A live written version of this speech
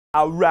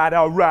Alright.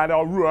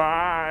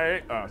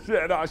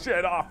 Shit, fuck.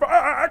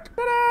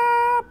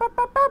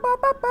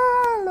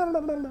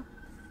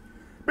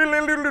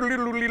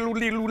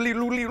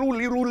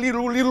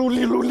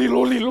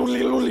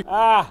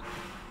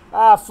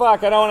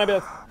 Fuck, I don't want to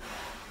be...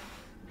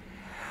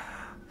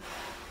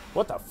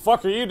 What the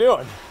fuck are you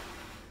doing?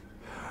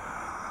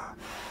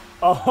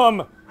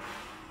 I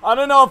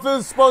don't know if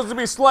this is supposed to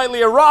be slightly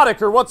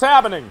erotic or what's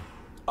happening.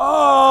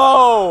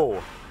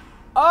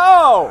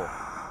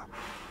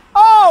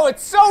 Oh,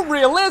 it's so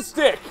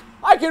realistic.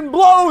 I can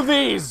blow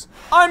these.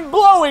 I'm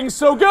blowing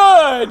so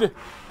good.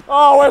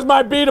 Oh, where's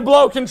my B to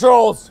blow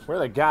controls? Where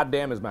the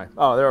goddamn is my...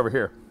 Oh, they're over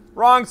here.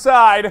 Wrong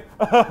side.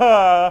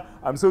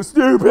 I'm so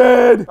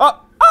stupid.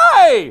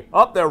 Hey!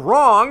 Oh, they're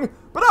wrong,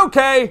 but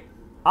okay.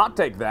 I'll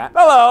take that.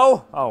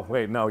 Hello. Oh,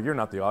 wait, no, you're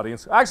not the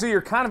audience. Actually,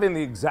 you're kind of in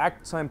the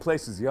exact same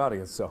place as the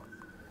audience, so.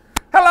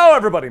 Hello,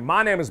 everybody.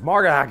 My name is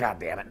God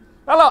damn it.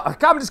 Hello,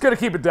 I'm just gonna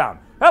keep it down.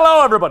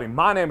 Hello, everybody.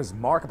 My name is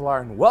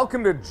Markiplier, and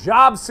welcome to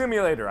Job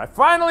Simulator. I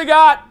finally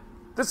got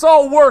this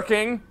all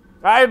working.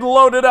 I had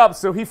loaded up,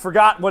 so he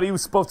forgot what he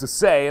was supposed to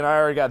say, and I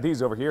already got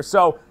these over here,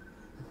 so.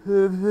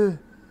 It's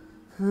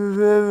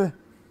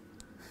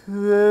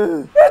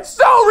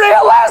so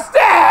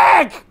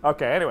realistic!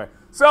 Okay, anyway.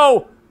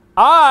 So,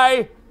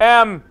 I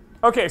am...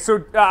 Okay,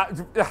 so,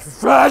 let's,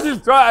 shut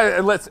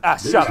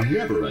up. There's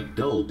never a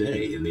dull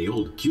day in the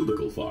old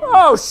cubicle farm.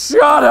 Oh,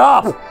 shut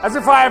up! As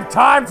if I have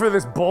time for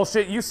this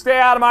bullshit. You stay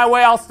out of my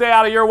way, I'll stay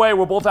out of your way.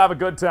 We'll both have a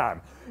good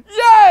time.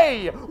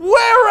 Yay!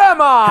 Where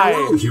am I?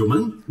 Hello,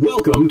 human.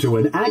 Welcome to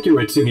an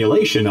accurate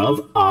simulation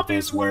of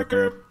office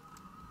worker.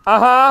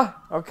 Uh-huh.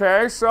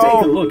 Okay, so...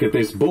 Take a look at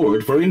this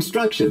board for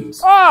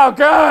instructions. Oh,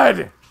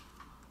 good!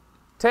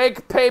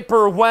 Take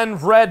paper when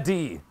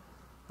ready.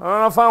 I don't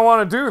know if I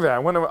want to do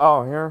that. When do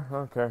oh, here?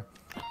 Okay.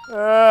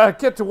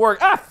 Get to work.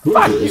 Ah,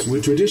 fuck Workers you!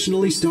 would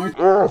traditionally start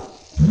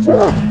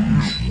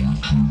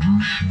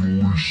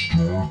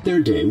their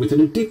day with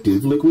an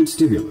addictive liquid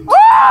stimulant.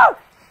 Ah!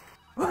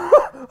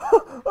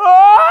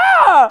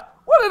 Ah!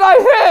 What did I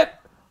hit?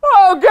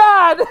 Oh,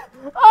 God!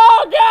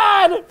 Oh,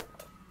 God!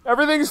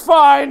 Everything's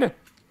fine.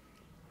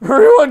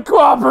 Everyone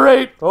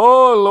cooperate.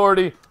 Oh,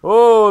 lordy.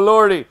 Oh,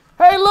 lordy.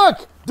 Hey,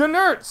 look!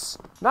 Denerts!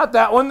 Not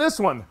that one, this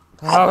one.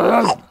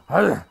 Oh,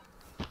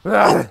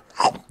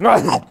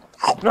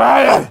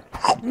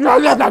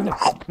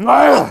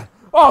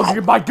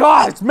 my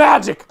God, it's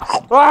magic!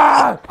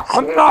 Oh,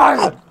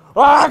 God!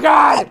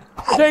 I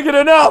can't get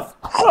enough!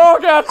 Oh,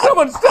 God,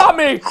 someone stop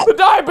me! The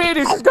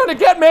diabetes is gonna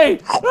get me!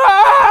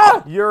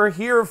 Ah! You're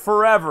here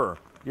forever.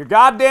 You're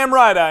goddamn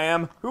right I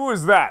am. Who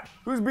is that?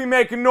 Who's been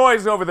making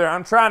noise over there?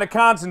 I'm trying to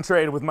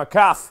concentrate with my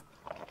cough.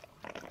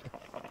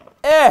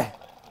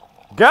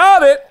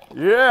 Got it!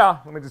 Yeah,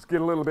 let me just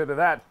get a little bit of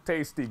that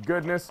tasty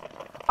goodness.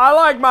 I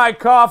like my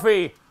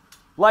coffee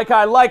like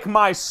I like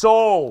my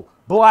soul.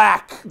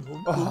 Black.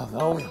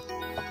 Oh,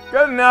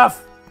 good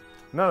enough.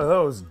 None of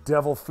those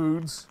devil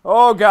foods.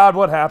 Oh, God,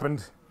 what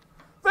happened?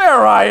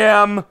 There I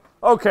am.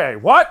 Okay,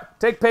 what?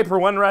 Take paper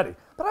when ready.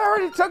 But I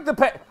already took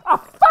the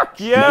Oh, fuck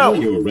you! Now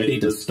you're ready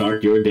to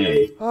start your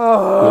day.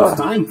 It's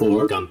time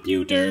for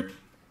computer.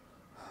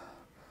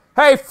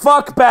 Hey,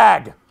 fuck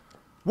bag!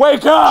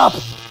 Wake up!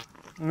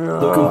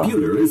 The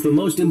computer is the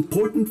most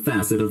important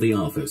facet of the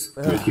office,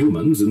 with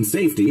humans and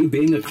safety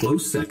being a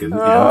close second.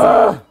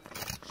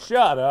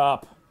 Shut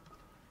up.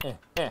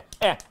 I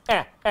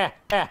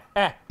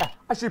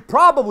should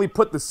probably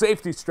put the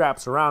safety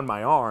straps around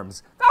my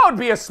arms. That would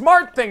be a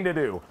smart thing to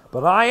do.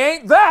 But I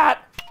ain't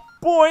that.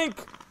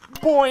 Boink,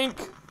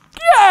 boink.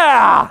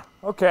 Yeah!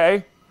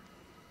 Okay.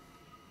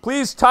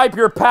 Please type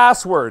your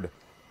password.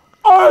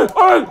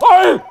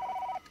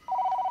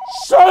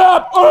 Shut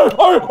up!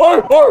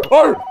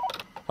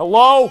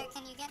 Hello?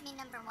 Can you get me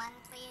number 1,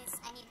 please?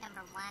 I need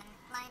number 1.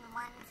 Line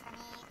 1 for me,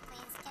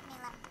 please. Get me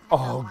number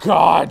Oh, 1.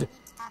 God. I need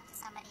to talk to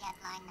somebody at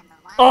line number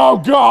 1. Oh,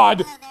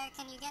 God. Hello there,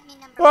 can you get me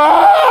number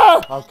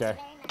 1? Okay.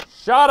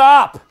 Shut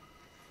up.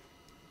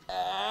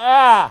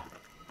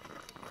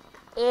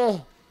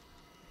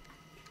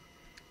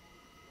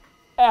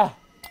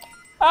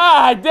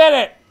 I did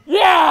it.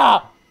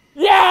 Yeah.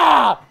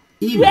 Yeah.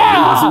 Email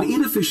was an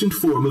inefficient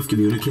form of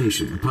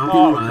communication,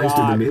 popularized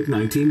in the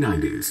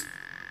mid-1990s.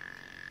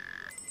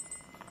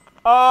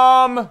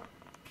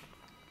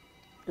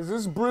 Is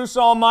this Bruce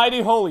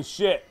Almighty? Holy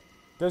shit.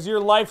 Does your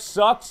life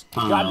suck?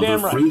 Goddamn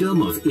the right.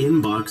 freedom of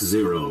Inbox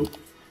Zero.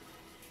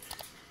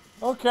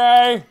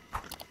 Okay.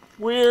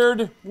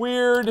 Weird.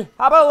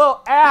 How about a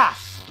little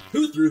ass?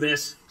 Who threw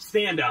this?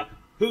 Stand up.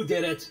 Who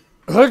did it?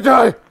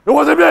 Okay, it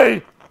wasn't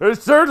me.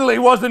 It certainly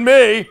wasn't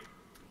me.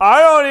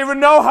 I don't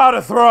even know how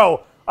to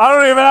throw. I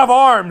don't even have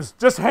arms.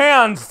 Just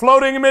hands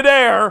floating in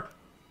midair.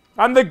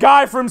 I'm the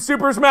guy from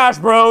Super Smash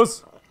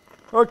Bros.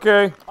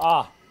 Okay.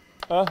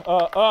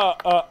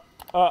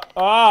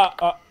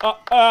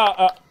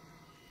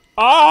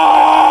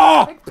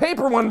 Take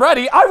paper when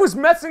ready. I was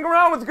messing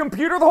around with the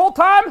computer the whole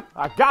time.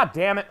 God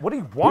damn it. What do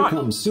you want?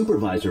 Here comes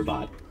Supervisor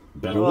Bot.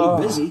 Better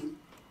look busy.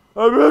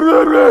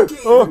 Okay,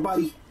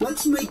 everybody,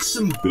 let's make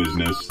some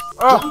business.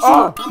 Johnson,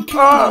 I'm counting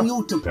on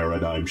you to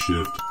paradigm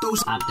shift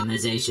those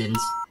optimizations.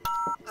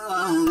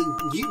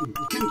 You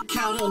can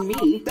count on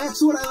me.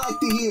 That's what I like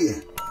to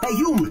hear. Hey,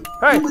 human.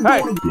 Hey, you've been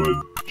hey. doing a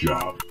good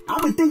job.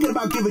 I've been thinking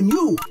about giving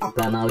you a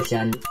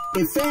Promotion.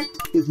 In fact,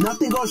 if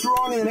nothing goes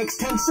wrong in the next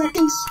 10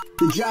 seconds,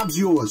 the job's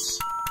yours.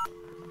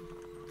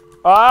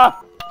 Oh,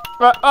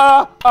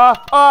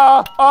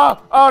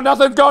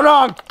 nothing's going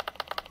wrong.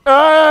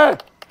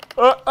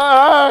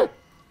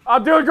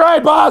 I'm doing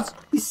great, boss.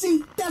 You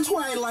see, that's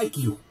why I like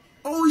you.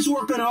 Always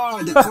working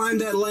hard to climb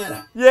that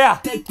ladder. Yeah.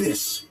 Take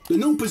this. The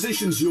new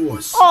position's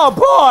yours. Oh,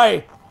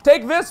 boy.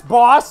 Take this,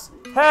 boss.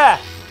 Heh.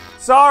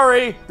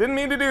 Sorry. Didn't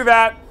mean to do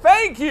that.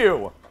 Thank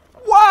you.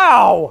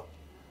 Wow.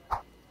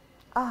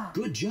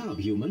 Good job,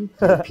 human.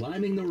 You're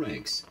climbing the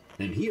ranks.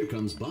 And here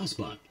comes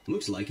BossBot.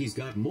 Looks like he's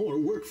got more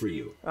work for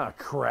you. Oh,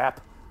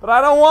 crap. But I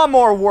don't want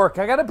more work.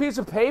 I got a piece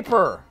of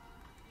paper.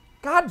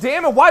 God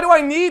damn it. Why do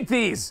I need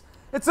these?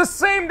 It's the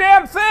same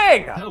damn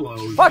thing! Hello,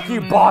 fuck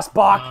human. you,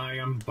 BossBot! I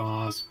am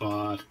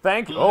BossBot.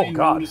 Thank you. Oh,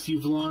 God. I noticed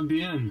you've logged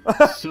in,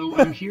 so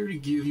I'm here to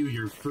give you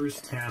your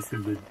first task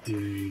of the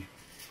day.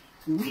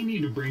 We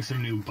need to bring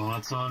some new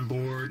bots on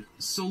board,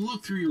 so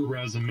look through your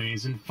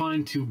resumes and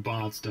find 2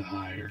 bots to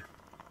hire.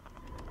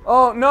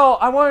 Oh, no,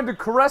 I wanted to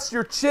caress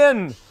your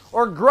chin.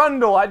 Or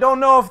grundle. I don't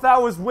know if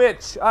that was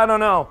which. I don't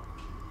know.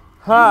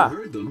 Huh. You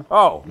heard them.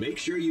 Oh. Make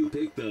sure you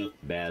pick the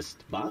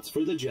best bots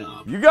for the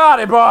job. You got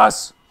it,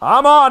 boss.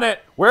 I'm on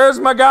it. Where's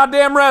my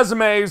goddamn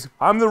resumes?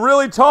 I'm the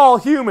really tall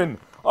human.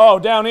 Oh,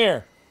 down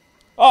here.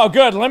 Oh,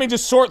 good. Let me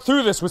just sort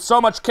through this with so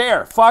much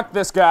care. Fuck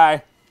this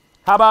guy.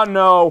 How about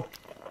no?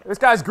 This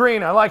guy's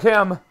green. I like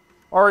him.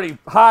 Already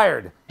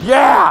hired.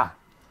 Yeah!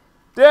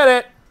 Did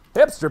it.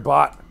 Hipster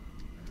bot.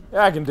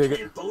 Yeah, I can dig it.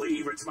 I can't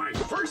believe it's my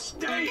first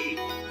day.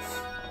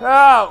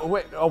 Oh,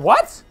 wait.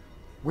 What?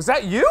 Was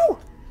that you?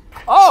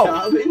 Oh.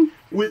 Jobbing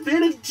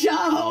within a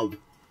job.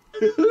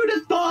 Who'd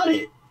have thought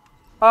it?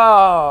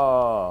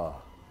 Oh.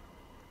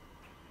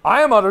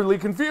 I am utterly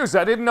confused.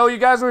 I didn't know you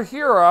guys were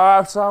here,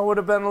 so I would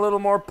have been a little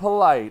more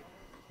polite.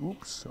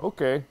 Oops,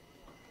 okay.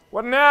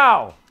 What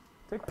now?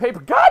 Take paper.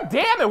 God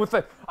damn it with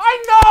the...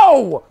 I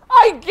know!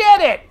 I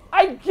get it!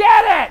 I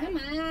get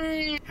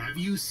it! Have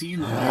you seen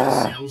the new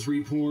sales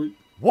report?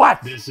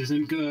 What? This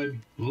isn't good.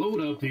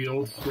 Load up the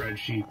old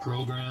spreadsheet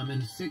program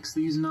and fix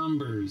these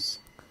numbers.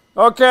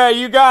 Okay,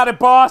 you got it,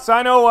 boss.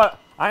 I know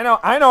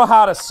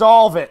how to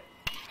solve it.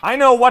 I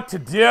know what to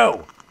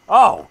do.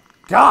 Oh,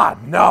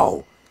 God,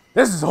 no.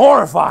 This is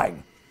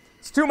horrifying.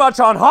 It's too much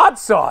on hot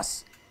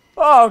sauce.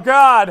 Oh,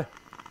 God.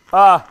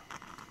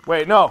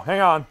 Wait, no,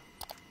 hang on.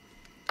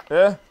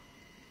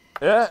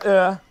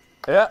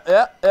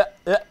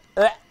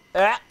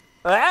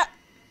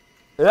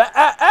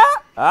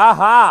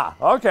 Aha,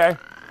 okay.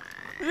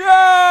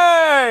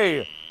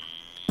 Yay!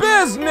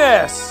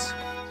 Business!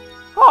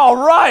 All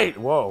right.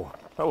 Whoa.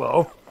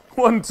 Hello.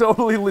 One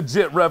totally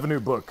legit revenue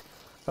book.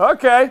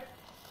 Okay.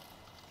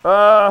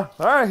 All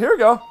right, here we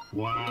go.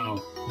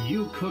 Wow,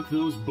 you cook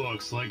those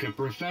books like a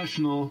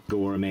professional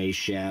Gourmet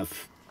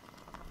chef.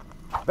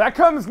 That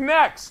comes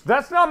next.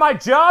 That's not my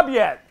job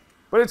yet.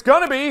 But it's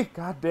gonna be.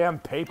 Goddamn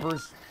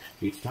papers.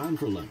 It's time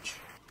for lunch.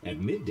 At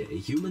midday,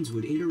 humans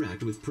would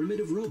interact with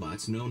primitive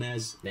robots known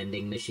as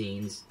Vending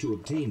machines. to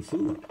obtain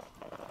food.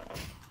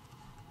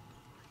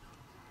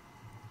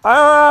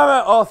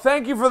 Oh,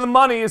 thank you for the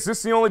money. Is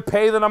this the only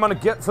pay that I'm gonna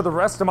get for the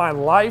rest of my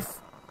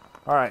life?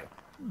 All right.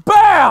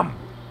 BAM!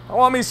 I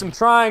want me some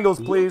triangles,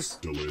 please.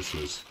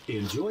 Delicious.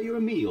 Enjoy your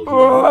meal.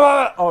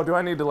 Oh, do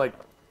I need to like...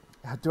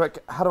 How do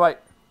I...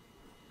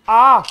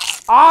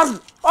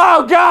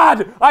 Oh,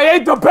 God! I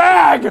ate the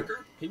bag!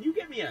 Can you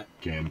get me a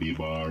candy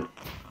bar.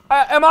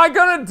 Am I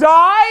gonna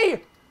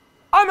die?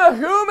 I'm a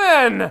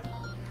human!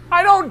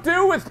 I don't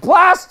do with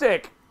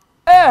plastic!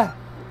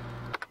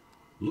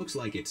 Looks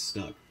like it's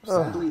stuck.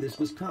 Sadly, this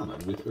was common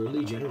with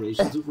early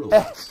generations of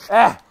robots.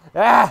 Okay,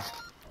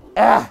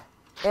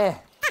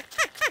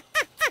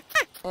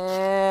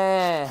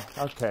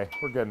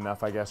 we're good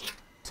enough, I guess.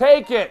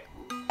 Take it,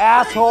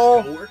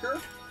 asshole!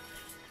 coworker?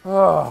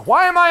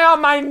 Why am I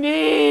on my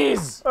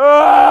knees?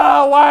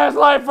 Why has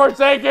life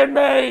forsaken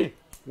me?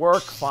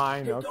 Work,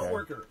 fine, Hey, okay.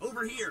 coworker,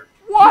 over here.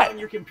 What? Get on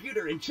your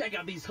computer and check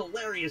out these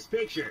hilarious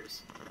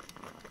pictures.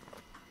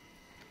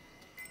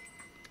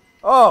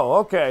 Oh,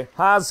 okay.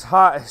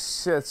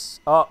 Shit's.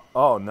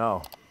 Oh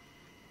no.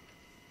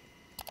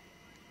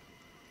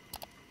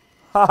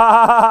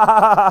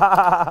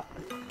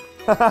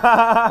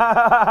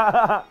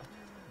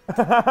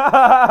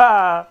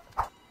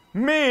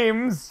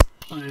 Memes.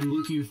 I'm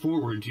looking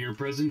forward to your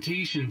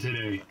presentation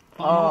today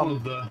on all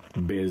of the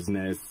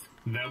Business.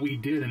 that we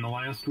did in the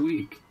last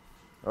week.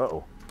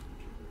 Uh-oh.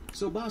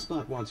 So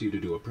BossBot wants you to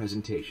do a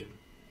presentation.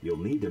 You'll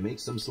need to make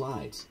some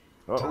slides.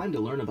 Uh-oh. Time to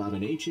learn about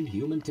an ancient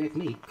human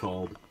technique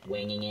called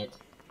Winging it.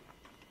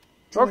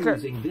 try Okay.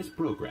 using this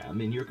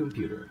program in your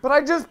computer. But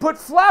I just put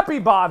Flappy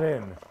Bot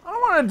in. I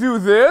don't want to do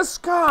this.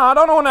 God,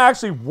 I don't want to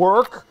actually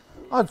work.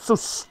 Oh, it's so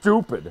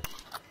stupid.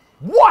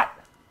 What?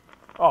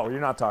 Oh,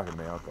 you're not talking to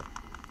me. Okay.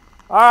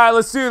 Alright,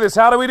 let's do this.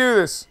 How do we do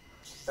this?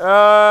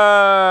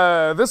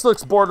 This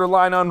looks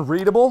borderline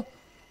unreadable.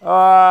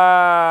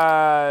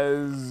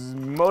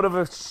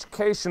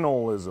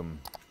 Motivationalism.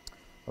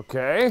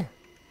 Okay.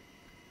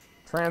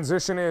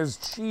 Transition is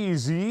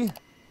cheesy.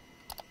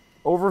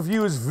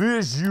 Overview is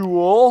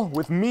visual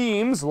with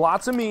memes,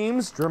 lots of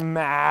memes.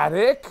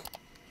 Dramatic.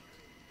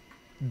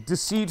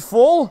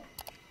 Deceitful.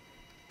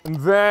 And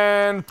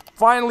then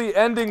finally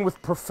ending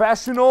with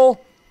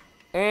professional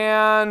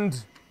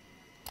and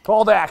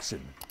call to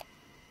action.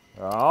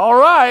 All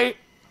right.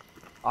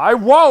 I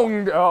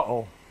won't.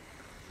 Uh-oh.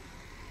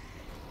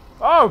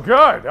 Oh,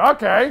 good.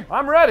 Okay,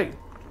 I'm ready.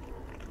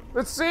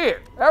 Let's see it.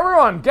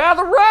 Everyone,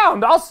 gather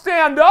round. I'll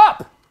stand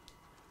up.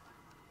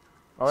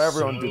 Oh,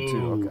 everyone did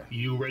too. Okay.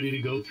 You ready to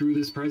go through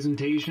this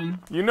presentation?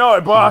 You know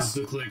it, boss.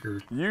 Here's the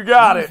clicker. You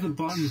got Here's it. the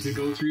button to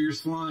go through your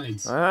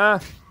slides.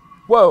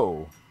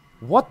 Whoa.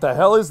 What the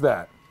hell is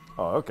that?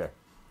 Oh, okay.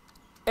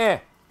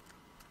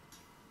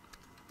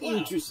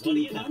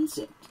 Interesting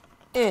concept.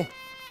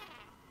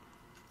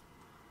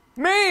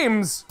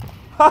 Memes.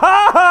 Ha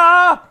ha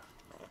ha.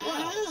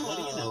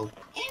 Oh,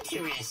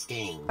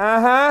 interesting.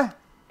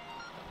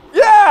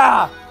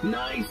 Yeah.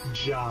 Nice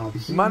job.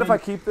 Mind if I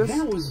keep this?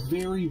 That was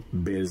very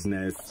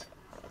Business.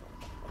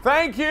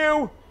 Thank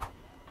you.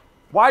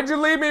 Why'd you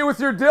leave me with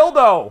your dildo?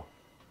 All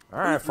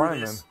right,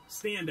 fine then.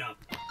 Stand up.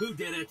 Who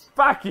did it?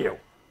 Fuck you.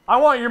 I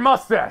want your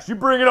mustache. You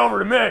bring it over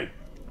to me.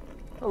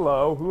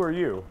 Hello, who are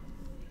you?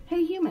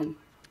 Hey human,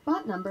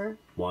 bot number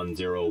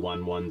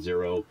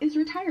 10110. is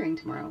retiring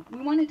tomorrow.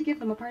 We wanted to give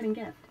them a parting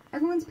gift.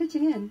 Everyone's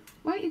pitching in.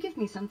 Why don't you give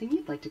me something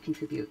you'd like to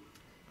contribute?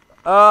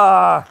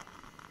 What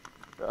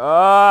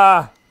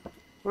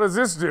does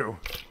this do?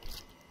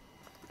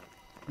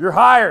 You're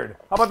hired.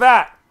 How about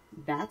that?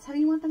 That's how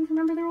you want them to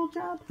remember their old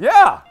job?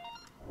 Yeah.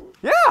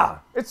 Yeah.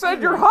 It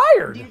said you're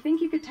hired. Do you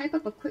think you could type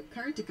up a quick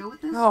card to go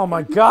with this? Oh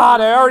my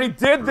god, I already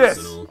did this.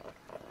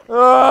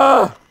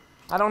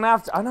 I don't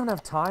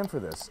have time for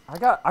this. I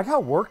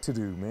got work to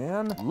do,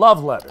 man.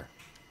 Love letter.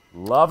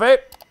 Love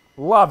it.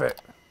 Love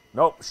it.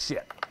 Nope,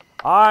 shit.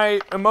 I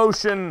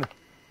emotion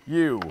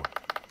you.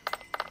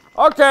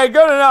 Okay,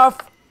 good enough.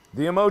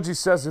 The emoji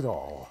says it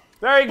all.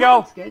 There you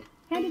go. That's good.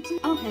 Hand it to me.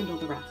 I'll handle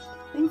the rest.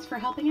 Thanks for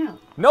helping out.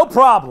 No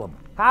problem.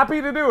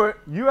 Happy to do it.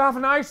 You have a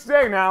nice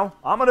day now.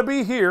 I'm gonna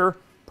be here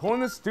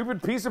pulling this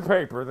stupid piece of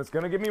paper that's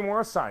gonna give me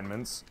more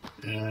assignments.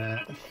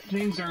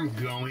 Things aren't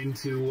going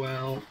too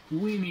well.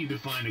 We need to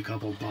find a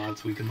couple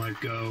bots we can let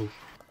go.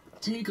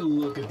 Take a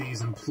look at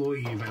these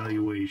employee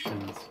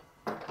evaluations.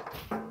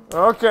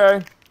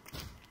 Okay.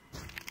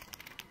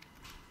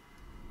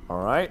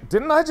 Alright.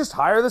 Didn't I just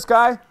hire this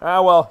guy?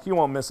 Ah, well, he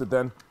won't miss it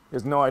then. He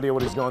has no idea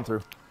what he's going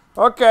through.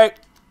 Okay.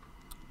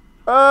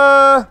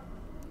 Yeah,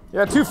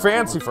 too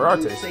fancy for our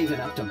taste. Save it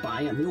up to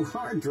buy a new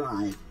hard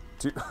drive.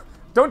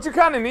 Don't you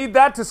kind of need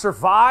that to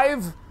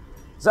survive?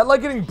 Is that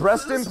like getting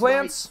breast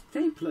implants?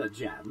 Stapler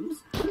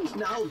jams. And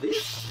now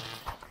this.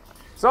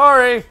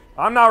 Sorry.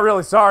 I'm not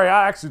really sorry.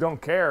 I actually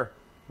don't care.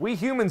 We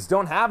humans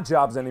don't have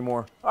jobs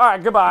anymore.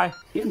 Alright, goodbye.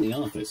 In the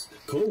office,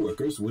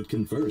 co-workers would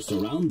converse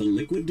around the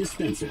liquid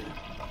dispenser.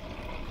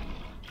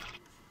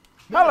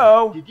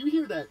 Hello. Did you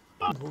hear that?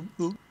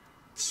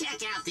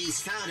 Check out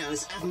these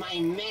photos of my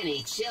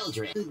many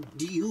children.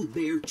 Do you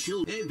bear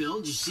children? Hey, Bill,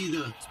 did you see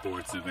the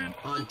sports event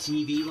on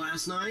TV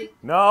last night? It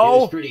No.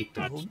 was pretty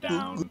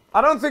Touchdown.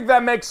 I don't think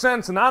that makes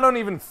sense, and I don't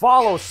even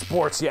follow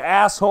sports, you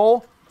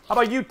asshole. How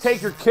about you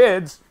take your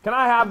kids? Can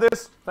I have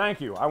this?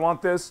 Thank you. I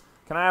want this.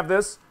 Can I have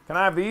this? Can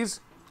I have these?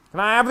 Can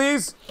I have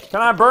these?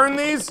 Can I burn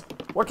these?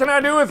 What can I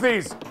do with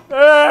these?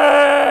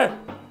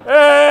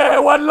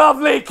 What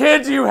lovely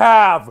kids you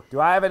have! Do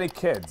I have any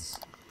kids?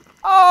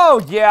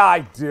 Oh, yeah,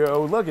 I do.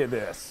 Look at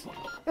this.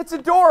 It's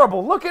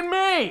adorable. Look at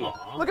me.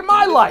 Look at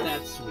my life.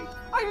 That's sweet.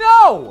 I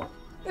know.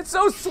 It's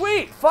so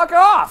sweet. Fuck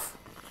off.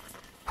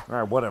 All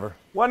right, whatever.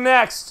 What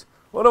next?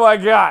 What do I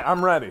got?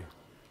 I'm ready.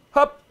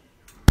 Hup.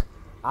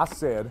 I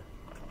said,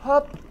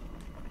 hup.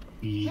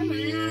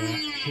 Yeah.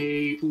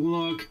 Hey,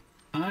 look.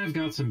 I've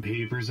got some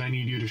papers I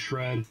need you to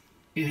shred.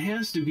 It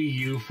has to be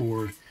you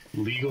for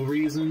legal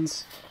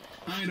reasons.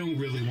 I don't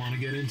really want to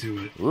get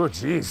into it. Oh,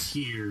 jeez.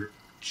 Here,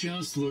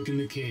 just look in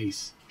the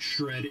case.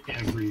 Shred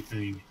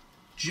everything.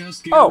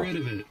 Just get rid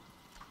of it.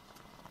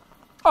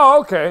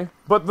 Oh, okay.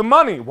 But the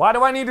money. Why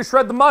do I need to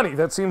shred the money?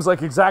 That seems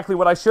like exactly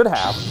what I should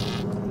have.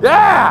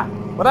 Yeah!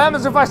 What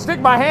happens if I stick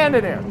my hand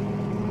in here?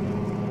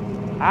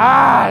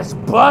 Ah, it's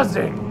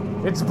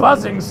buzzing. It's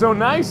buzzing so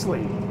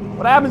nicely.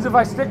 What happens if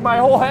I stick my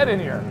whole head in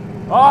here?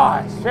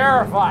 Oh, it's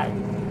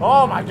terrifying.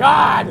 Oh my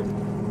god!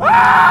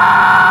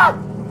 Ah!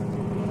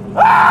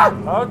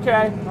 Ah!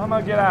 Okay, I'm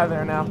gonna get out of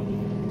there now.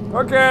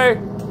 Okay.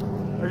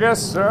 I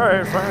guess,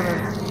 alright, fine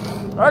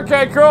then.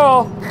 Okay,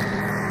 cool.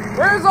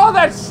 Where's all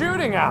that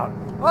shooting out?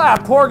 Well,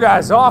 that poor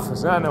guy's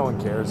office. Ah, no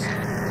one cares.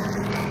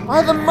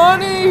 Why the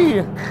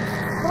money?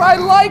 But I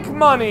like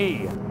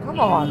money. Come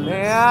on,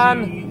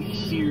 man.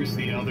 See, here's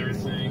the other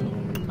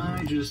thing.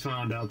 I just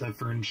found out that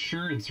for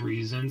insurance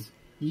reasons,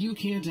 you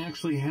can't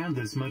actually have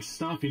this much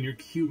stuff in your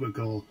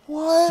cubicle.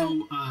 What?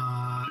 So,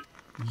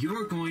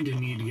 You're going to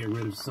need to get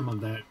rid of some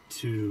of that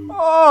too.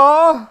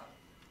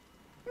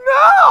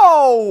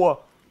 No!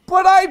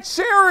 But I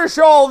cherish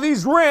all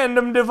these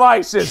random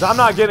devices. I'm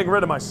not getting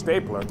rid of my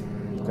stapler.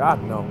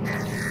 God, no.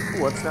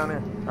 Ooh, what's down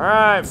here? All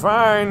right,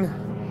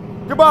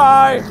 fine.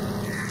 Goodbye.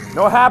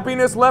 No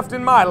happiness left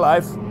in my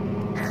life.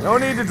 No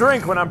need to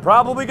drink when I'm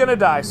probably gonna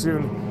die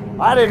soon.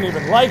 I didn't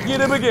even like you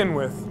to begin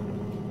with.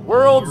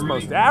 World's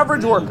most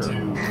average worker.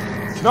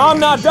 No, I'm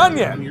not done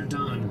yet. You're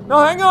done. No,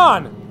 hang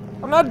on.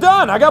 I'm not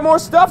done. I got more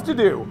stuff to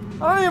do.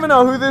 I don't even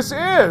know who this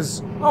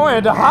is. I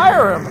wanted to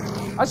hire him.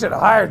 I should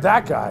have hired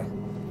that guy.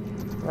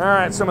 All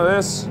right, some of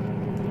this.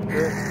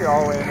 Get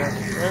all the way in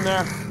there. In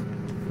there.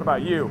 What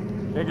about you?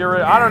 Can't get rid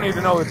of, I don't need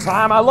to know the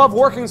time. I love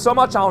working so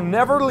much I'll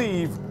never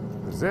leave.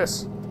 What is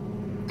this?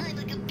 I'm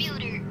a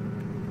computer.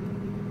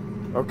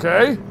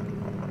 Okay.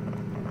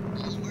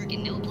 All work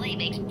and no play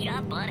makes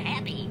JobBot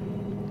happy.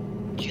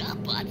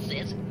 JobBot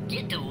says,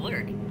 get to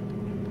work.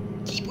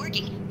 Keep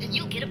working, and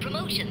you'll get a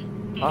promotion.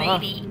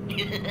 Maybe.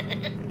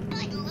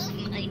 I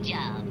love my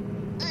job.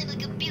 I'm a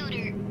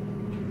computer.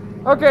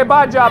 Okay,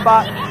 bye,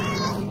 JobBot.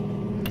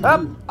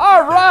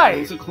 All right.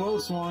 It's a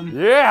close one.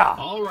 Yeah.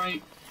 All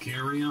right,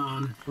 carry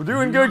on. We're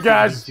doing good,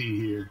 guys.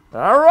 Here.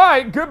 All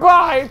right,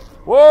 goodbye.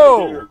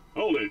 Whoa.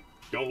 Hold it.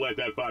 Don't let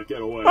that bot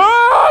get away.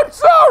 Oh, I'm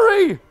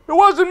sorry. It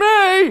wasn't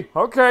me.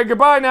 Okay,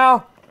 goodbye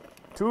now.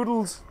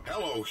 Toodles.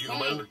 Hello,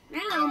 human.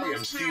 I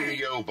am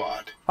CEO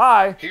Bot.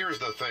 Hi. Here's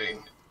the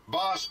thing.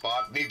 Boss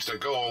Bot needs to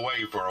go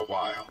away for a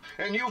while,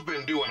 and you've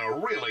been doing a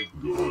really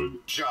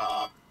good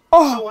job.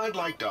 Oh. So I'd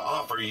like to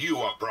offer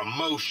you a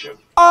promotion.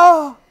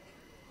 Oh.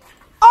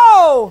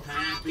 Oh.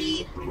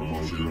 Happy.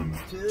 Promotion.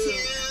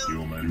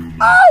 Human.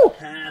 Oh.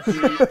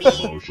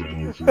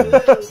 Promotion. Human.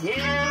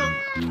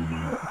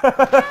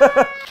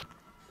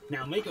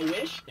 Now make a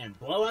wish and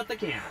blow out the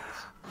candles.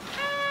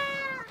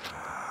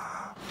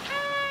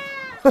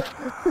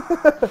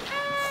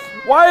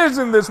 Why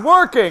isn't this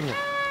working?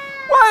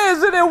 Why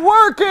isn't it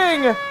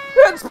working?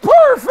 It's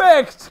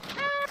perfect!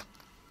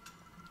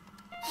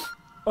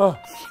 Okay.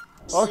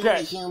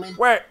 Sorry, human.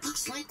 Wait.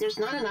 Looks like there's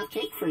not enough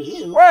cake for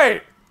you.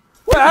 Wait.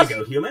 There you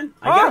go, human.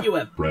 I got you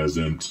a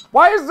Present.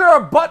 Why is there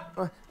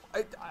a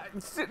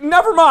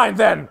never mind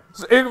then.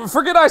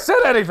 Forget I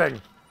said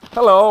anything.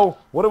 Hello.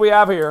 What do we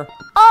have here?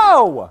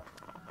 Oh!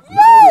 Now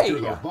that Yay!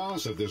 you're the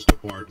boss of this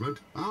department,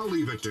 I'll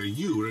leave it to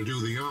you to do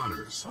the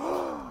honors.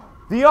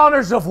 The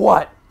honors of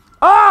what?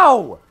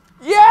 Oh!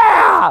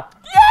 Yeah!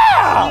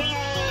 Yeah!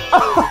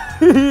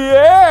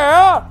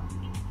 Yeah!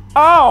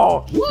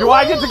 Oh! Do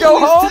I get to go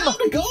home? It's time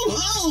to go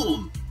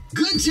home!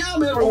 Good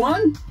job,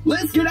 everyone!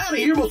 Let's get out of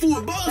here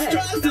before Boss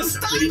tries to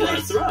stop pretty nice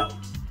us! throw.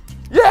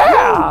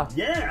 Yeah!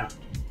 Yeah.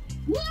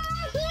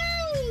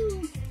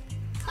 Woohoo!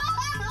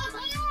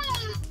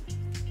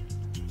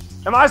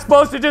 Am I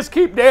supposed to just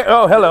keep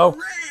oh, hello.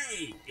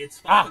 Hooray! It's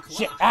 5 Ah, o'clock.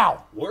 shit,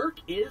 ow. Work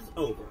is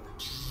over.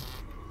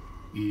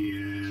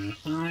 Yeah,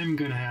 I'm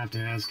gonna have to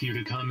ask you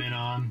to come in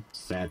on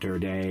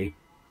Saturday.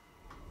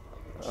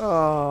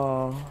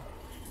 Oh.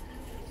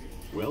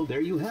 Well,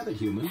 there you have it,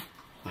 human.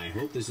 I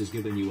hope this has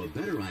given you a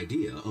better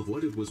idea of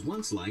what it was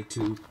once like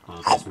to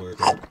office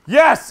worker.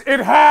 Yes, it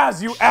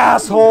has, you You're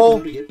asshole!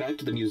 going to get back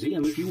to the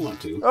museum if you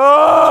want to.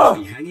 Oh!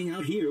 Be hanging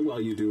out here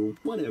while you do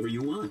whatever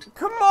you want.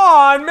 Come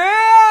on, man!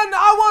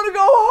 I want to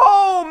go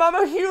home! I'm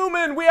a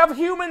human! We have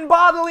human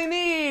bodily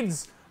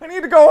needs! I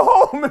need to go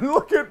home and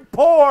look at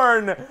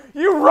porn!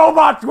 You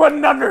robots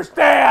wouldn't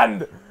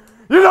understand!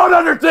 You don't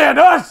understand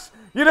us!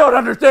 You don't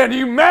understand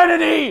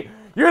humanity!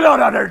 You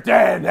don't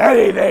understand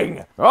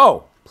anything!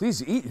 Oh,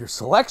 please eat your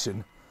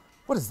selection.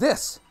 What is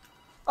this?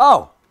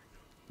 Oh,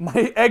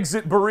 my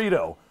exit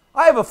burrito.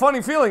 I have a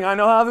funny feeling I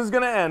know how this is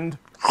gonna end.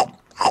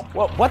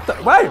 What the?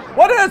 Wait,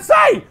 what did it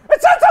say?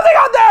 It said something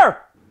on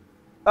there!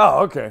 Oh,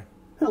 okay.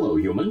 Hello,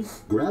 human.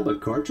 Grab a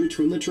cartridge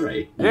from the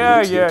tray and Yeah,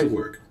 let's yeah. get to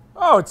work.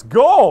 Oh, it's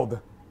gold.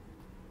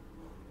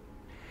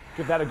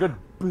 Give that a good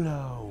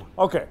blow.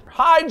 Okay.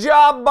 Hi,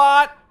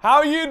 JobBot.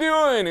 How you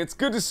doing? It's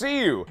good to see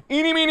you.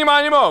 Eeny, meeny,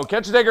 miny, mo.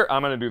 Catch a digger.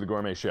 I'm gonna do the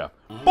gourmet chef.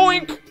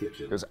 Boink!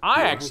 Because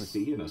I actually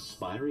see an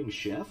aspiring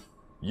chef.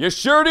 You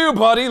sure do,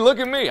 buddy. Look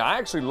at me. I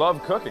actually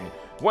love cooking.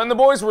 When the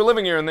boys were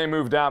living here and they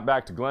moved out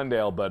back to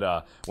Glendale,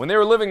 but when they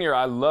were living here,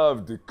 I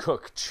loved to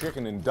cook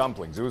chicken and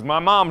dumplings. It was my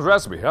mom's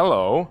recipe.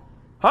 Hello.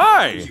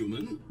 Hi.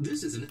 Human,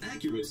 this is an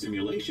accurate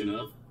simulation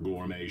of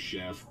gourmet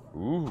chef.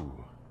 Ooh.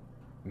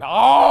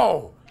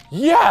 No.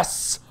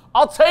 Yes.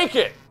 I'll take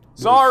it.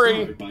 Sorry.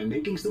 We'll start by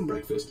making some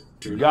breakfast.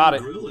 Turn Got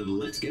on the it. grill and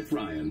let's get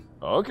frying.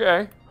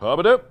 Okay.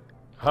 Hub-a-doop.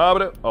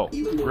 Hub-a-doop. Oh,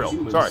 Even though grill.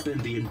 humans Sorry.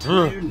 spend the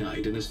entire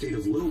night in a state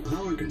of low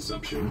power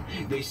consumption,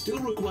 they still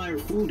require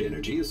food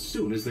energy as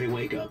soon as they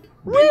wake up.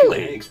 Really?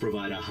 Bacon and eggs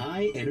provide a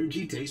high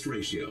energy taste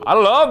ratio. I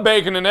love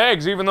bacon and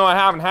eggs, even though I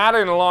haven't had it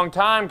in a long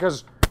time,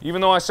 because even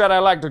though I said I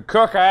like to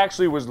cook, I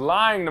actually was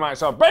lying to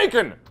myself.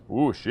 Bacon!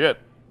 Ooh, shit.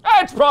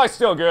 It's probably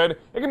still good.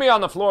 It can be on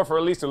the floor for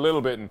at least a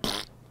little bit and...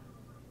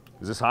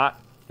 Is this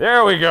hot?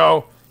 There we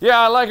go. Yeah,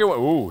 I like it.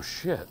 Ooh,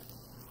 shit.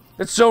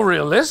 It's so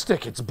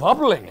realistic. It's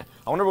bubbling.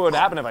 I wonder what would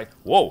happen if I...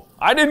 Whoa.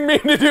 I didn't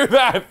mean to do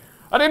that.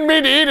 I didn't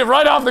mean to eat it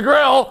right off the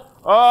grill.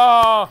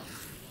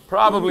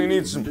 Probably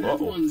need some. That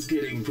one's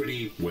getting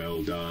pretty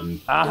well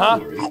done. Uh-huh.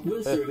 Don't worry,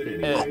 we'll serve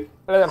it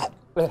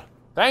anyway.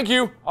 Thank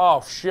you.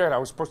 Oh shit, I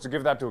was supposed to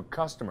give that to a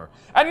customer.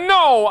 And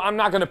no, I'm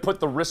not gonna put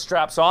the wrist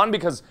straps on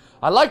because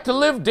I like to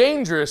live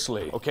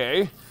dangerously.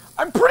 Okay.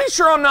 I'm pretty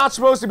sure I'm not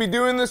supposed to be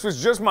doing this with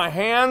just my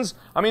hands.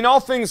 I mean,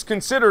 all things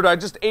considered, I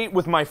just ate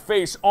with my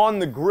face on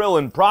the grill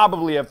and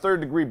probably have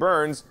third-degree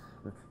burns.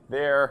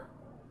 There.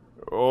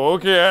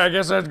 Okay, I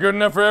guess that's good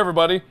enough for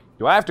everybody.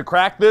 Do I have to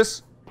crack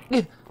this?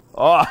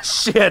 Oh,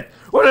 shit.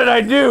 What did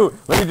I do?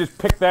 Let me just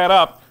pick that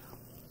up.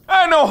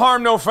 No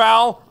harm, no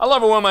foul. I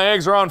love it when my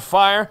eggs are on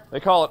fire.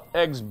 They call it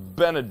Eggs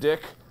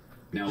Benedict.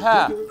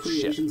 Now put your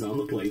creations on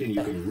the plate and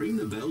you can ring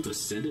the bell to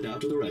send it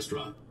out to the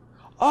restaurant.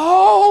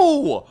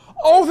 Oh!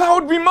 Oh, that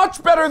would be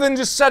much better than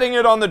just setting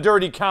it on the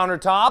dirty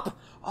countertop.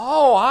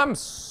 Oh, I'm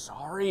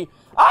sorry.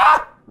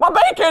 Ah! My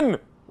bacon!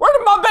 Where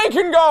did my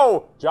bacon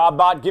go?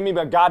 JobBot, give me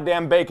my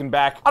goddamn bacon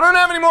back. I don't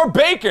have any more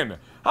bacon.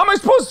 How am I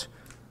supposed to...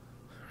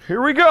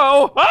 Here we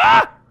go.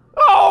 Ah!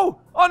 Oh!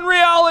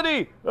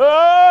 Unreality!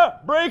 Ah!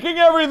 Breaking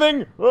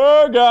everything.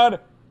 Oh, God.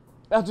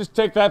 I'll just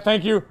take that,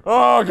 thank you.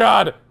 Oh,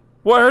 God.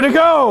 Where'd it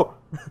go?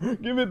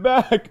 Give it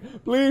back,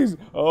 please.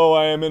 Oh,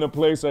 I am in a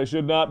place I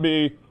should not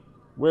be.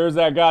 Where's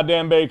that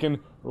goddamn bacon?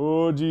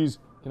 Oh, geez.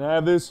 Can I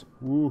have this?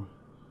 Ooh.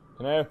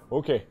 Can I have...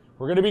 Okay,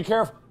 we're gonna be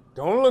careful.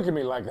 Don't look at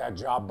me like that,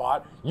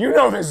 JobBot. You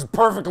know this is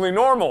perfectly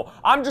normal.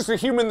 I'm just a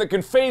human that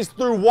can phase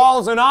through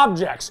walls and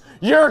objects.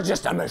 You're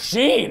just a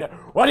machine.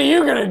 What are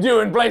you gonna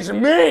do in place of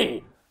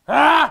me?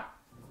 Huh?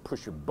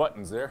 Push your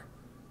buttons there.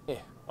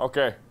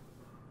 Okay.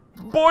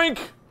 Boink.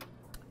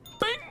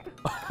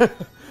 Bing.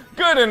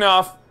 Good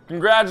enough.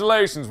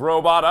 Congratulations,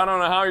 robot. I don't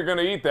know how you're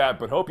gonna eat that,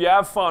 but hope you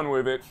have fun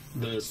with it.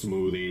 The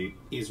smoothie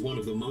is one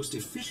of the most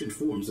efficient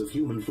forms of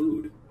human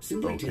food.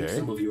 Simply take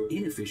some of your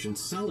inefficient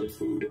solid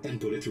food and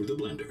put it through the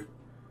blender.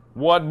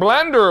 What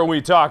blender are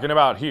we talking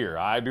about here?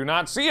 I do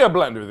not see a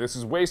blender. This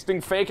is wasting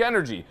fake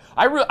energy.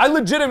 I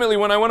legitimately,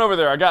 when I went over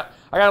there, I got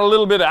a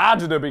little bit of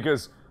agita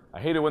because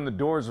I hate it when the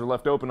doors are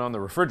left open on the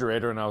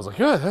refrigerator, and I was like,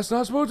 yeah, that's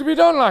not supposed to be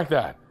done like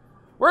that.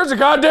 Where's the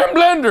goddamn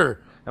blender?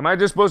 Am I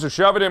just supposed to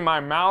shove it in my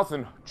mouth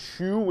and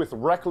chew with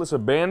reckless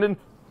abandon?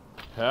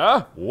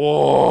 Huh?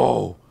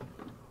 Whoa.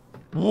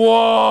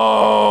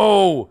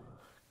 Whoa.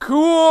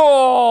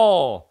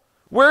 Cool.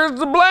 Where's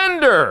the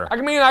blender? I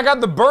mean, I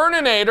got the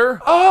Burninator.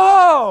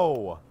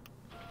 Oh.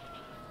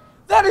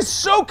 That is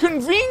so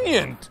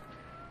convenient.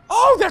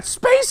 Oh, that's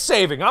space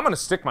saving. I'm gonna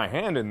stick my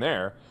hand in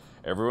there.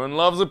 Everyone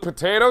loves a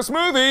potato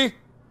smoothie.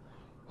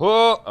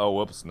 Oh,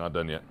 whoops, not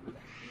done yet.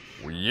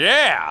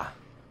 Yeah.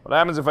 What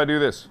happens if I do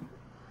this?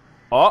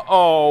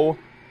 Uh-oh.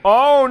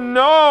 Oh,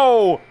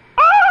 no!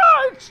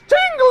 Ah, it's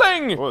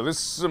tingling! Oh, this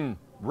is some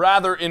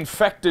rather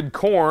infected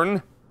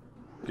corn.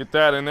 Get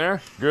that in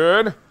there.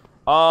 Good.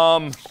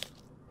 Well,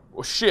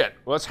 shit.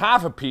 Well, it's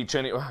half a peach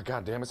anyway. Oh,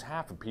 God damn, it's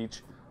half a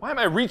peach. Why am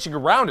I reaching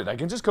around it? I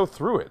can just go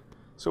through it.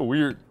 So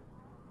weird.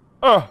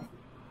 All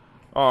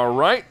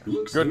right.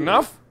 Looks good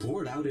enough.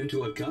 Pour it out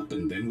into a cup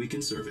and then we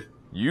can serve it.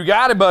 You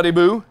got it, buddy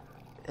boo.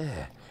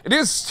 It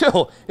is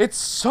still, it's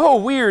so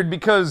weird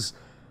because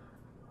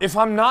if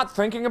I'm not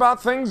thinking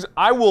about things,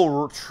 I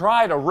will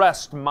try to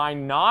rest my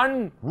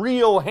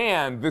non-real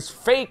hand, this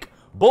fake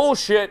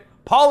bullshit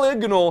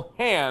polygonal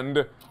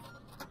hand,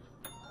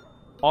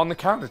 on the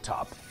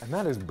countertop. And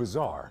that is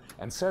bizarre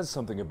and says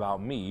something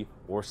about me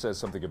or says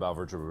something about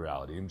virtual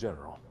reality in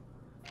general.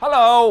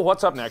 Hello,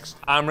 what's up next?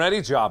 I'm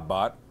ready,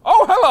 JobBot.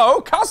 Oh, hello,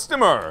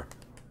 customer.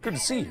 Good to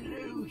see you.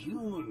 Hello,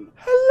 human.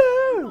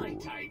 Hello.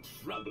 Might I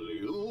trouble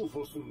you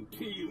for some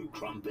tea and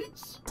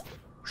crumpets?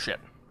 Shit.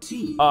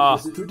 Tea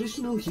is a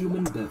traditional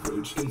human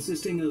beverage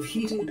consisting of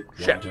heated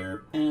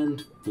water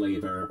and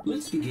flavor.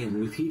 Let's begin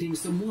with heating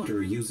some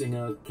water using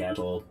a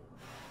kettle.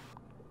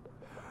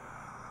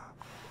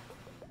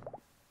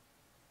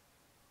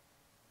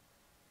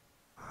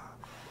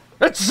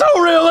 It's so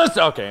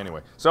realistic! Okay,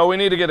 anyway. So we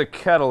need to get a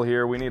kettle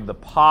here. We need the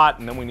pot,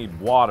 and then we need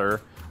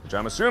water, which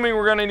I'm assuming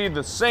we're gonna need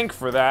the sink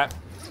for that.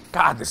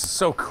 God, this is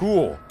so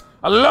cool.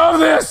 I love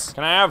this!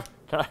 Can I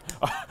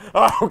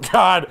oh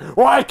God,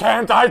 why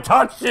can't I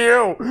touch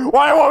you?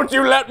 Why won't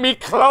you let me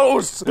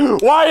close?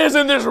 Why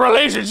isn't this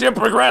relationship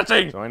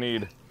progressing? So I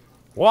need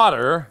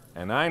water,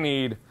 and I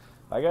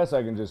guess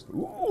I can just,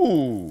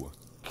 ooh,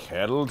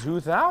 Kettle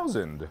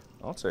 2000.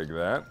 I'll take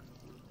that.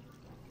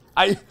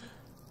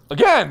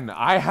 Again,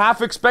 I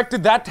half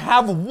expected that to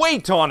have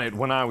weight on it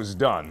when I was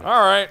done.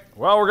 All right,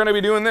 well, we're gonna be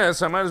doing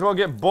this. I might as well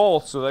get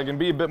both so that I can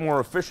be a bit more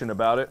efficient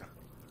about it.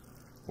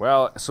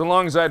 Well, so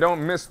long as I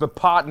don't miss the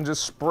pot and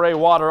just spray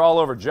water all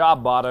over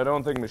JobBot, I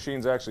don't think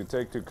machines actually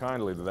take too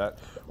kindly to that.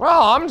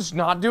 Well, I'm just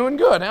not doing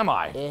good, am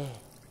I?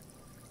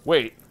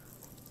 Wait.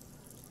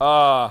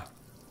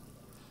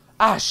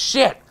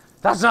 Shit.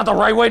 That's not the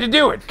right way to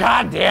do it.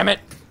 God damn it.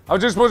 I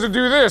was just supposed to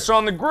do this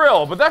on the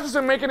grill, but that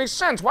doesn't make any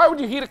sense. Why would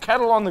you heat a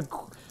kettle on the...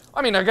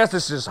 I mean, I guess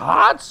this is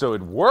hot, so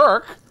it'd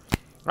work.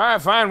 All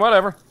right, fine,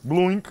 whatever.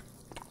 Blink.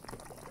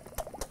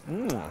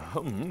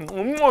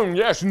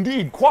 Yes,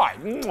 indeed, quite.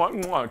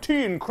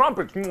 Tea and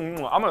crumpets. I'm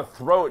gonna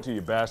throw it to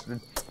you,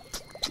 bastard.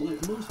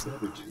 Like most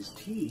beverages,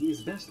 tea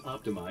is best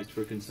optimized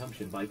for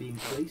consumption by being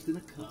placed in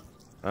a cup.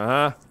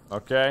 Uh-huh.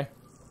 Okay.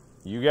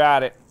 You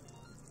got it.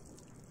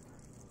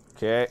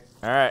 Okay.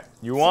 All right.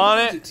 You want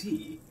Similar it? to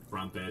tea,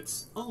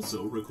 crumpets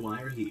also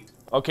require heat.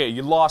 Okay,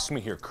 you lost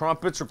me here.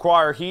 Crumpets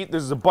require heat.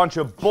 This is a bunch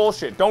of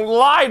bullshit. Don't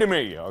lie to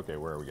me. Okay,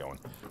 where are we going?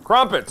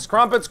 Crumpets,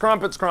 crumpets,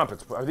 crumpets,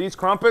 crumpets. Are these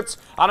crumpets?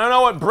 I don't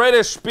know what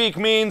British speak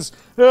means.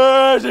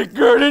 Is it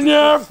good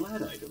enough?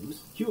 Flat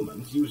items,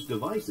 humans use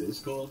devices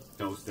called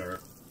toaster.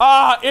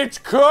 Ah, it's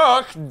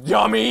cooked,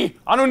 dummy.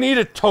 I don't need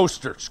a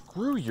toaster.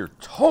 Screw your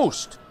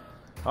toast.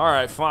 All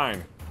right,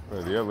 fine.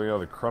 Where's the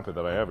other crumpet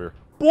that I have here?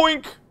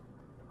 Boink.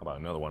 How about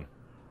another one?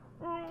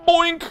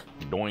 Boink.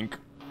 Doink.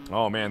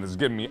 Oh man, this is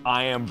giving me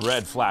I Am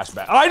Bread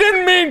flashback. I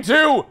didn't mean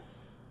to!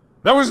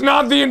 That was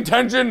not the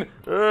intention.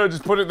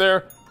 Just put it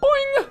there.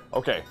 Boing!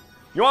 Okay.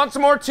 You want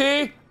some more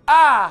tea?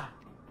 Ah!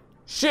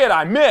 Shit,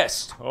 I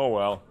missed. Oh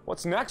well.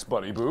 What's next,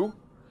 buddy boo?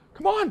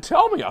 Come on,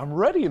 tell me. I'm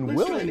ready and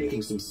Let's try willing.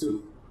 making some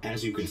soup.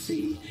 As you can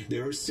see,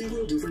 there are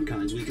several different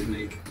kinds we can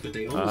make, but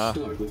they all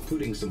start with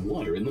putting some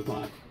water in the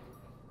pot.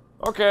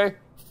 Okay.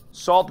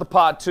 Salt the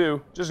pot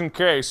too, just in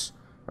case.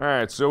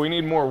 Alright, so we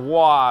need more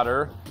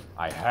water.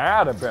 I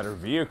had a better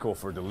vehicle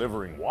for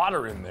delivering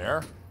water in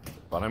there.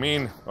 But I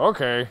mean,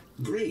 okay.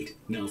 Great.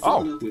 Now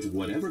fill it up with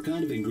whatever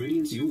kind of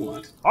ingredients you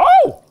want.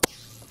 Oh!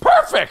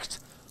 Perfect!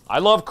 I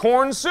love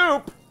corn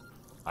soup.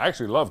 I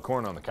actually love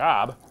corn on the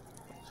cob.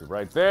 So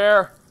right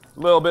there, a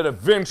little bit of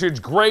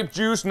vintage grape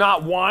juice,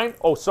 not wine.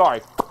 Oh,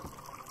 sorry.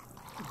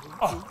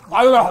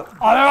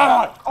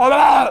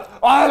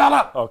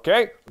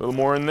 Okay, a little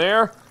more in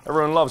there.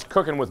 Everyone loves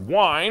cooking with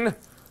wine.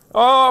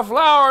 Oh,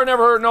 flour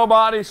never hurt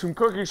nobody. Some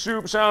cookie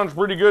soup sounds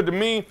pretty good to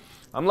me.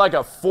 I'm like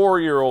a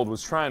 4-year-old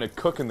was trying to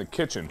cook in the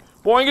kitchen.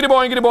 Boingity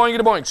boingity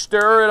boingity boing.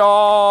 Stir it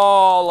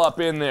all up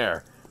in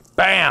there.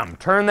 Bam!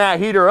 Turn that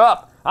heater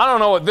up. I don't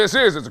know what this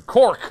is. It's a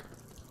cork.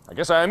 I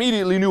guess I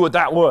immediately knew what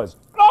that was.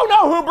 Oh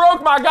no! Who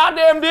broke my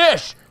goddamn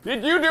dish?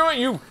 Did you do it,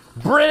 you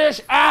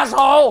British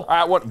asshole?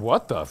 All right,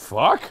 what the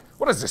fuck?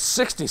 What is this?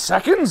 60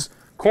 seconds?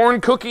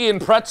 Corn cookie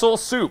and pretzel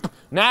soup.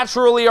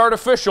 Naturally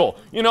artificial.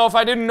 You know, if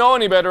I didn't know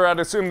any better, I'd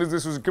assume that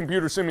this was a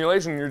computer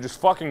simulation and you're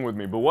just fucking with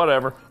me, but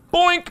whatever.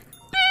 Boink!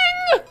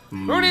 Ding!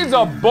 Who needs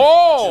a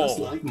bowl? Just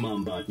like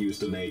Mombot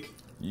used to make.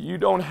 You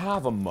don't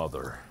have a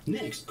mother.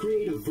 Next,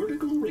 create a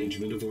vertical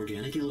arrangement of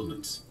organic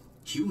elements.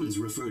 Humans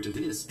refer to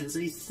this as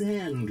a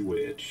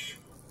sandwich.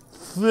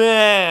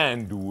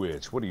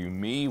 Sandwich. What are you,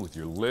 me, with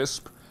your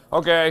lisp?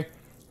 Okay.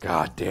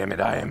 God damn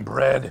it, I am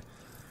bread.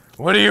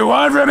 What do you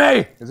want from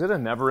me? Is it a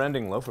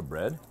never-ending loaf of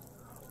bread?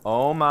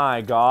 Oh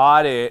my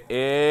god, it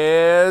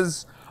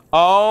is.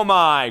 Oh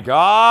my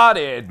god,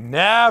 it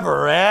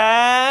never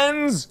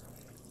ends.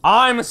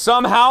 I'm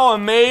somehow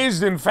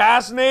amazed and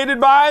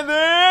fascinated by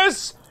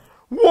this.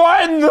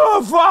 What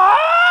the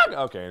fuck?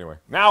 Okay, anyway.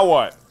 Now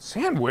what?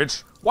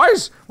 Sandwich? Why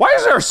is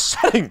there a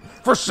setting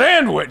for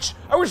sandwich?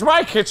 I wish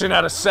my kitchen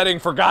had a setting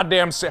for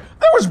goddamn There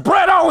was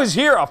bread always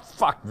here. Oh,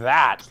 fuck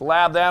that.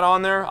 Slab that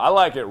on there. I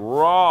like it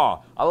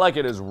raw. I like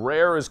it as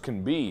rare as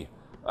can be.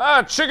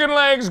 Ah, chicken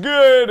legs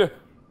good.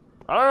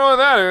 I don't know what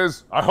that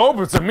is. I hope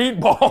it's a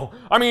meatball.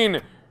 I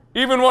mean,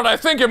 even what I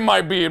think it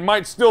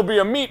might still be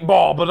a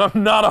meatball, but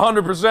I'm not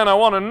 100%. I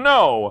want to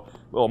know.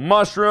 Little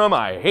mushroom.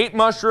 I hate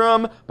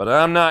mushroom, but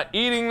I'm not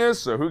eating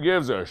this, so who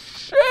gives a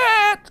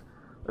shit?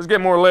 Let's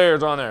get more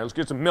layers on there. Let's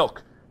get some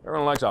milk.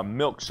 Everyone likes a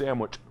milk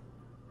sandwich.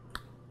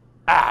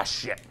 Ah,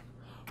 shit.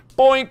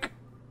 Boink.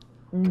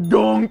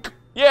 Dunk.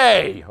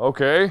 Yay.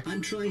 Okay.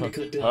 I'm trying to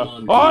cut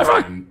down on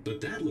time,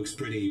 but that looks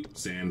pretty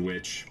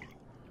sandwich.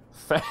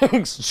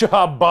 Thanks,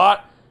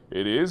 Jobbot.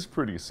 It is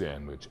pretty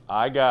sandwich.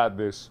 I got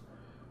this.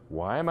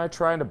 Why am I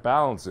trying to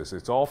balance this?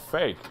 It's all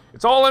fake.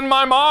 It's all in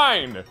my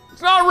mind.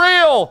 It's not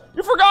real.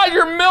 You forgot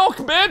your milk,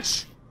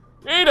 bitch.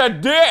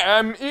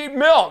 Eat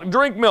milk,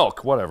 drink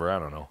milk, whatever, I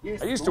don't know.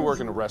 Yes, I used to work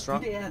in a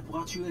restaurant. Today I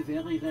brought you a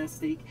very rare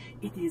steak.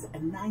 It is a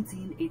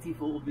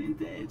 1984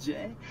 vintage,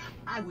 eh?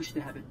 I wish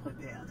to have it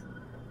prepared.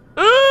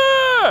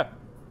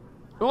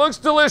 It looks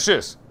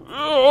delicious.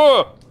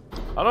 I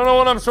don't know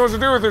what I'm supposed to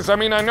do with this. I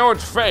mean, I know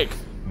it's fake.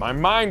 My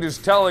mind is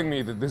telling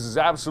me that this is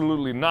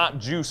absolutely not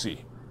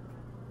juicy.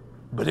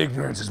 But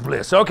ignorance is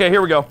bliss. Okay,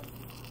 here we go.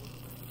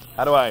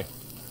 How do I...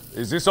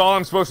 Is this all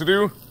I'm supposed to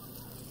do?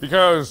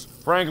 Because,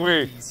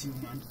 frankly... Please,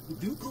 human,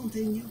 do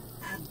continue.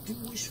 I do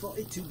wish for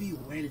it to be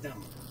well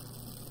done.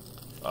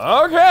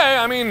 Okay,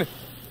 I mean,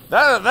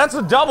 that's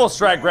a double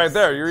strike right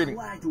there. You're eating...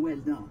 Quite well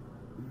done.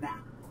 Now,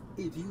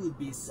 if you would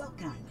be so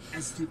kind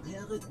as to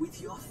pair it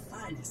with your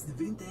finest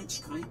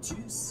vintage grape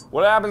juice.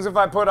 What happens if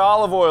I put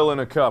olive oil in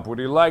a cup? Would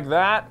you like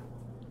that?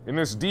 In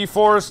this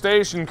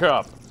deforestation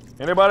cup.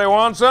 Anybody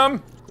want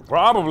some?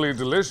 Probably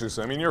delicious.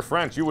 I mean, you're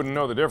French. You wouldn't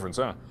know the difference,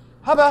 huh?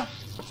 Hubba.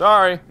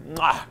 Sorry.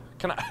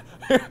 Can I...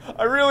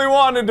 I really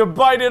wanted to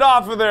bite it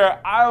off of there.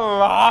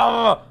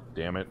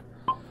 Damn it.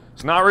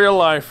 It's not real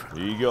life.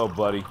 Here you go,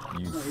 buddy.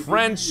 You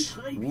French,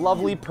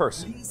 lovely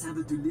person. Please have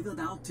it delivered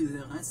out to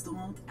the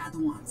restaurant at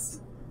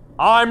once.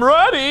 I'm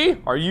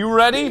ready! Are you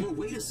ready? Oh,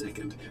 wait a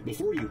second.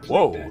 Before you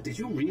click that, did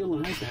you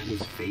realize that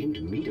was famed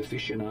meat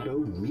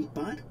aficionado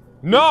Meatbot?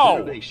 No!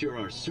 Better make sure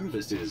our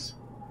service is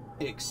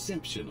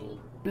exceptional.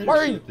 Better Why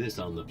are you... set this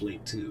on the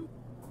plate too.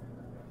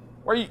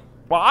 Why are you...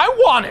 Well, I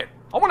want it!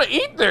 I want to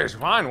eat this!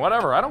 Fine,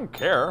 whatever, I don't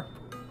care.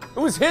 It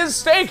was his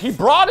steak, he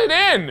brought it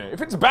in!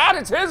 If it's bad,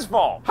 it's his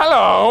fault!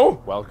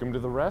 Hello! Welcome to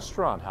the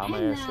restaurant, how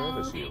may I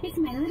service you? It's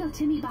my little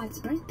Timmy Bot's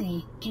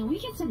birthday. Can we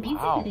get some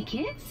pizza for the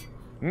kids?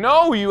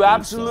 No, you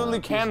absolutely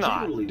Pizza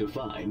cannot. is generally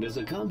defined as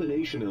a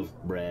combination of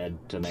bread,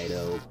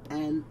 tomato,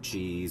 and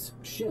cheese.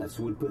 Chefs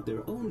would put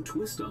their own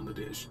twist on the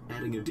dish,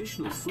 adding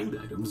additional food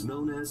items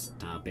known as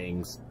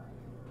toppings.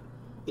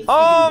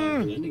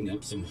 Blending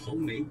up some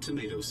homemade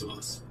tomato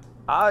sauce.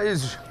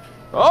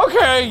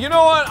 Okay, you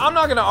know what? I'm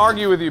not gonna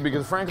argue with you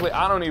because frankly,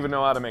 I don't even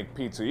know how to make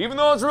pizza. Even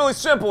though it's really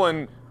simple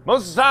and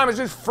most of the time it's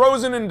just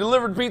frozen and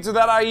delivered pizza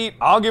that I eat,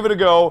 I'll give it a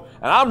go.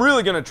 And I'm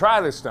really gonna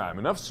try this time.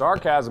 Enough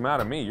sarcasm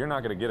out of me, you're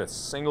not gonna get a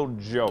single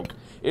joke.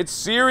 It's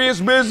serious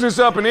business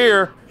up in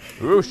here.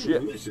 Oh shit.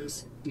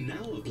 Delicious.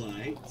 Now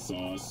apply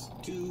sauce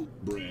to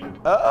bread.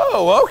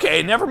 Oh,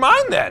 okay, never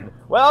mind then.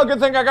 Well, good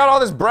thing I got all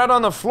this bread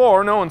on the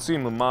floor. No one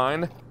seemed to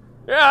mind.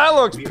 Yeah, that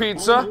looks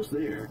pizza. Almost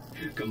there.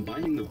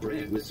 Combining the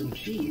bread with some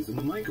cheese in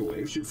the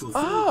microwave should fulfill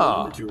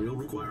all material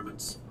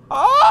requirements.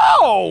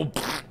 Oh!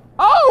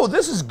 Oh,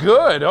 this is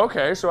good.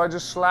 Okay, so I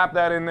just slap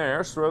that in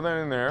there, throw that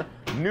in there,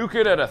 nuke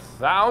it at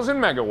 1,000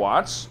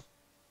 megawatts.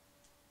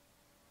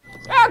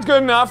 That's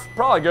good enough.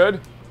 Probably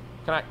good.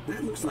 Can I?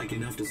 That looks like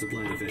enough to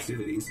supply the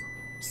festivities.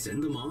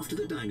 Send them off to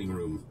the dining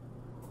room.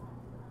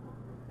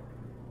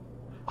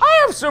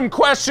 I have some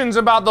questions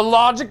about the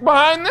logic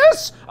behind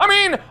this. I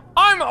mean,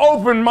 I'm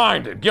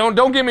open-minded.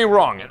 Don't get me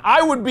wrong. And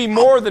I would be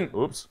more than...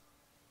 Oops.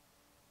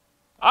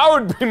 I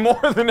would be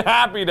more than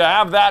happy to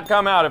have that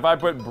come out if I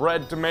put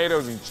bread,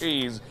 tomatoes, and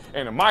cheese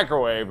in a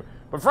microwave.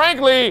 But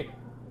frankly,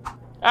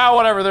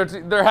 whatever.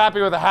 They're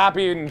happy with a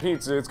happy-eating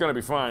pizza. It's gonna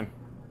be fine.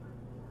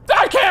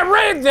 I can't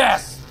read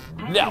this!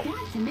 No. I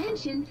forgot to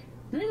mention,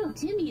 little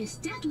Timmy is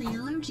deathly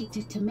allergic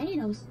to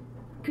tomatoes.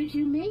 Could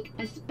you make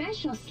a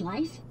special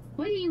slice?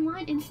 What do you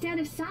want instead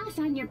of sauce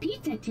on your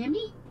pizza,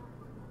 Timmy?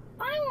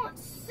 I want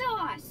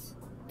sauce.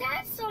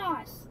 That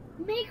sauce.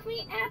 Make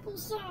me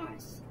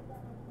applesauce.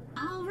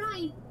 All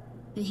right.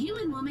 The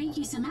human will make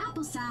you some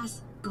applesauce.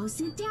 Go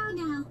sit down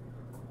now.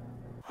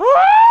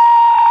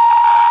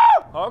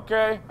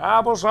 Okay,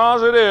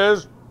 applesauce it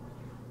is.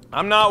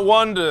 I'm not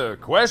one to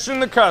question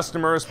the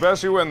customer,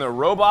 especially when the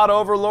robot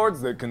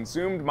overlords that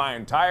consumed my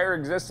entire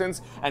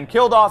existence and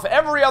killed off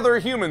every other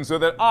human so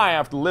that I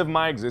have to live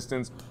my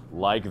existence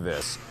like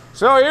this.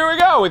 So here we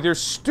go with your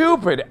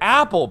stupid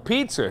apple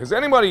pizza. Has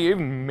anybody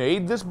even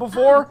made this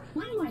before?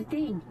 One more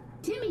thing.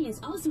 Timmy is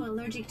also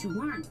allergic to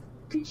warmth.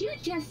 Could you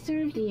just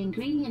serve the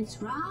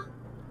ingredients raw?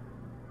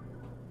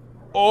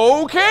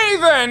 Okay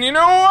then, you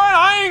know what?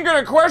 I ain't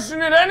gonna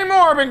question it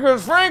anymore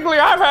because frankly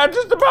I've had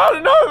just about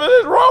enough of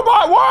this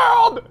robot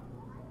world!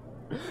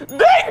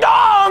 Ding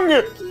dong!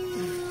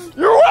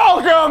 You're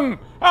welcome!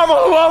 Have a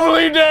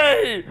lovely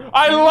day!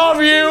 I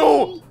love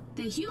you!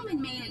 The human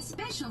made it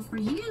special for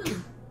you.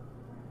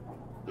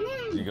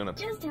 Is he gonna...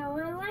 Just how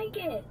I like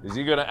it. Is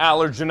he gonna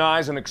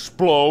allergenize and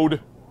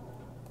explode?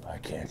 I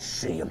can't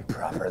see him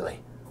properly.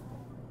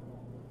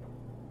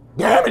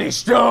 Damn it, he's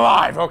still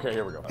alive! Okay,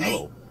 here we go.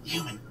 Hey,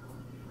 human.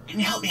 Can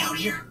you help me out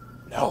here?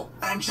 No.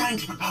 I'm trying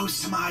to propose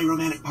to my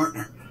romantic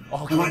partner.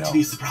 Okay, I want it to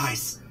be a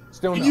surprise.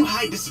 Still Can no. you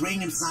hide this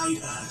ring inside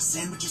a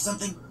sandwich or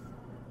something?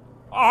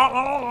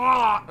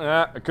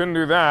 I couldn't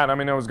do that. I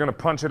mean, I was gonna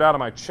punch it out of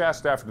my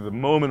chest after the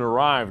moment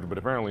arrived, but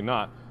apparently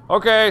not.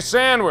 Okay,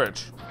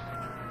 sandwich.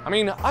 I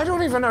mean, I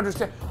don't even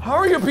understand. How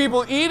are you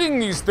people eating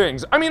these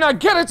things? I mean, I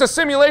get it's a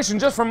simulation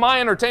just for my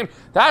entertainment.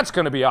 That's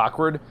gonna be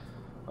awkward.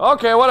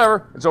 Okay,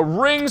 whatever. It's a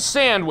ring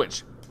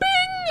sandwich.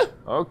 Bing!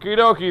 Okie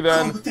dokie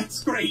then. Oh,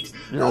 that's great.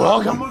 You're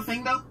welcome. One more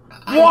thing though.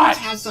 What? I want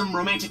to have some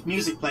romantic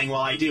music playing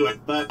while I do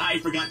it, but I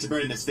forgot to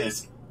burn this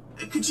disc.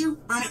 Could you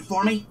burn it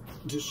for me?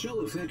 To show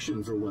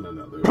affection for one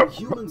another,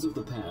 humans of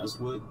the past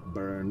would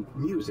burn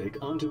music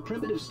onto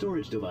primitive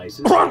storage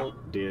devices called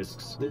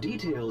discs. The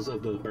details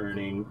of the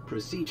burning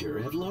procedure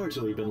have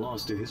largely been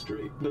lost to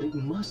history, but it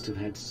must have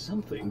had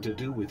something to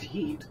do with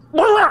heat.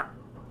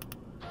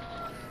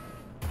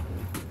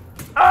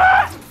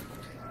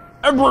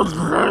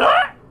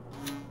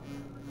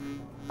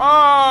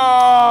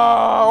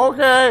 Oh,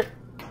 okay.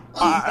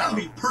 Oh, that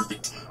would be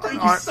perfect.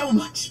 Thank you so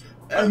much.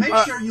 Make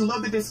sure you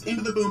load the disc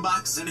into the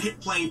boombox and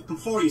hit play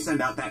before you send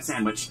out that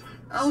sandwich.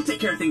 I'll take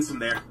care of things from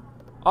there.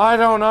 I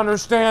don't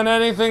understand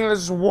anything. This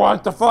is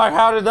what the fuck?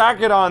 How did that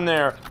get on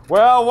there?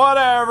 Well,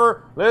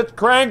 whatever. Let's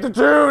crank the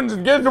tunes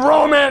and get the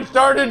romance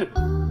started.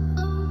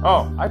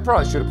 Oh, I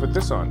probably should have put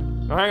this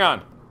on. No, hang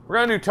on. We're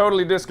gonna do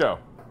Totally Disco.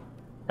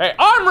 Hey,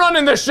 I'm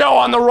running the show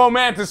on the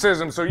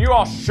romanticism, so you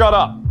all shut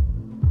up.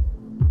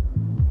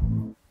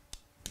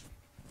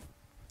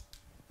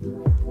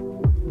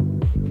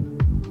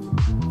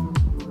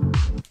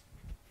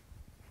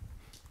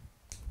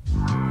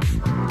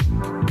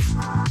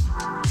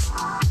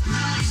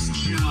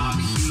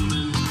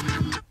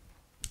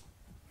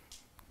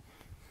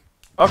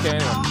 Okay,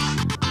 anyway.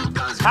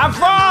 Have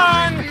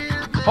fun!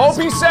 Hope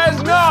he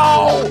says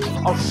no!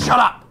 Oh, shut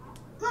up!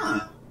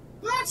 Huh.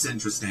 That's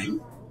interesting.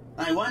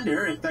 I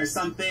wonder if there's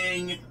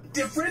something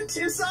different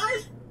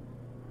inside?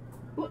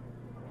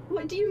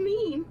 What do you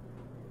mean?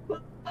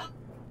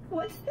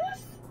 What's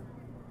this?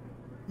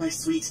 My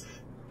sweet,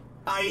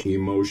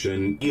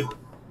 Emotion.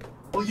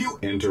 Will you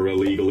Enter a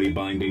legally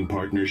binding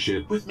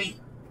partnership with me?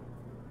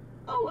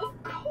 Oh,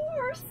 of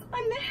course.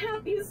 I'm the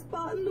happiest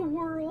spot in the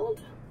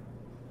world.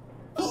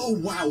 Oh,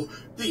 wow.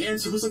 The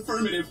answer was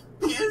affirmative.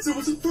 The answer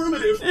was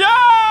affirmative.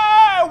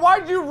 Yeah!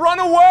 Why'd you run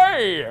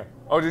away?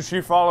 Oh, did she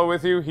follow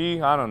with you?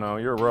 He? I don't know.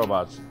 You're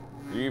robots.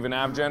 You even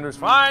have genders?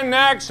 Fine,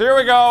 next. Here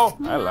we go.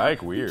 I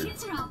like weird. The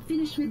kids are all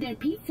finished with their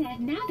pizza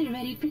and now they're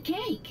ready for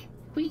cake.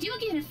 We do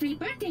get a free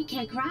birthday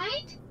cake,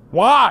 right?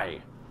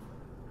 Why?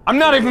 I'm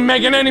not even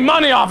making any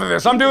money off of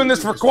this. I'm doing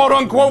this for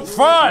quote-unquote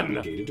fun.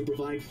 Obligated to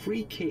provide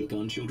free cake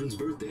on children's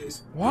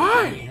birthdays.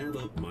 Why? They have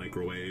a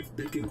microwave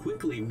that can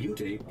quickly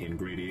mutate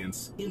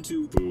ingredients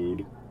into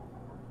food.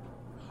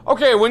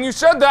 Okay, when you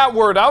said that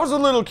word, I was a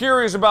little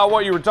curious about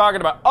what you were talking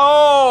about.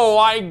 Oh,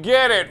 I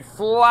get it.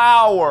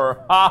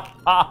 Flour. Ha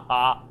ha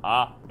ha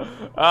ha.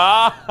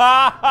 Ha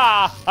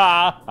ha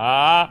ha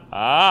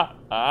ha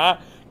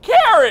ha.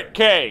 Carrot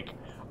cake.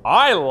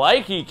 I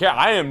like cake.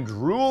 I am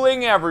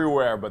drooling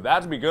everywhere, but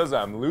that's because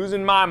I'm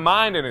losing my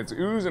mind and it's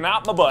oozing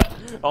out my butt.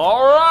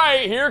 All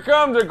right, here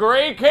comes a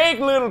great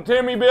cake, little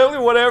Timmy Billy,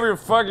 whatever your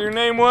fuck your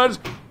name was.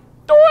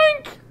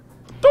 Doink!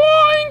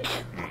 Doink!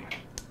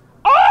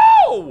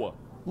 Oh!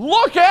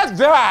 Look at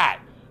that!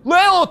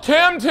 Little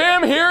Tim,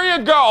 here you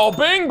go.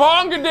 Bing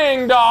bonga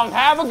ding dong.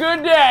 Have a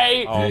good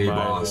day. Hey,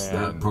 boss,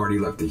 that party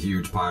left a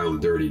huge pile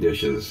of dirty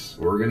dishes.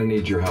 We're gonna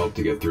need your help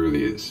to get through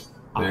these.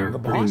 They're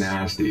pretty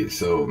nasty,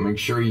 so make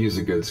sure you use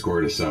a good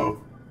squirt of soap.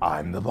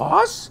 I'm the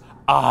boss?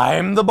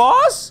 I'm the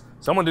boss?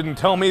 Someone didn't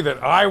tell me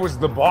that I was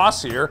the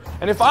boss here.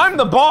 And if I'm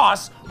the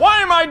boss,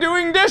 why am I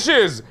doing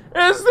dishes?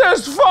 Is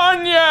this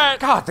fun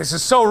yet? God, this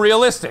is so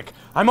realistic.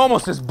 I'm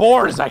almost as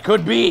bored as I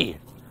could be.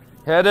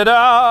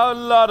 Da-da-da,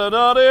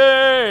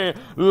 la-da-da-dee,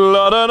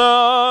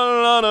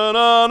 la-da-da,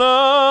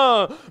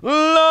 la-da-da-da,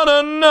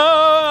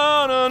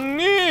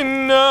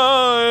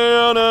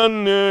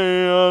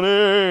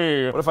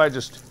 la-da-da-da-dee-na. What if I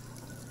just...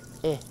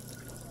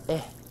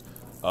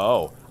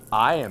 Oh,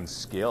 I am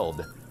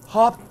skilled.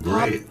 Hop,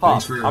 Great, hop,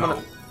 thanks for your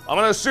help. I'm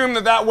gonna assume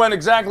that that went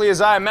exactly as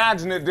I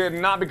imagined it did,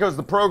 and not because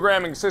the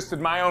programming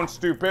assisted my own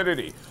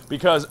stupidity.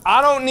 Because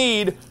I don't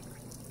need...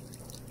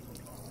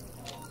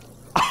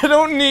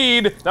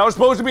 That was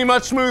supposed to be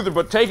much smoother,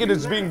 but take it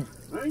as being...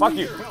 Fuck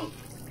you.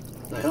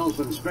 The health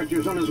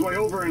inspector's on his way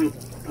over, and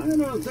I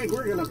don't think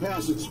we're gonna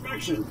pass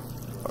inspection.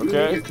 Okay. You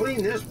need to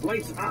clean this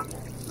place up.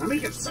 Now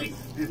make it safe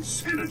and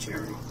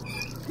sanitary.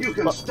 You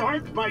can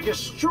start by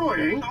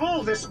destroying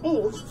all this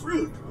old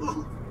fruit.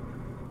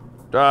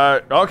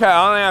 Okay,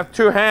 I only have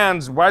 2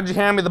 hands. Why'd you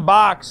hand me the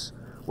box?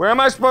 Where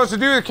am I supposed to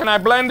do it? Can I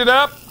blend it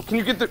up? Can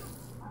you get the...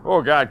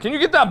 Oh, God. Can you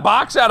get that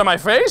box out of my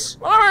face?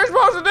 What am I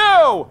supposed to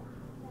do?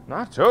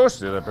 Not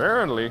toasted,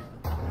 apparently.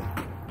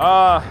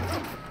 Hop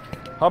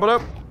it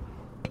up.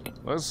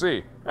 Let's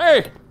see.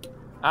 Hey!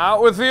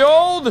 Out with the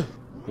old,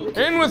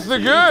 in with the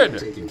good.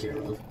 Taken care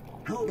of.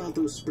 How about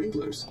those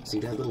sprinklers? See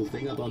that little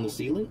thing up on the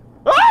ceiling?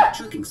 Ah!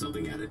 Chucking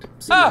something at it.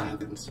 See what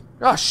happens.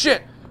 Oh,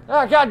 shit.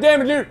 Ah, God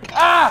damn it, dude.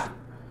 Ah!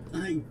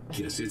 I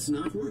guess it's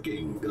not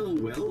working. Oh,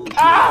 well,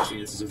 Ah!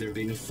 chances of there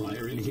being a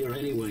fire in here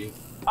anyway.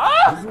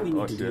 Ah! Now we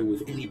need to deal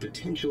with any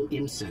potential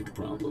insect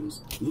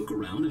problems. Look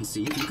around and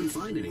see if you can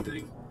find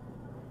anything.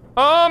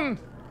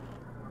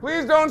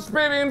 Please don't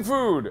spit in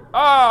food.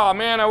 Oh,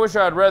 man, I wish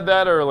I had read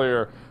that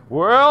earlier.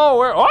 Well,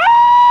 where... Ah!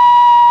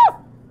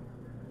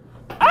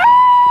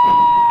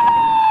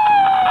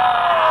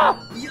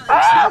 Yikes,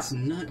 that's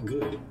not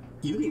good.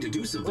 You need to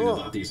do something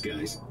about these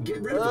guys.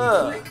 Get rid of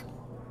them quick.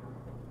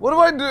 What do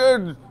I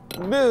do?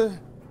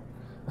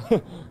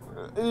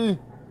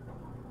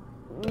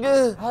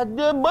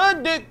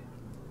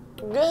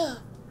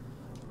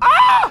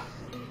 Ah!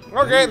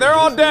 Okay, they're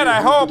all dead,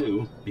 I hope.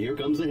 Here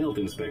comes the health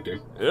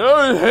inspector.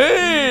 Oh,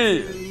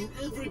 hey!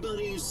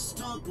 Everybody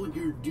stop what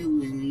you're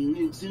doing.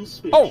 It's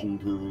inspection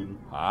time.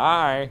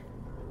 Hi.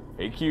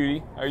 Hey,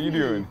 cutie. How you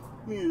doing?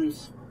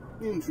 Yes.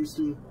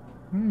 Interesting.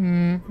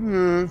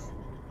 Yes.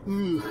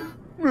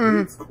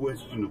 It's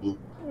questionable.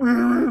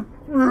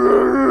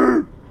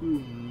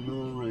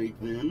 Alright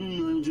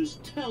then, I'll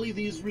just tally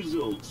these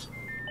results.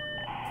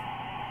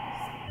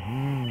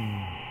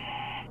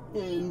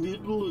 And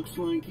it looks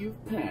like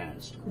you've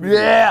passed.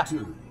 Yeah!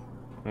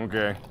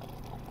 Okay.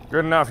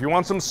 Good enough. You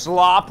want some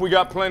slop? We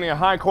got plenty of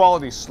high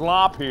quality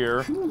slop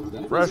here.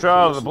 Fresh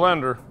out of the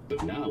blender.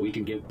 But now we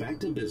can get back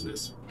to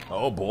business.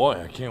 Oh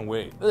boy, I can't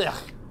wait. Ugh.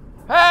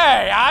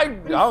 Hey,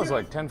 I was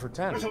like 10 for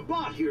 10. There's a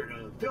bot here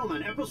to film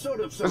an episode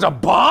of some There's a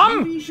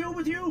bomb? TV show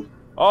with you?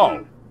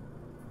 Oh.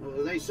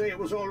 They say it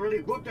was already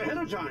booked ahead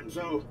of time,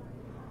 so...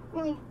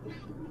 Well,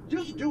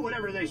 just do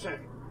whatever they say.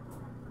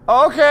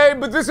 Okay,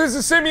 but this is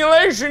a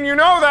simulation, you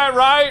know that,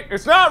 right?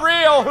 It's not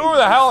real. Who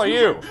the hell are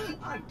you?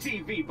 A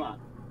TV bot.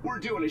 We're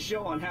doing a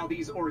show on how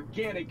these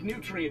organic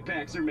nutrient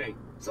packs are made.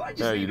 So I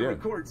just need to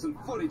record some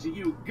footage of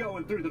you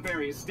going through the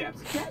various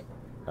steps, okay?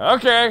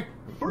 Okay.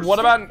 First What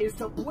about... step is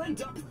to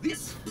blend up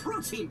this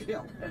protein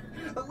pill.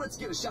 Let's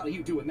get a shot of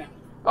you doing that.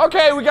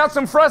 Okay, we got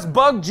some fresh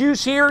bug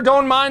juice here.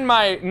 Don't mind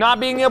my not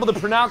being able to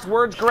pronounce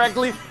words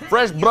correctly.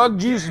 Fresh bug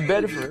juice is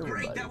better for everybody.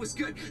 Great, that was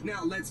good.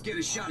 Now let's get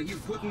a shot of you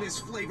putting this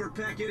flavor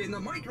packet in the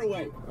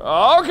microwave.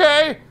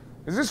 Okay.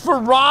 Is this for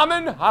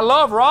ramen? I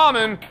love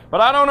ramen,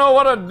 but I don't know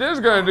what this is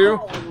gonna do.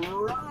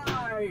 All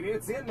right,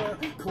 it's in there.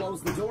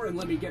 Close the door and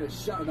let me get a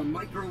shot of the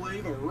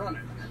microwave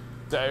running.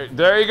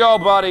 There you go,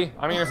 buddy.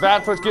 I mean, if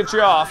that's what gets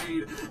you off.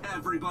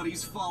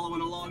 Everybody's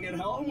following along at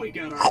home. We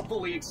got our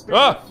fully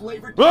expanded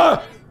flavor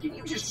kit. Can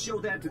you just show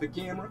that to the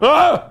camera?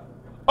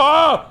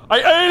 I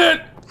ate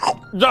it!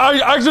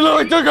 I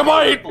accidentally took a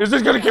bite! Is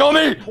this gonna kill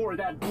me? Pour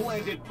that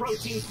blended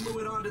protein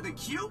fluid onto the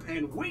cube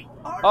and we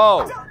are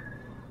done.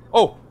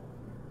 Oh.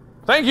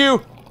 Thank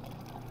you.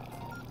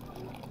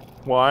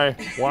 Why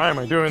am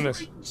I doing this?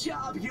 Great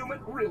job, human.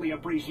 Really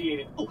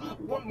appreciate it. Oh,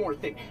 one more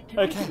thing. Can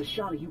I get a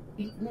shot of you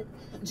eating it?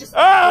 Just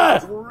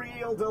it's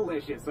real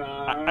delicious.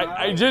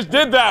 I just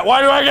did that.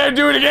 Why do I gotta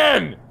do it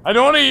again? I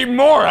don't want to eat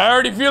more. I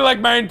already feel like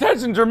my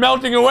intestines are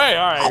melting away.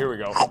 All right, here we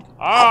go.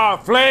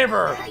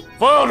 Flavor.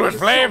 Filled with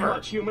flavor.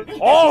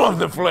 All of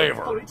the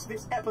flavor.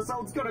 This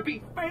episode's gonna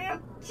be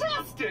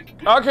fantastic.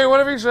 Okay,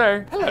 whatever you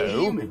say. Hello. Hey,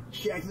 human,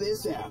 check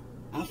this out.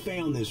 I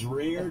found this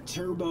rare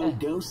Turbo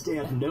Ghost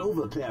F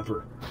Nova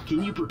pepper.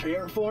 Can you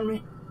prepare it for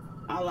me?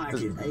 I like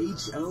it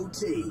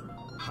H-O-T.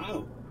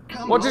 How?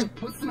 Come on,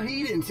 put some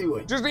heat into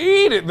it. Just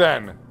eat it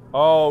then.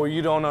 Oh,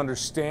 you don't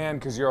understand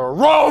because you're a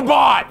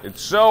robot.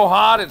 It's so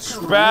hot, it's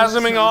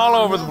spasming all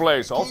over the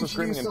place. Also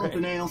screaming in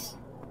pain. Else?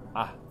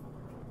 How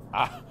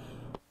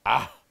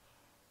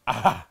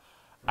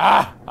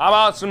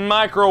about some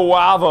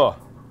microwava?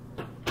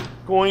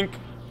 Goink.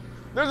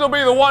 This'll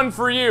be the one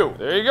for you.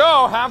 There you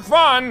go, have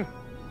fun.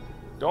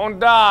 Don't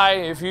die,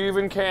 if you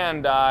even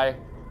can die,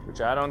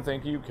 which I don't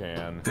think you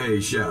can.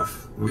 Hey,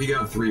 Chef, we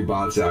got 3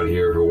 bots out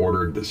here who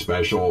ordered the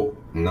special.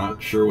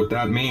 Not sure what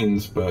that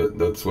means, but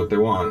that's what they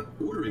want.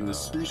 Ordering the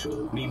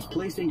special means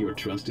placing your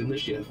trust in the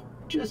chef.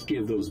 Just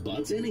give those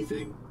bots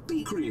anything.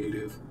 Be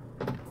creative.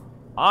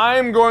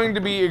 I'm going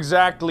to be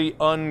exactly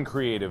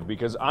uncreative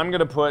because I'm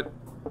gonna put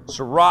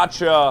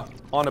sriracha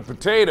on a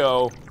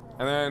potato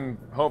and then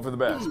hope for the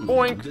best.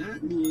 Boink.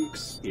 That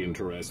looks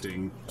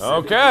interesting.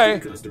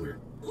 Okay.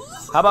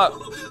 How about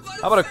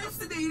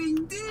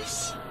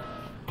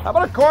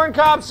a corn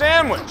cob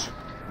sandwich?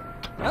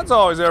 That's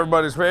always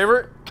everybody's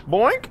favorite.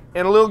 Boink,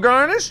 and a little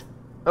garnish.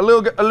 A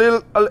little.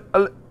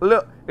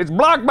 It's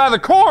blocked by the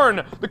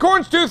corn. The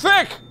corn's too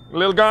thick. A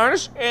little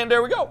garnish, and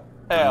there we go.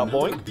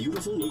 Boink.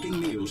 Beautiful looking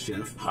meal,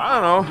 chef.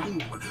 I don't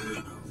know.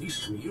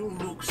 This meal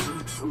looks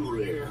so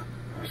rare.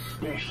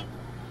 Special.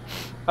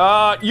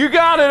 You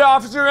got it,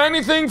 officer.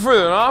 Anything for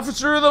an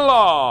officer of the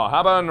law. How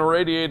about an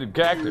irradiated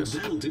cactus?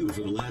 That'll do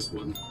for the last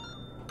one.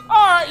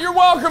 All right, you're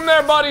welcome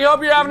there, buddy.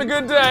 Hope you're having a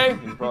good day.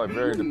 He's probably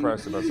very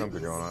depressed about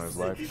something going on in his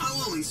life.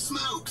 Holy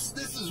smokes,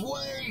 this is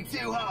way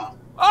too hot.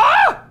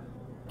 Ah!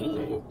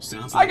 Oh,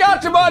 sounds I like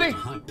got you, buddy.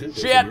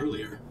 Shit.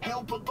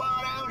 Help a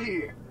bot out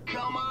here.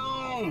 Come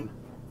on.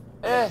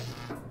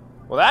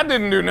 Well, that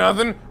didn't do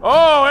nothing.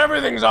 Oh,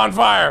 everything's on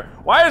fire.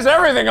 Why is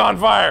everything on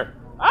fire?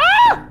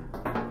 Ah!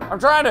 I'm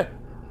trying to...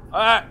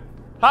 I'm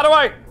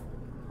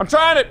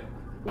trying to...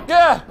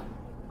 Yeah,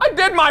 I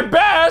did my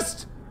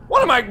best.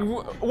 What am I doing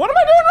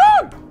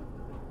wrong?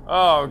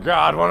 Oh,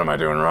 God, what am I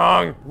doing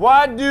wrong?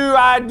 What do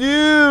I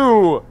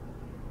do?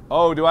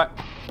 Oh, do I...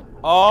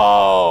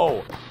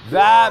 Oh,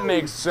 that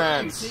makes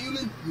sense.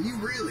 Human, you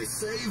really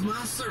saved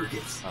my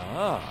circuits.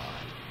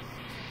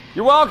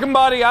 You're welcome,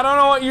 buddy. I don't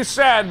know what you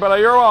said, but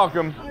you're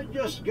welcome. I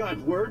just got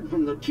word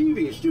from the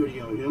TV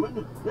studio,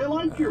 human. They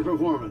liked your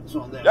performance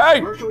on that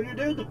commercial you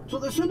did, so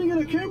they're sending in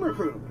a camera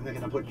crew. They're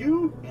gonna put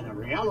you in a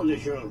reality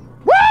show.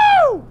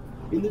 Woo!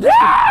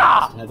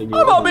 Yeah! I'm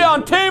gonna be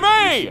on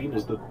TV! Seen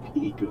as the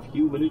peak of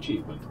human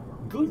achievement.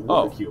 Good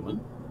work,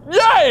 human.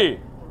 Yay!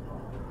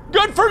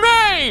 Good for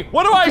me!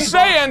 What do I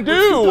say and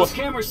do? Those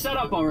cameras set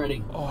up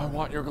already. Oh, I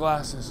want your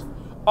glasses.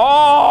 Oh,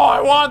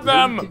 I want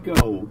them! Good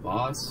to go,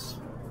 boss.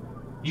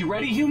 You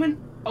ready,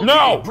 human? Okay,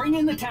 no! Bring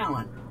in the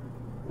talent.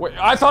 Wait,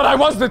 I thought I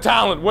was the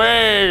talent.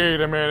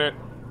 Wait a minute.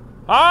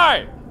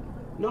 Hi!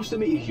 Nice to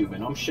meet you,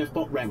 human. I'm Chef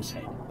Bot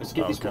Ramshead. Let's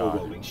get this ball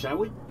rolling, shall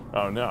we?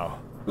 Oh, no.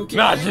 Okay,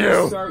 not you!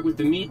 Let's start with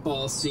the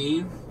meatball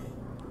scene.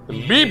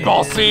 The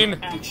meatball scene?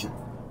 Action.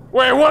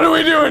 Wait, what are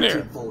we doing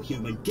here?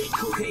 Human, get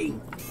cooking!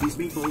 These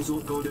meatballs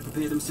aren't going to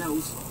prepare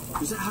themselves.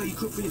 Is that how you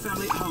cook for your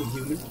family at home,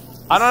 human?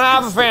 I don't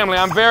have a family.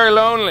 I'm very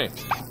lonely.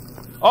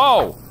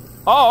 Oh.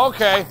 Oh,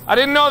 okay. I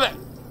didn't know that.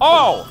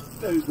 Oh!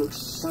 Those look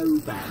so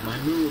bad. My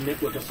neural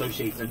network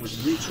associates them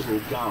with literal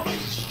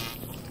garbage.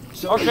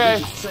 So okay.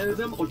 Just serve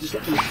them or just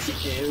let them sit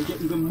there and get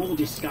even more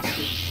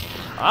disgusting?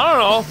 I don't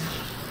know.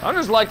 I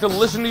just like to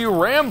listen to you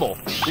ramble,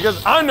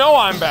 because I know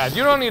I'm bad.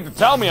 You don't need to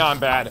tell me I'm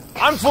bad.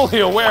 I'm fully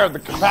aware of the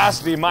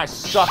capacity of my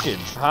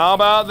suckage. How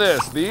about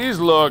this? These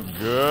look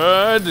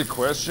good,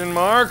 question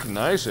mark.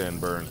 Nice end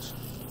burns.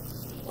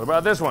 What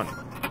about this one?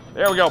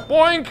 There we go,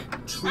 boink!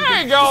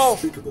 There you go!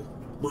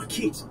 My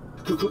kids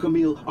could cook a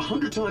meal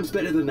 100 times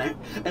better than that,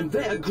 and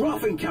they're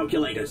graphing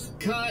calculators.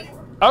 Cut.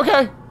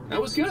 Okay.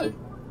 That was good.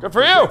 Good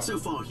for you. So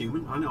far,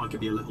 human. I know I could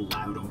be a little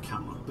loud on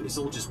camera, but it's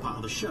all just part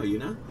of the show, you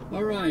know?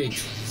 Alright,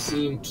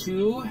 scene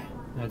 2.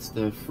 That's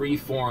the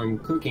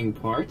freeform cooking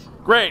part.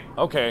 Great,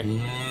 okay.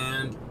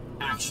 And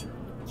action.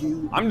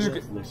 I'm just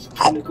worthless,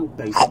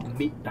 chemical-based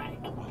meat bag.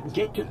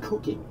 Get to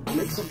cooking.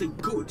 Make something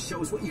good.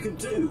 Show us what you can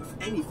do.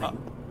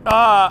 Anything.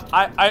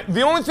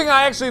 The only thing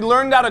I actually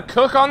learned how to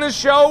cook on this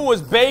show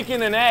was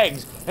bacon and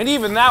eggs. And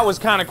even that was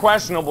kind of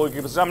questionable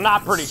because I'm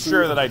not pretty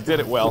sure that I did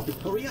it well.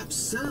 Hurry up,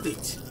 serve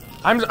it.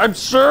 I'm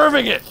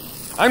serving it.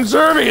 I'm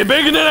serving it.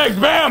 Bacon and eggs,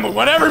 bam!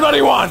 What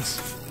everybody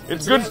wants.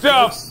 It's good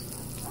stuff.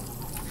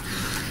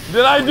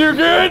 Did I do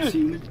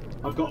good?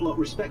 I've got a lot of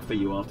respect for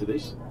you after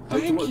this.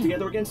 Hope to work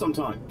together again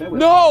sometime. Farewell.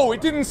 No,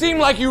 it didn't seem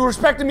like you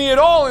respected me at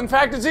all. In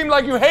fact, it seemed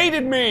like you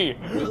hated me.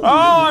 Well,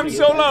 oh, I'm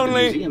so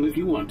lonely. Museum if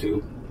you want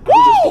to. Woo!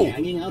 I'll just be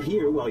hanging out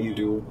here while you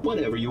do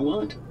whatever you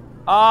want.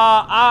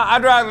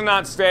 I'd rather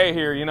not stay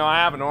here. You know, I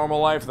have a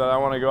normal life that I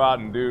want to go out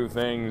and do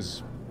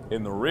things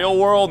in the real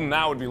world, and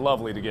that would be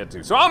lovely to get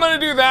to. So I'm gonna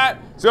do that.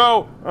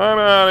 So I'm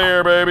out of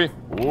here, baby.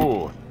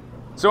 Ooh.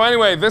 So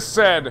anyway, this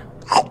said,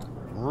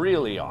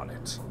 really on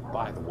it.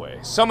 By the way,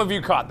 some of you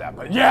caught that,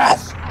 but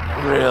yes,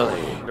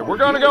 really. We're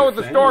gonna go with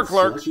the store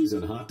clerk. Slushies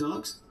and hot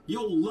dogs?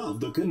 You'll love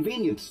the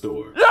convenience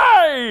store.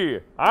 Yay!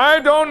 I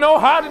don't know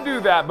how to do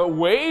that, but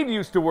Wade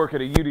used to work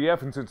at a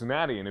UDF in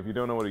Cincinnati, and if you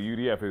don't know what a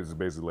UDF is, it's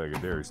basically like a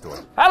dairy store.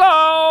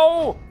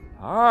 Hello!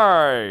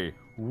 Hi.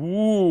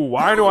 Ooh,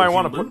 why do I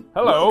want to put...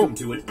 Hello. Welcome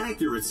to an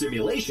accurate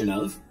simulation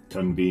of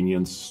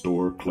convenience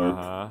store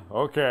clerk.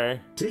 Okay.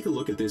 Take a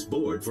look at this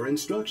board for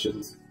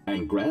instructions,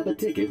 and grab a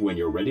ticket when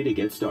you're ready to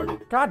get started.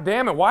 God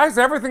damn it, why is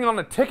everything on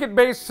a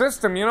ticket-based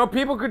system? You know,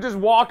 people could just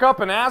walk up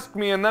and ask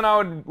me, and then I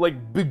would,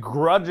 like,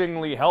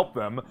 begrudgingly help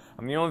them.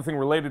 And the only thing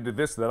related to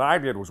this that I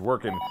did was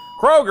work in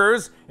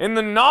Kroger's in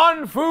the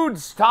non-food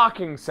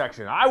stocking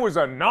section. I was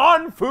a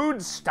non-food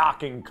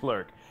stocking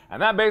clerk.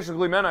 And that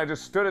basically meant I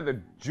just stood at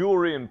the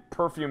jewelry and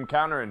perfume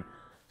counter and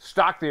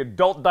stocked the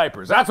adult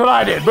diapers. That's what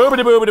I did.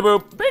 Boobity boobity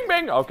boop. Bing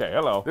bing. Okay,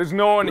 hello. There's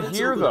no one Let's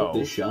here open though. up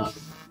this shop.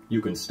 You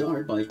can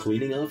start by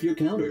cleaning off your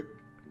counter.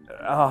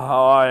 What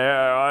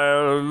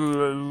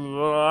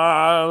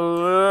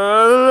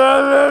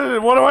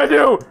do I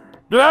do?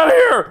 Get out of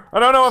here! I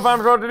don't know if I'm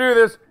supposed to do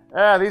this.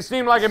 These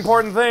seem like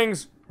important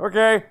things.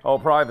 Okay. Oh,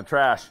 probably the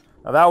trash.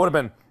 Now, that would have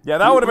been. Yeah,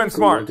 that would have been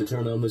smart. To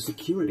turn on the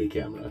security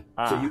camera,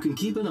 so you can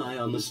keep an eye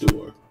on the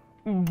store.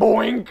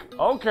 Boink.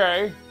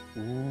 Okay.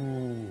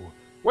 Ooh.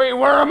 Wait,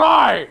 where am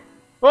I?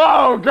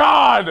 Oh,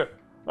 God!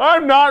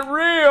 I'm not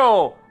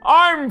real!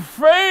 I'm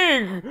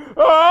fake!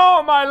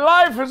 Oh, my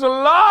life is a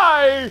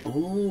lie!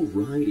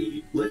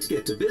 Alrighty, let's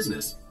get to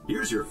business.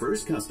 Here's your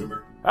first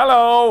customer.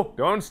 Hello!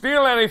 Don't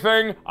steal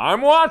anything!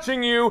 I'm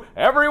watching you!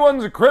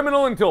 Everyone's a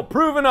criminal until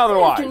proven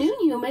otherwise! Good afternoon,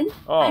 human.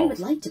 Oh. I would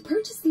like to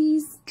purchase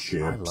these.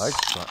 I like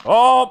that.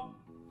 Oh!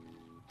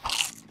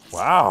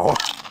 Wow.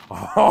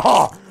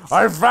 Oh,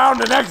 I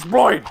found an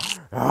exploit!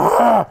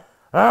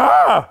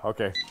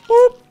 Okay.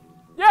 Boop!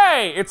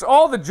 Yay! It's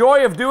all the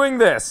joy of doing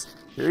this.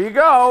 Here you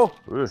go.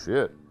 Oh,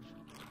 shit.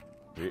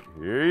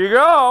 Here you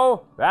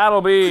go.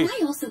 That'll be...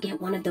 Can I also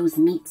get one of those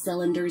meat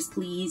cylinders,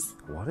 please?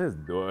 What is...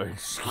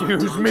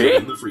 excuse me?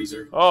 In the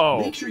freezer. Oh.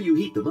 Make sure you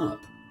heat them up.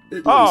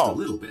 At least a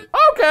little bit.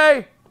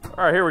 Okay.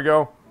 All right, here we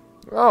go.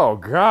 Oh,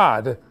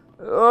 God.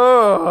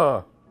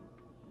 Ugh.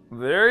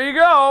 There you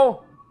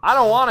go. I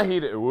don't want to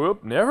heat it.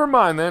 Whoop. Never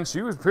mind then.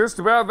 She was pissed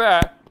about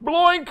that.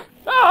 Bloink.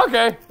 Oh,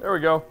 okay. There we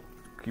go.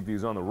 Keep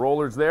these on the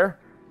rollers there.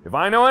 If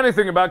I know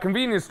anything about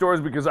convenience stores,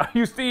 because I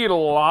used to eat a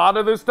lot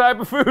of this type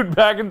of food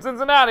back in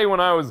Cincinnati when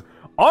I was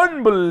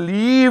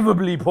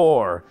unbelievably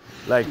poor.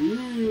 Like,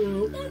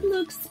 that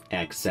looks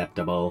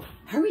acceptable.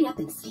 Hurry up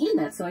and scan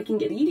that so I can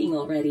get eating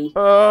already.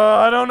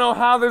 I don't know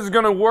how this is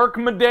gonna work,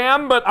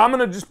 madame, but I'm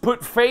gonna just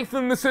put faith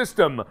in the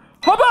system.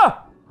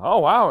 Hubba! Oh,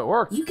 wow, it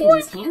worked. You can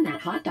just hand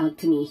that hot dog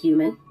to me,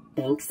 human.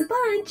 Thanks a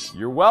bunch.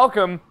 You're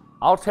welcome.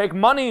 I'll take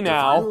money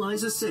now. To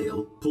finalize a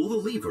sale, pull the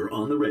lever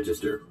on the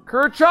register.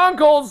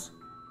 Kerchunkles!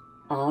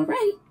 All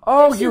right.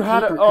 Oh, you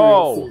had a...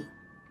 Oh.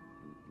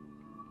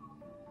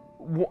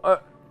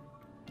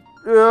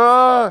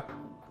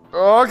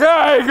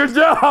 Okay, good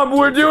job.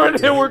 We're doing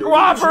it. We're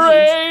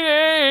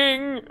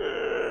cooperating.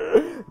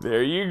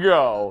 There you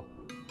go.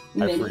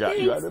 I forgot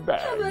you had a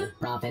bag.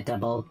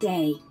 Profitable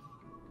day.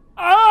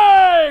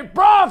 Hey,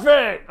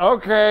 profit!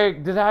 Okay,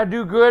 did I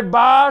do good,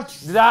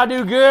 boss? Did I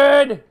do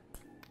good?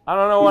 I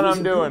don't know what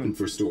I'm doing. It's important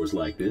for stores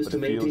like this to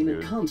maintain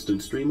a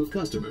constant stream of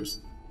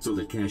customers, so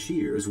that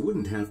cashiers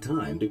wouldn't have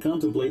time to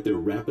contemplate their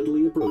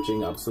rapidly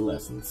approaching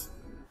obsolescence.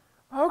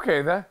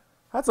 Okay,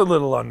 that's a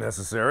little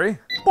unnecessary.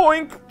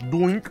 Boink,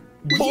 doink,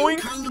 boink,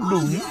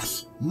 doink.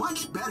 Yes,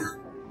 much better.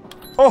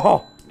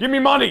 Oh, give me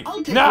money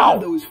I'll take now. one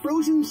of those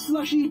frozen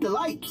slushy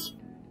delights.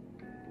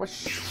 What?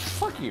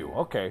 Fuck you.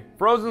 Okay,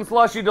 frozen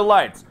slushy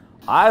delights.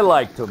 I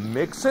like to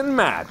mix and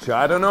match.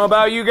 I don't know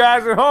about you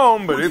guys at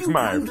home, but it's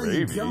my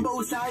gravy.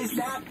 Jumbo size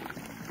that?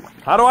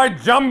 How do I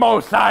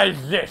jumbo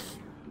size this?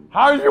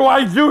 How do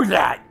I do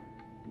that?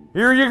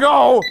 Here you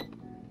go.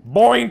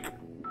 Boink.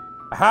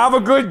 Have a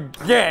good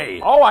day.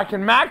 Oh, I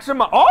can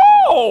maximize.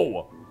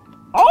 Oh!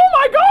 Oh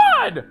my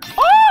God!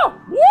 Oh!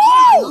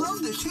 Whoa! I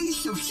love the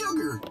taste of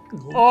sugar.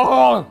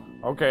 Oh!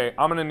 Okay,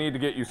 I'm gonna need to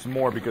get you some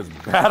more because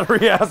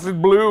battery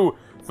acid blue,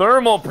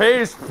 thermal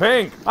paste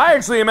pink. I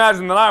actually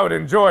imagine that I would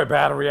enjoy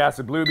battery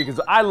acid blue because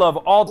I love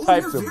all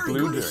types of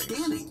blue drinks.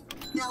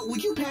 Now,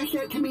 would you pass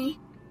that to me?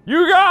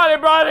 You got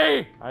it,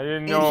 buddy! I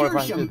didn't know if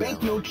I And here's some did that.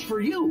 banknotes for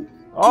you.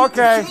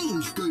 Okay. Keep the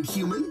change, good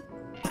human.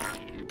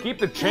 Keep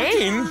the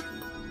change?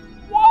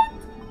 What?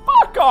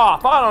 Fuck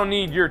off! I don't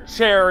need your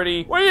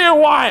charity. What do you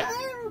want?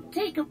 I'll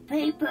take a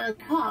paper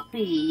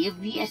copy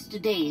of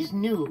yesterday's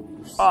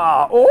news.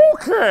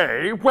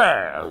 Okay.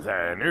 Well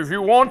then, if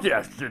you want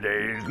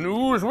yesterday's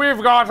news,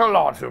 we've got a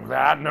lot of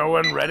that. No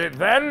one read it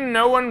then,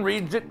 no one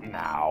reads it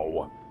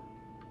now.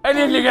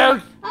 Anything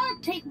else? I'll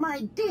take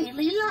my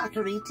daily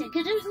lottery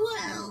ticket as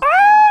well.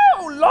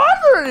 Oh,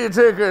 lottery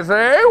tickets,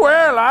 eh?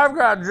 Well, I've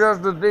got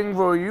just the thing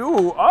for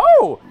you.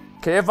 Oh,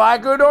 if I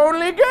could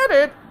only get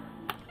it.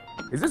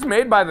 Is this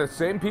made by the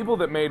same people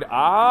that made,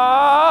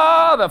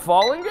 the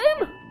Fallen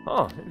game?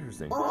 Oh,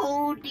 interesting.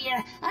 Oh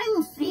dear,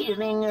 I'm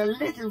feeling a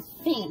little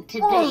faint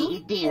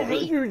today,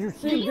 dearie. Do you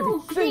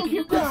think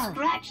you could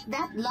scratch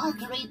that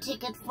lottery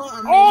ticket for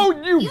me? Oh,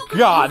 you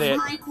got can it.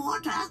 use my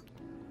quarter.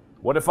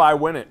 What if I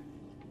win it?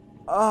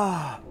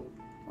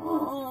 Oh,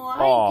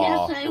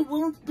 I guess I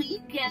won't be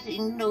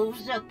getting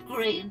those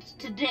upgrades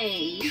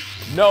today.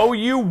 No,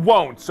 you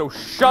won't. So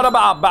shut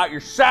up about your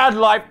sad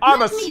life.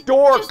 I'm a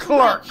store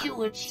clerk. Write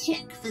you a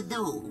check for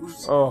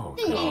those. Oh,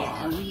 there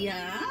God. we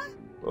are.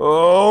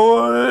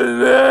 Oh,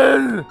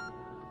 then.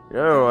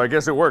 Yeah, I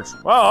guess it works.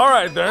 Well, all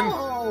right then.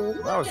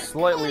 That was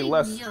slightly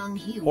less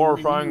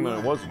horrifying than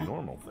it was a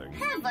normal thing.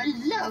 Have a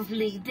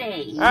lovely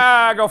day.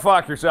 Go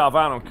fuck yourself.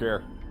 I don't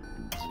care.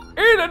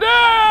 Eat a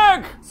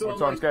dick! So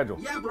What's I'm on like, schedule?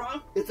 Yeah, bro.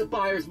 It's a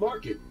buyer's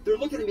market. They're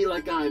looking at me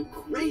like I'm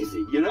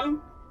crazy, you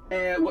know?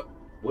 And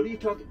what are you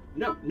talking?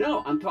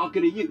 No, I'm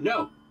talking to you.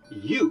 No,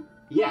 you.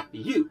 Yeah,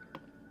 you.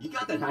 You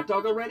got that hot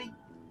dog already?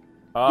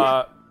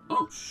 Yeah.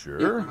 Oh,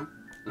 sure.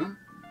 Yeah.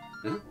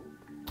 Huh?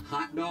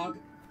 Hot dog?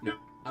 No.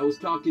 I was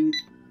talking,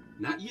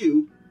 not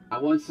you. I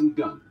want some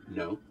gum.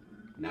 No,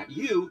 not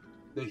you,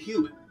 the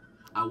human.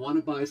 I want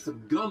to buy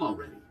some gum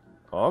already.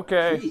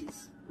 Okay.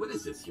 Jeez, what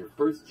is this, your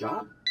first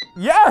job?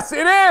 Yes,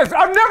 it is!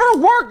 I've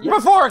never worked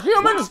before!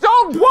 Humans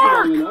don't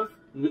work!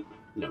 No,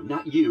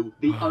 not you,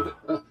 the other.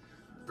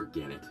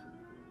 Forget it.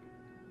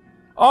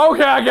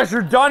 Okay, I guess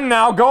you're done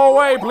now. Go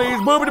away, please.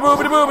 Boobity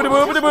boobity boobity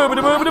boobity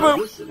boobity boobity boop.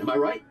 Listen, am I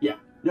right? Yeah.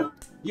 No,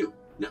 you.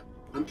 No,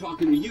 I'm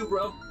talking to you,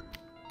 bro.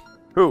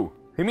 Who?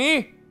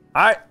 Me?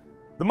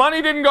 The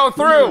money didn't go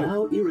through.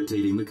 How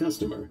irritating the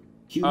customer.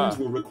 Humans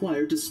were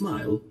required to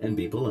smile and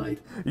be polite.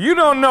 You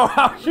don't know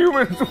how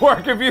humans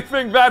work if you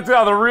think that's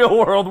how the real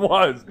world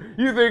was.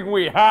 You think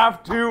we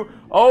have to?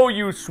 Oh,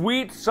 you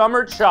sweet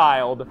summer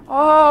child.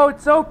 Oh,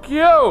 it's so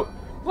cute.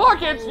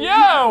 Look, it's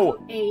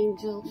you!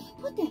 Angel,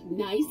 put that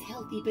nice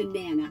healthy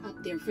banana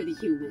up there for the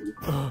human.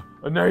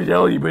 A nice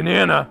healthy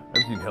banana.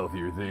 I've seen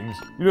healthier things.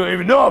 You don't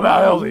even know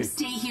about healthy.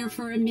 Stay here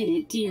for a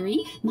minute,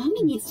 dearie.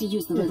 Mommy needs to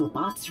use the little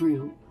bot's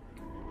room.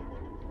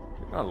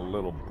 You're not a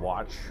little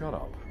bot. Shut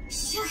up.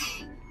 Sugar!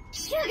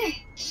 Sugar!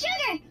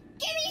 Sugar!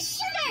 Give me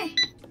sugar!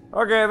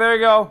 Okay, there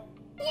you go.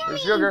 Yummy!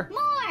 There's sugar.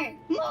 More!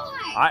 More!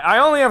 I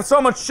only have so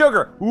much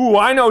sugar. Ooh,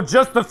 I know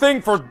just the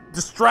thing for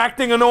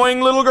distracting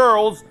annoying little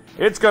girls.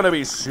 It's gonna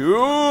be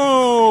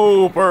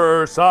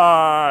super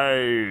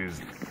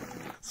sized.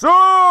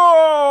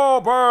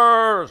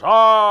 Super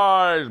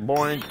sized.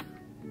 Boink.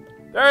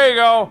 There you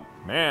go.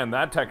 Man,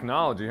 that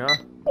technology, huh?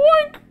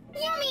 Boink.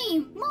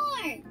 Yummy! More!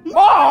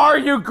 More,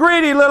 you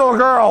greedy little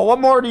girl. What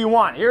more do you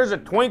want? Here's a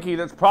Twinkie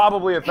that's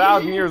probably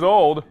 1,000 years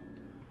old.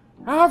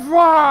 Have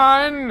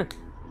fun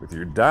with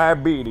your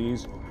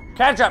diabetes.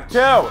 Ketchup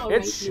too.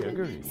 It's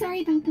sugary.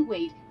 Sorry about the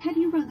wait. Have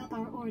you rung up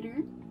our order?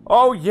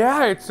 Oh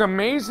yeah, it's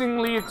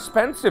amazingly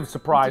expensive,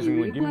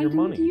 surprisingly. Dear, Give me why your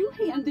don't money. you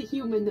hand the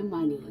human the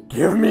money?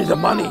 Give me the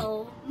money.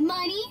 Oh,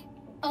 money?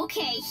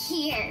 Okay,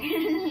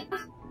 here.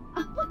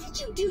 What did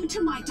you do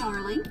to my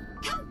darling?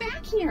 Come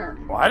back here.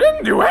 Well, I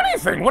didn't do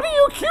anything. What are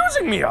you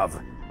accusing me of?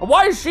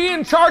 Why is she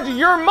in charge of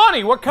your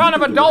money? What kind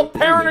of adult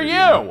parent are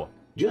you?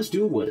 Just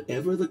do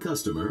whatever the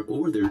customer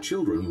or their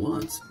children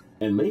wants,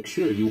 and make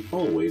sure you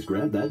always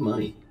grab that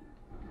money.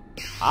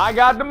 I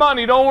got the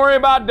money. Don't worry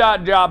about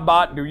that, job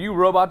bot. Do you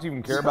robots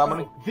even care about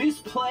money? This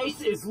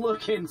place is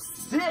looking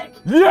sick.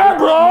 Yeah,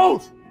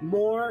 bro.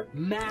 More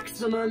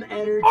maximum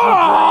energy.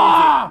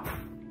 Ah!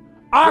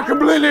 I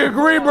completely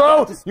agree,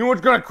 bro. You know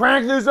what's gonna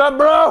crank this up,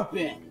 bro?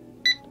 Yeah.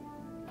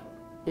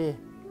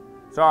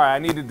 Sorry, I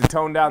needed to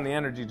tone down the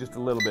energy just a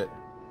little bit.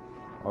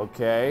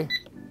 Okay.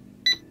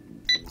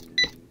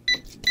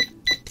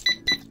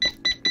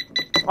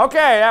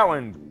 Okay, that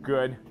one's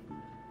good.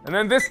 And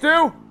then this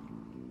too?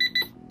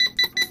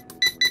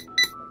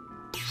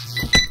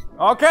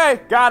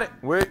 Okay, got it.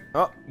 Wait,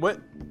 oh, wait.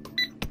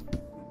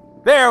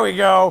 There we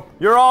go.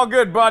 You're all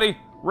good, buddy.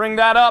 Ring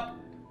that up.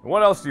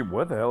 What else do you,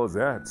 what the hell is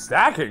that?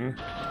 Stacking?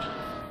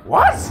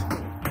 What?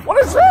 What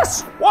is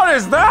this? What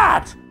is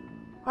that?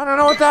 I don't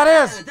know what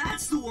that is.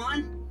 That's the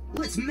one.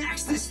 Let's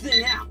max this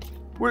thing out.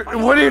 What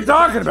are you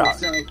talking about?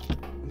 So,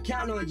 I'm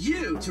counting on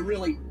you to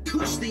really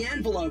push the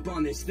envelope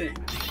on this thing.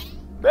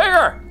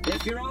 Bigger.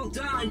 If you're all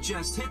done,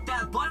 just hit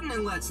that button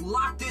and let's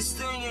lock this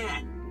thing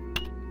in.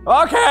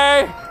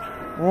 Okay.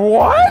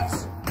 What?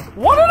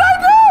 What did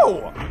I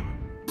do?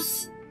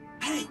 Psst.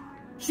 Hey,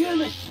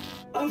 human,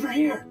 over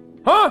here.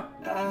 Huh?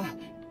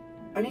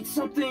 I need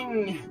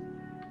something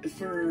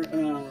for,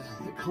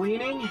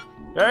 cleaning.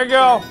 There you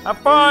go. Have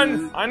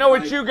fun. I know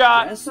what you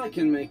got. Guess I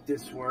can make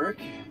this work.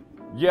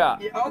 Yeah.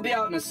 I'll be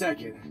out in a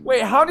second.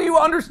 Wait, how do you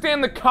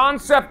understand the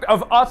concept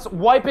of us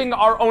wiping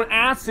our own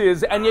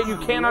asses, and yet you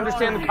can't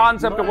understand the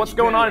concept of what's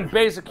going on in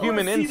basic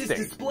human Let's see instinct?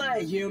 this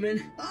display,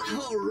 human.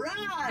 All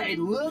right,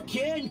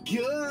 looking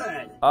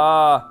good.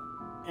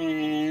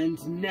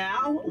 And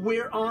now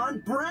we're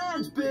on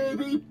brand,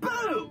 baby.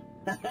 Boom.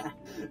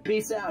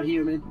 Peace out,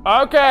 human.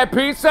 Okay,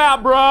 peace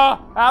out,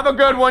 bruh. Have a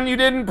good one. You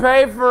didn't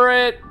pay for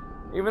it.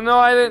 Even though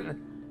I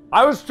didn't.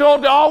 I was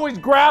told to always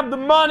grab the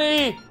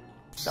money.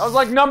 That was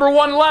like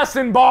 #1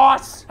 lesson,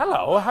 boss.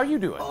 Hello, how you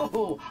doing?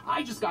 Oh,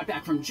 I just got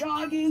back from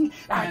jogging,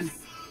 and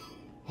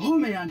oh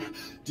man,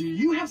 do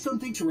you have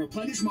something to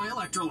replenish my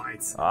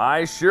electrolytes?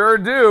 I sure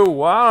do.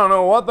 Well, I don't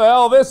know what the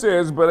hell this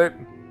is, but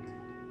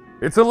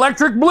it's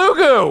electric blue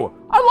goo.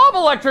 I love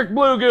electric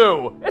blue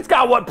goo. It's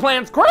got what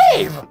plants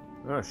crave.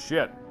 Oh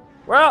shit.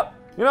 Well,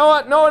 you know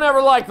what? No one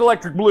ever liked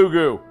electric blue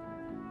goo.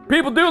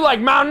 People do like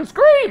Mountain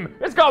Scream.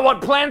 It's got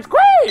what plants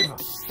crave.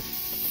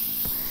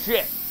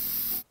 Shit.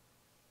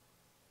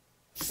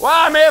 Well,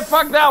 I may have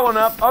fucked that one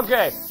up.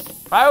 Okay.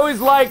 I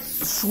always liked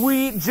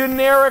sweet,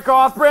 generic,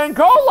 off-brand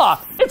cola.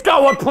 It's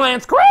got what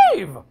plants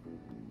crave.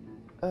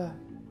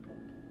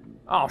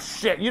 Oh,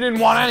 shit. You didn't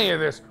want any of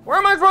this. Where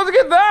am I supposed to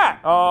get that?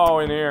 Oh,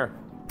 in here.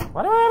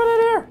 Why do I have it in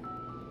here?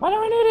 Why do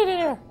I need it in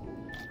here?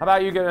 How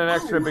about you get an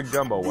extra big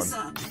jumbo one?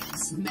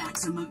 This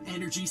maximum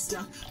energy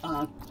stuff,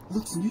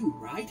 looks new,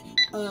 right?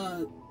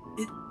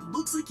 It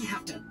looks like you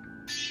have to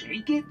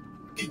shake it.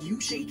 Could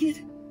you shake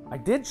it? I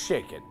did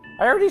shake it.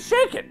 I already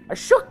shake it. I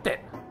shooked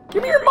it.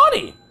 Give me your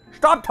money.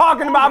 Stop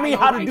talking about me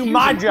how to do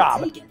my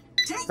job.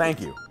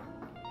 Thank you.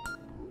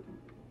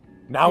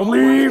 Now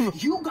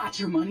leave. You got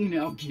your money,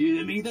 now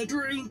give me the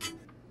drink.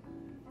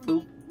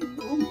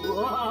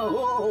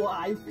 Oh,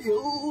 I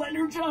feel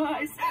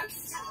energized.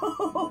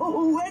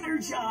 So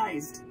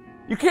energized.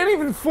 You can't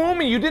even fool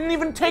me. You didn't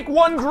even take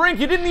one drink.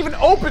 You didn't even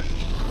open.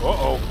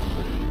 Uh-oh.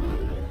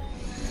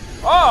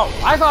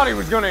 Oh, I thought he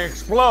was gonna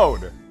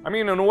explode. I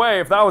mean, in a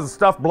way, if that was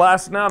stuff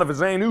blasting out of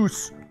his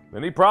anus,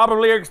 then he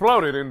probably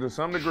exploded into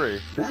some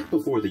degree. Back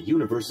before the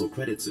universal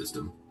credit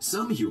system,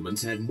 some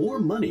humans had more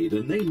money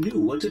than they knew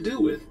what to do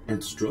with,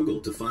 and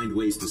struggled to find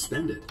ways to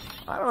spend it.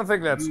 I don't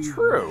think that's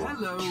true.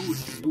 Hello,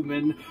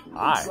 human.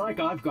 Hi. Looks like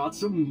I've got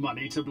some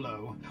money to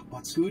blow.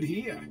 What's good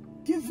here?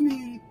 Give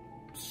me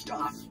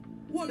stuff.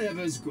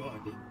 Whatever's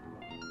good.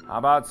 How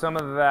about some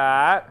of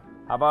that?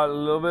 How about a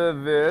little bit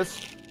of this?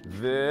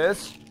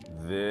 This?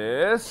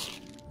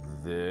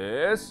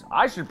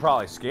 I should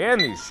probably scan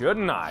these,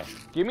 shouldn't I?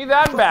 Give me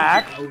that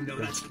back. Oh, no,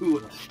 that's cool.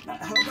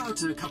 How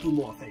about a couple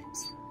more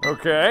things?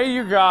 Okay,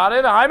 you got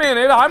it. I'm in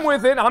it. I'm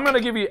with it. I'm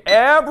gonna give you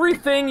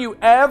everything you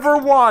ever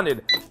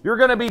wanted. You're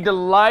gonna be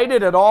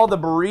delighted at all the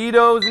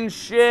burritos and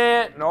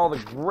shit, and all the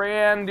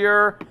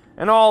grandeur,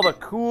 and all the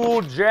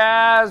cool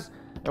jazz,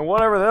 and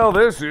whatever the hell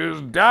this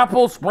is.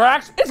 Dapple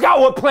Sprax. It's got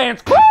what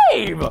plants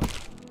crave!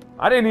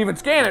 I didn't even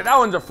scan it. That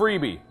one's a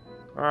freebie.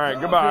 All right,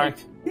 goodbye.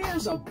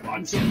 Here's a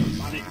bunch of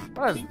money.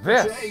 What is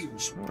this?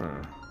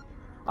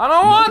 I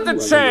don't want the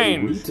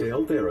change.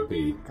 Retail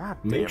therapy. God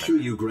damn Make it. sure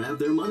you grab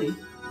their money.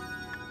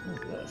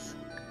 What is this?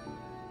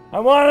 I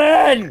want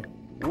in!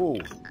 Ooh.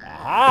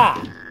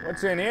 Aha!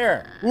 What's in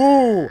here?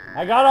 Ooh,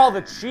 I got all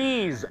the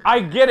cheese. I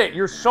get it.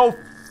 You're so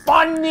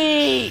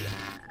funny!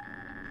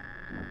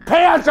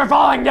 Pants are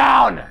falling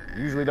down!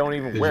 Usually don't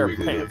even wear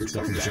pants.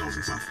 Stuff in the shelves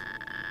and stuff.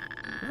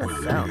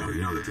 Well, there you go.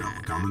 You know the drill.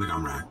 Gum on the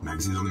gum rack.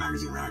 Magazines on the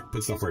magazine rack.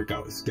 Put stuff where it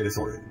goes. Get it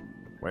sorted.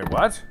 Wait,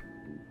 what?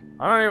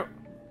 I don't even...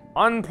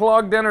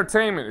 Unplugged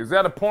entertainment. Is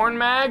that a porn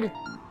mag?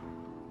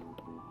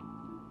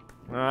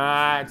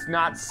 It's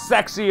not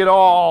sexy at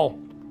all.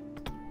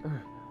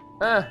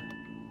 I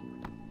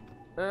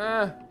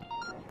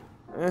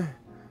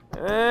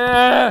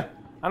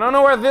don't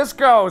know where this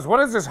goes.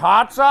 What is this,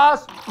 hot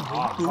sauce?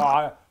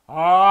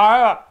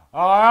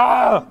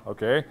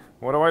 Okay,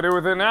 what do I do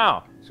with it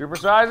now?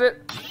 Supersize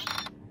it?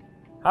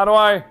 How do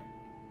I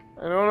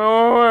don't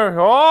know where,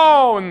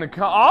 oh, in the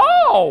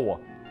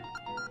oh!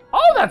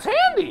 Oh, that's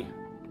handy!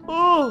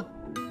 Oh!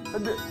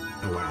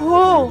 Oh,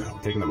 wow.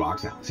 Taking the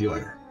box now. See you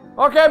later.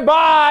 Okay,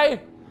 bye!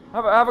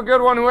 Have a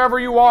good one, whoever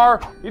you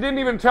are. You didn't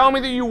even tell me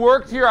that you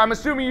worked here. I'm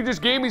assuming you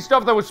just gave me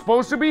stuff that was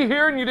supposed to be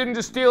here and you didn't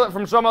just steal it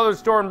from some other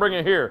store and bring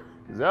it here.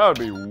 'Cause that would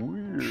be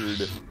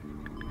weird.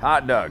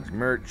 Hot dogs,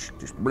 merch,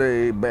 just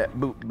blay, bat,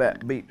 boop,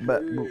 bat, beat,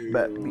 bat, boop,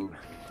 bat, beat.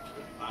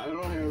 I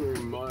don't have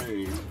any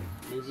money.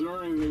 Is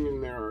there anything in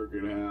there I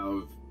could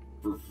have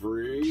for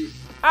free?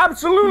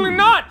 Absolutely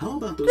not! How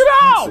about those Get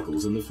out!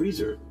 popsicles in the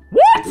freezer?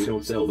 What? If we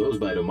don't sell those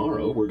by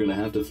tomorrow, we're gonna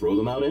have to throw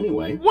them out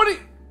anyway. What do you...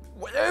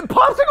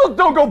 Popsicles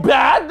don't go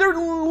bad. They're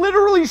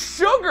literally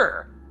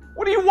sugar.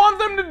 What do you want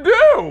them to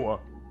do?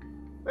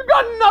 They've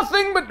got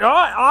nothing but...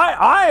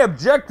 I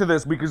object to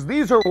this because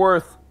these are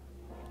worth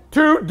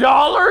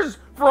 $2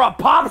 for a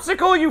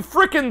popsicle, you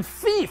freaking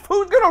thief.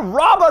 Who's gonna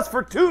rob us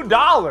for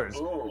 $2?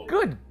 Oh,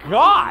 Good I'm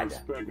God.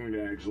 expecting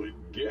to actually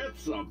get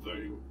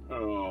something.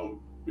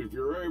 If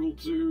you're able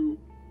to,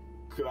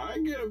 could I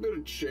get a bit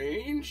of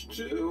change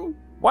too?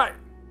 Why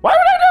would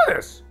I do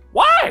this?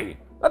 Why?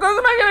 That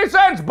doesn't make any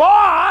sense,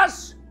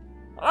 boss!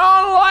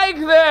 I don't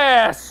like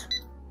this!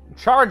 I'm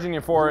charging you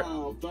for it.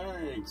 Oh,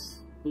 thanks.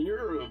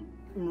 You're a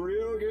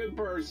real good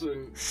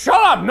person. Shut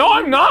up! No,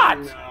 I'm not!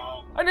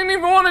 No. I didn't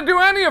even want to do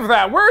any of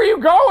that. Where are you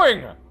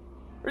going?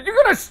 Are you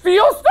gonna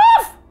steal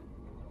stuff?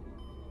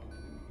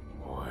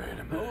 Wait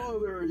a minute. Hello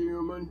there,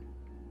 human.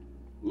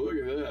 Look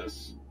at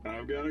this.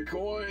 I've got a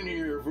coin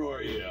here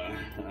for you.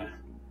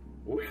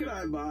 What could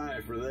I buy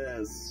for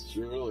this?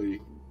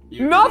 Surely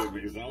you can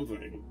give me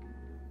something.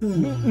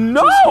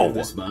 No! Just give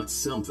this bot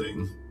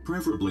something.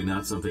 Preferably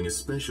not something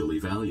especially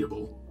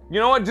valuable. You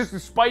know what? Just to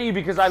spite you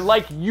because I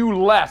like you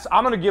less,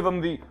 I'm gonna give him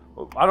the...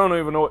 I don't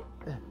even know what...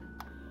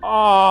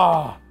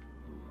 Ah.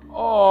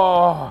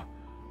 Oh.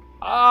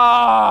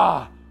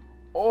 Ah.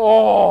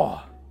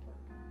 Oh.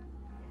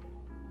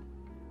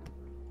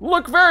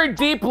 Look very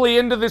deeply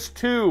into this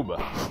tube.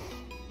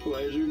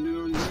 Pleasure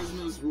doing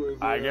business with you.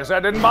 I guess I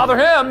didn't bother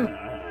him.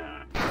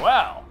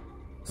 Well.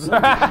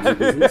 Sometimes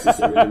it is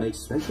necessary to make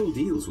special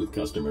deals with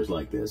customers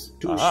like this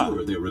to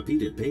assure their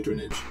repeated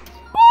patronage.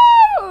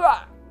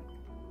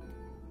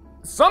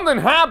 Something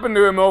happened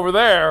to him over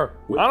there.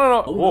 I don't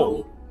know. Oh,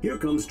 no. Here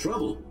comes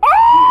trouble.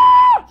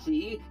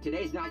 See,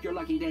 today's not your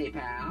lucky day,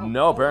 pal.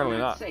 No, apparently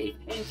not. Safe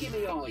and give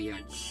me all your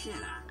cheddar.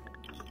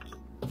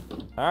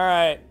 All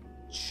right,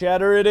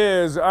 cheddar it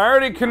is. I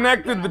already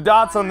connected the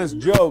dots on this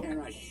joke.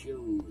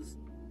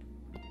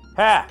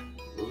 Ha!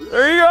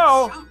 There you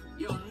go.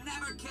 You'll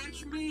never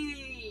catch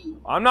me.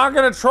 I'm not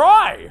gonna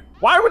try.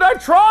 Why would I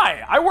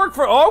try? I work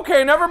for...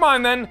 Okay, never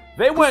mind then.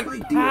 They went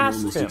past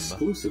almost him.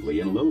 exclusively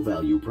in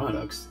low-value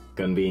products.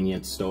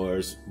 Convenience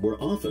stores were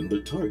often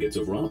the targets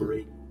of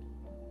robbery.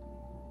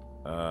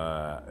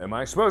 Am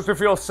I supposed to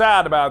feel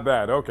sad about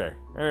that? Okay.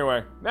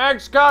 Anyway,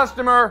 next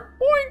customer.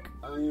 Boink.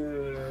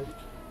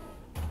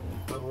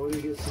 I want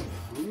to get some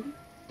food.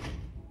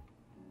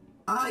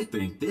 I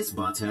think this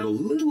bot's had a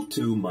little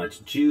too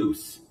much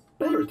juice.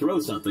 Better throw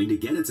something to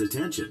get its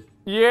attention.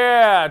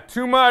 Yeah,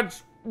 too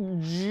much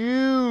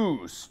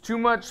juice. Too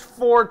much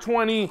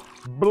 420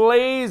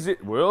 blaze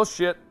it. Well,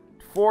 shit.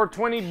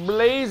 420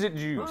 blaze it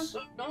juice.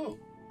 No.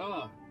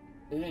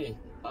 Hey,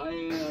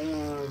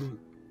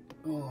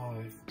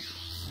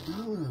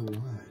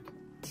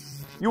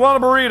 You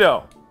want a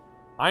burrito?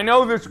 I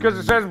know this because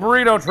it says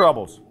burrito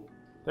troubles.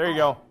 There you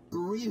go.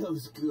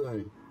 Burrito's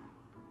good.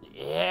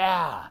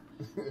 Yeah.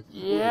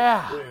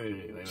 Yeah.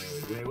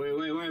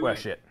 Wait. Well,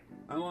 shit.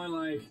 I want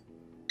like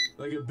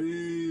a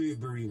big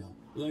burrito.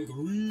 Like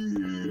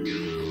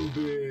real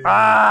big.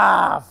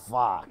 Ah,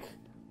 fuck.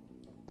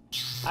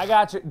 I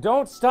got you.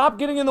 Don't stop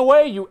getting in the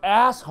way, you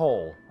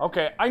asshole.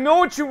 Okay, I know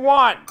what you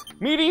want.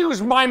 Me to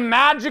use my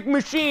magic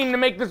machine to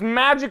make this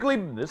magically...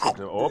 This is...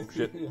 Oh,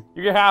 shit.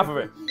 You get half of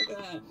it.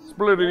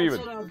 Split it even.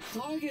 That's what I'm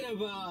talking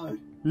about.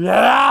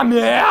 Yeah,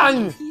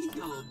 man!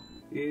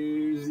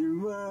 Here's your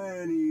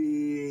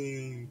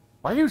money.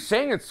 Why are you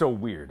saying it's so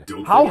weird?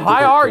 Don't How forget to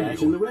high put are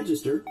cash in you? the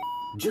register.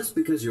 Just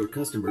because your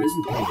customer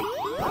isn't paying.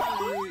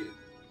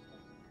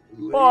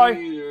 Bye.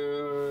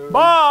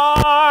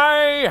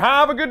 Bye!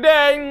 Have a good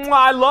day.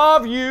 I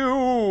love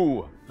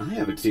you. I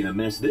haven't seen a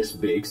mess this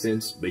big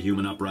since the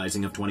human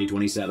uprising of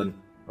 2027.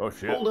 Oh,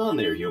 shit. Hold on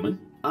there, human.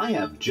 I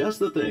have just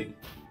the thing.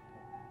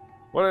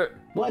 What?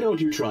 Why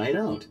don't you try it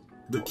out?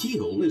 The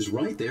keyhole is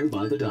right there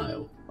by the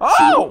dial.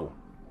 Oh!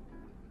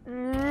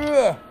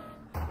 Yeah.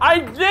 I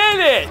did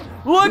it!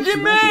 Look at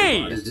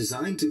me! This is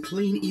designed to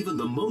clean even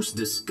the most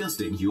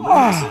disgusting human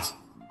messes.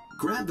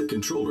 Grab the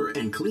controller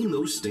and clean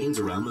those stains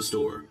around the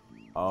store.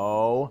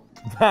 Oh,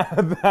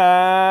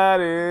 that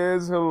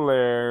is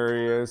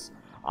hilarious.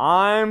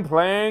 I'm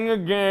playing a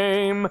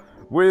game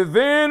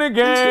within a game.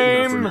 That's good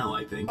enough for now,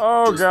 I think.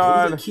 Oh, Just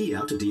God. pull the key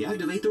out to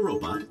deactivate the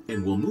robot,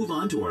 and we'll move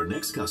on to our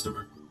next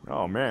customer.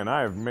 Oh, man,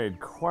 I have made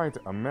quite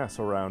a mess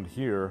around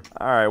here.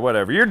 All right,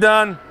 whatever. You're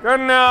done. Good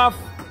enough.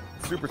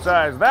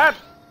 Supersize that.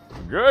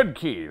 Good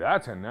key.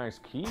 That's a nice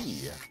key.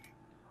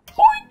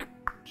 Boink!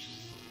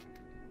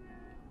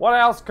 What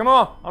else? Come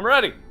on. I'm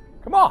ready.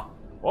 Come on.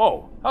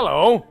 Whoa.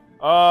 Hello.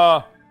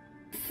 Oh,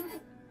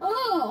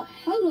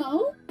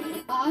 hello.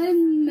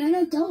 I'm an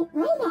adult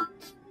robot.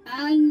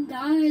 And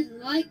I'd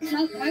like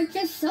to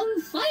purchase some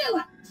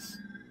fireworks,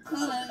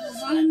 'cause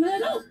I'm an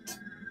adult.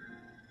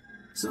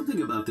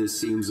 Something about this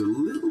seems a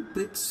little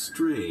bit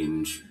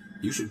strange.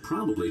 You should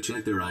probably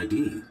check their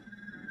ID.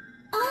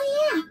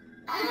 Oh yeah,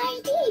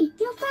 ID,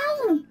 no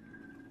problem.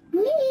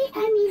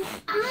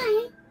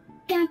 I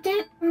got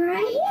that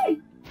right here.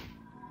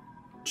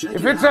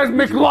 If it says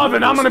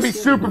McLovin, I'm gonna be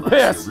super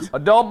pissed.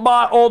 Adult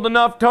bot, old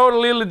enough,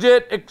 totally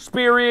legit,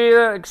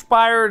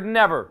 expired,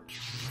 never.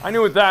 I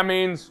knew what that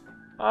means.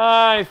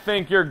 I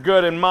think you're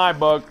good in my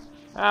book.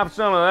 Have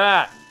some of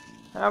that.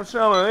 Have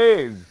some of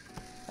these.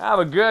 Have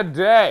a good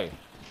day.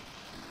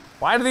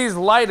 Why do these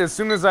light as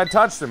soon as I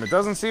touch them? It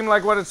doesn't seem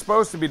like what it's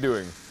supposed to be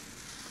doing.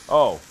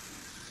 Oh.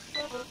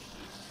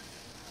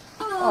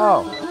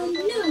 Oh.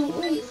 No,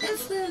 wait,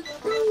 that's the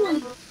wrong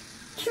one.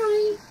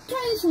 Try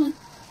this one.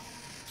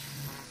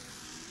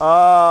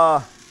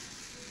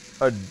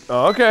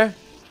 Okay.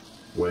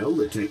 Well,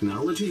 the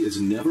technology is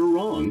never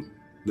wrong.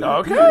 There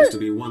Okay. appears to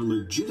be one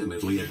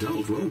legitimately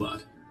adult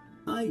robot.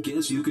 I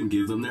guess you can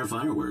give them their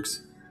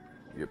fireworks.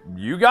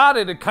 You got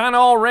it. It kind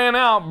of all ran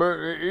out, but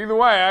either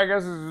way, I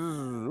guess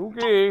it's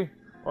okay.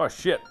 Oh,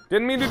 shit.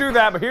 Didn't mean to do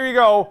that, but here you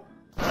go.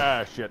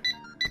 Ah, shit.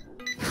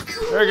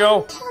 There you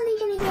go.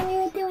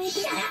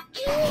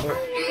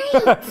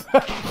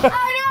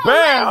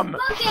 Bam!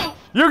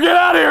 You get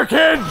out of here,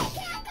 kid!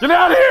 Get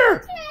out of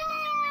here!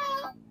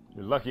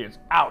 You're lucky it's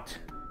out.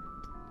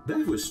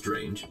 That was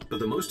strange, but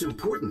the most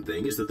important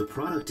thing is that the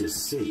product is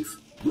safe.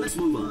 Let's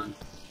move on.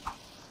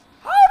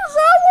 How does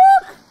that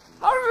work?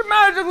 How does it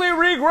magically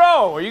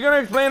regrow? Are you gonna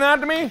explain that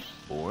to me?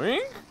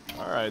 Boink?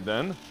 Alright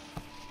then.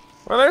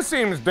 Well, this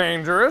seems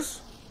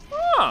dangerous.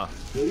 Huh.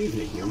 Good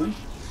evening, human.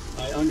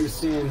 I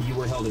understand you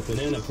were held at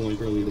Banana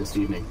Point early this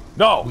evening.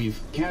 No. We've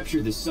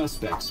captured the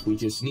suspects. We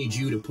just need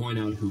you to point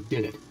out who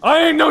did it. I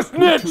ain't no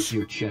snitch! Who took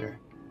your cheddar?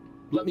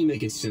 Let me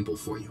make it simple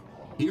for you.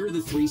 Here are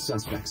the 3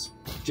 suspects.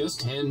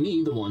 Just hand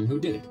me the one who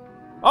did it.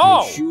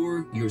 Oh! Make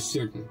sure you're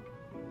certain.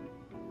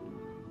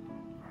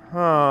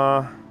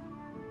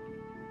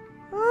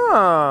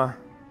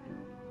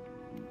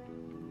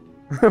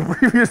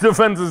 Previous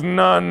offense is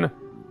none.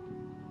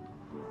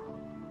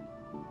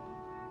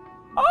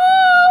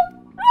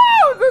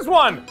 This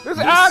one! This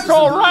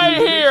asshole right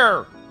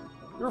here!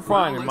 You're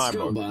fine in my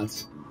book.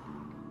 Bots.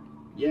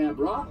 Yeah,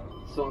 bro.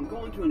 So I'm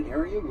going to an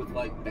area with,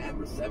 like, bad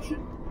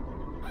reception.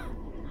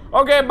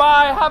 Okay,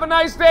 bye. Have a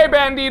nice day,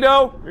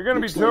 Bandito. You're gonna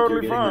Looks be like totally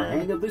you're getting the fine.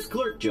 hang of this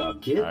clerk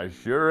job, kid. I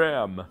sure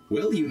am.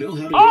 Well, you know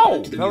how to get Oh!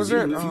 back to the That was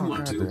museum it. if you Oh,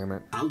 want God to. damn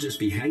it. I'll just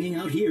be hanging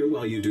out here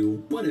while you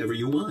do whatever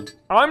you want.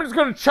 I'm just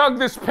gonna chug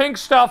this pink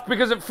stuff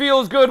because it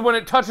feels good when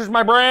it touches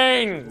my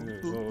brain.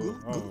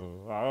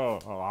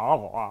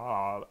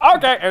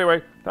 Okay,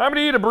 anyway, time to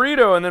eat a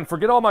burrito and then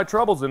forget all my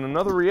troubles in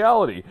another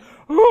reality.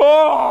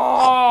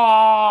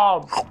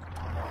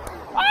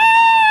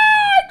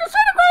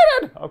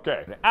 Disintegrated!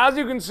 Okay, as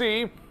you can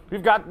see,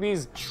 we've got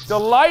these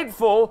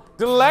delightful,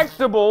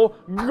 delectable,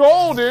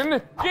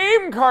 golden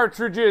game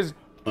cartridges.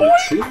 A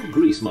true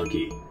grease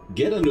monkey.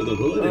 Get under the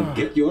hood and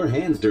get your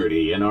hands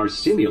dirty in our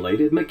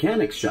simulated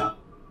mechanics shop.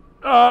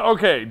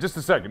 Okay, just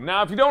a second.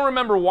 Now, if you don't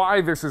remember why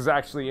this is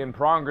actually in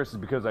progress, is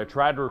because I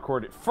tried to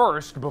record it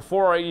first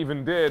before I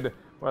even did,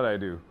 what did I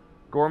do?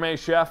 Gourmet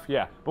Chef?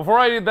 Yeah. Before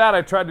I did that,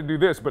 I tried to do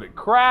this, but it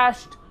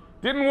crashed,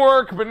 didn't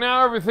work, but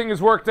now everything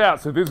is worked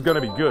out, so this is gonna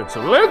be good.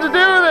 So let's do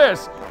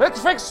this!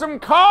 Let's fix some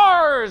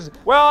cars!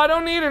 Well, I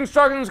don't need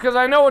instructions because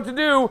I know what to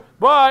do,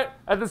 but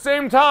at the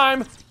same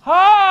time,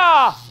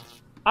 I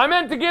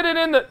meant to get it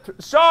in the,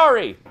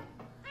 sorry.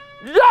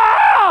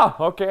 Yeah!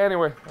 Okay,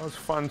 anyway, that was a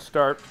fun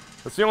start.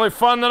 That's the only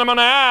fun that I'm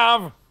gonna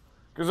have,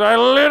 because I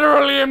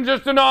literally am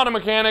just an auto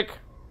mechanic.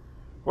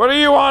 What do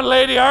you want,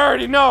 lady? I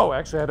already know.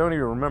 Actually, I don't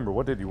even remember.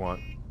 What did you want?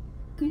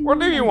 What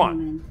do you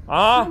want?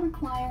 I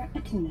require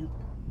a tune-up.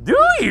 Do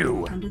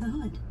you? Under the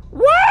hood.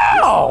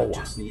 Wow!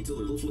 Just needs a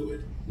little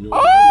fluid. No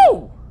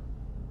Oh!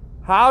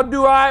 How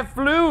do I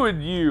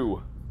fluid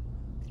you?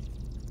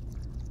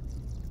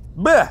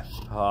 Bleh.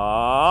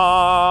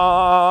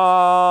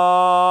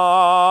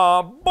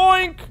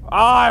 Boink!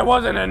 It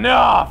wasn't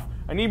enough.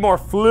 I need more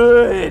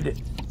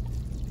fluid.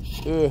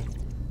 This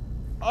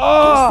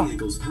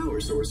vehicle's power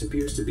source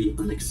appears to be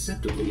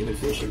unacceptably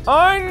inefficient.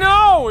 I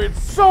know!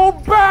 It's so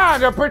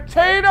bad! A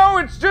potato?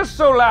 It's just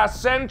so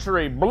last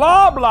century.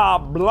 Blah, blah,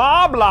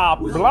 blah, blah,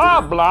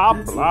 blah, blah,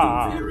 That's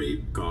blah. looking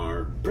very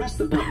car. Press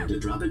the button to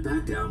drop it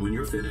back down when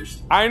you're finished.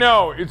 I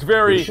know, it's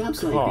very In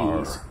shops like car.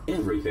 these,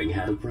 everything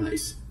had a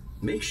price.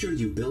 Make sure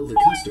you bill the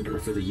customer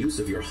for the use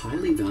of your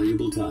highly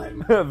valuable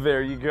time.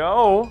 There you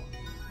go.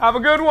 Have a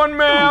good one,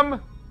 ma'am.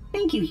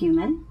 Thank you,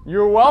 human.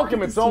 You're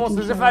welcome. It's almost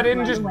as if I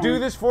didn't just do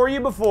this for you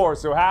before,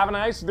 so have a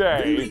nice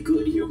day. Very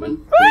good,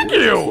 human. Thank We're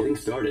just you. getting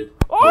started.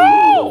 Oh!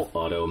 The world of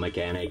auto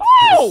mechanic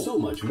has so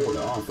much more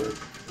to offer.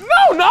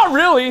 No, not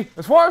really.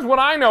 As far as what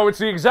I know, it's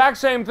the exact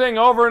same thing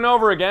over and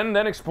over again,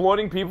 then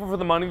exploiting people for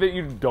the money that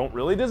you don't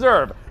really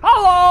deserve.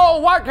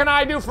 Hello, what can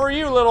I do for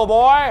you, little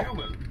boy?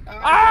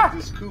 I have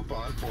this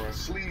coupon for a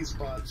sleaze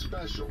spot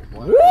special.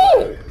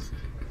 Woo!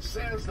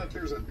 says that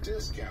there's a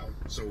discount,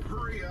 so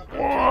hurry up and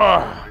take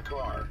my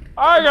car.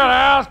 I gotta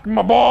ask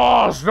my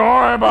boss.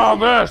 Sorry about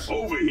this.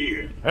 Over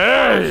here.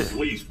 Hey.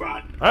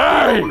 Sleazebot.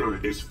 Hey. The owner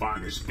of this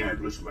fine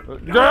establishment.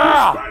 Yeah.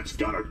 Now this spot's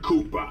got a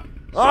coupon.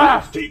 So Ah.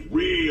 let's take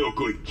real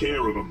good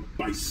care of them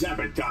by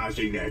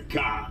sabotaging their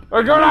car.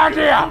 A good You can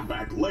idea. Come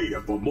back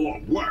later for more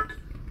work.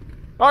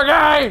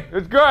 Okay,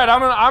 it's good. I'm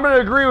gonna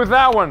agree with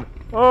that one.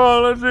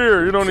 Oh, let's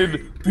hear. You don't need to.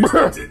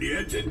 Pistons in the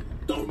engine.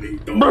 Don't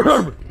need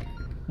those.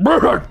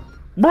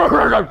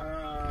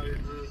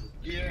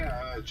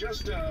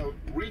 Just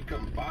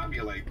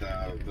recombobulate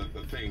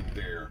the thing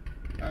there.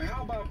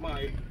 How about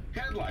my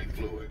headlight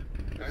fluid?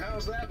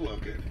 How's that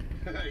looking?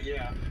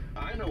 Yeah,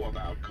 I know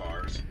about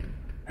cars.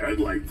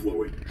 Headlight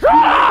fluid.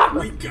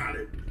 We got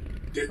it.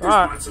 Get this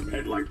Ah. spot some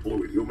headlight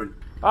fluid, human.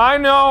 I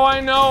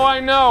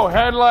know.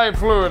 Headlight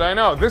fluid. I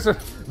know.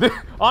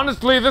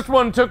 Honestly, this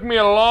one took me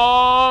a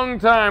long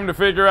time to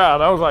figure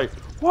out. I was like,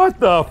 what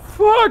the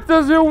fuck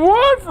does it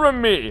want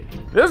from me?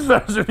 This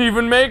doesn't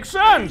even make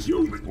sense.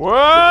 Human.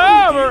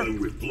 Whatever.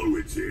 Dealing with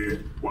fluids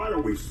here. Why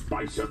don't we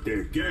spice up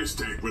their gas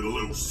tank with a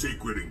little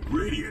secret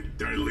ingredient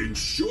that'll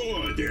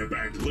ensure they're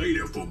back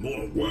later for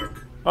more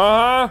work?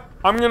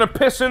 I'm gonna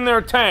piss in their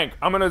tank.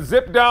 I'm gonna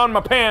zip down my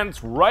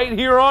pants right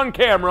here on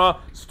camera,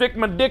 stick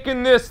my dick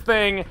in this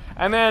thing,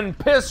 and then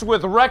piss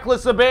with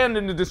reckless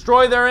abandon to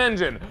destroy their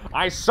engine.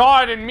 I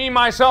saw it in Me,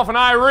 Myself, and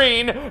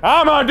Irene.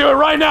 I'm gonna do it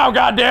right now,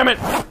 goddammit!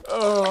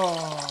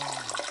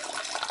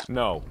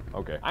 No.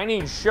 Okay. I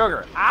need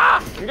sugar.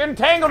 Ah! I'm getting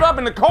tangled up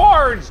in the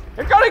cords!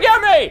 It's gonna get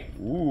me!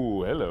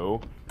 Ooh, hello.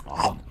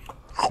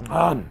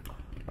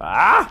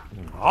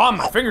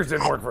 My fingers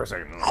didn't work for a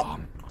second.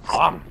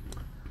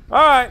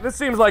 Alright, this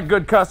seems like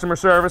good customer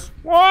service.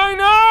 Why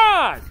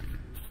not?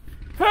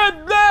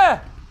 Head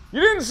there!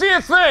 You didn't see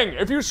a thing!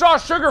 If you saw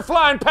sugar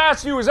flying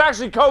past you, it was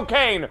actually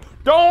cocaine.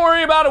 Don't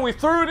worry about it, we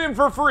threw it in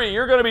for free.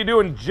 You're gonna be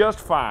doing just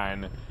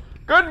fine.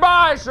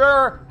 Goodbye,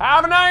 sir.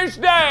 Have a nice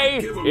day.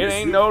 It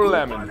ain't no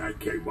lemon. I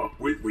came up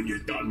with when you're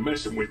done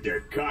messing with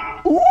their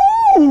car.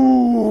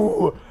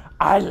 Ooh!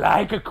 I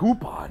like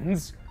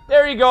coupons.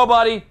 There you go,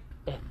 buddy.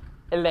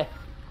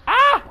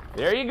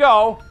 There you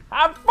go.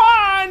 Have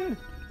fun!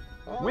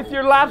 With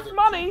your last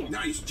money.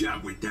 Nice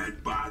job with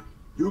that, bot.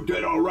 You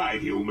did all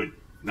right, human.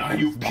 Now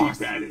you keep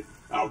at it.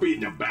 I'll be in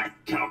the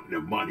back counting the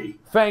money.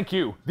 Thank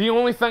you. The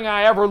only thing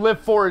I ever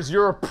live for is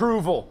your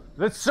approval.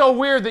 That's so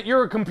weird that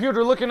you're a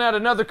computer looking at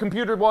another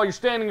computer while you're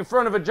standing in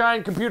front of a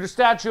giant computer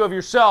statue of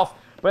yourself.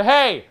 But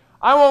hey,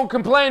 I won't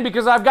complain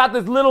because I've got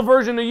this little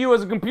version of you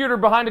as a computer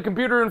behind a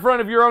computer in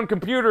front of your own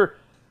computer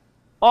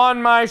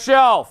on my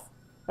shelf.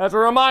 As a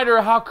reminder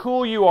of how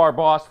cool you are,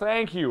 boss.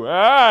 Thank you.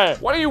 Hey,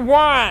 what do you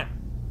want?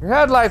 Your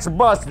headlights are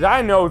busted.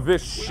 I know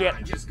this shit.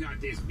 I just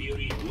got this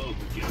beauty of local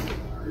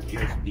car.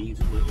 Just needs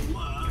a little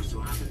love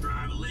so I can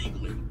drive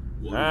illegally.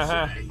 What do you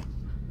say?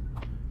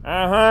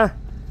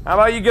 How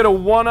about you get a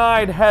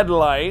one-eyed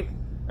headlight,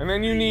 and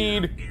then you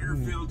need... Air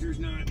filter's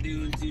not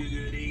doing too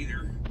good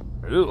either.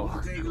 Ew.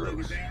 Take a look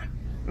at that.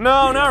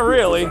 No, not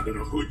really. Under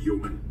the hood,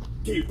 human.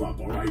 Keep up,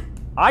 all right?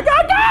 I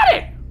got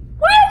it!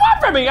 What do you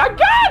want from me? I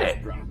got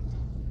it!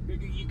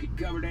 Figure you could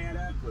cover that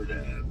up with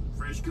a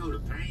fresh coat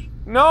of paint.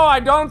 No,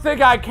 I don't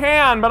think I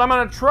can, but I'm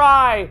gonna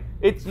try.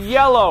 It's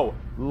yellow,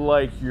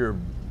 like your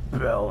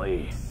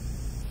belly.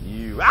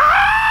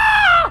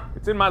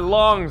 It's in my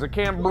lungs. I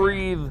can't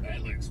breathe.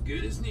 That looks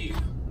good as new.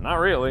 Not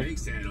really.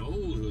 Makes that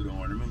old hood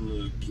ornament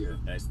look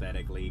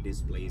aesthetically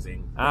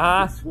displeasing.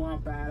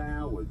 Swap that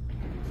out with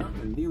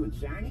something new and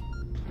shiny.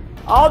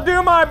 I'll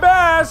do my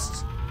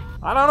best.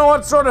 I don't know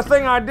what sort of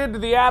thing I did to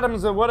the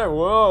atoms of whatever.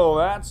 Whoa,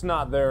 that's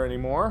not there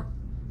anymore.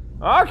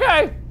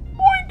 Okay.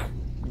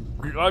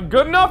 Boink.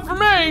 Good enough for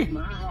me.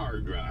 My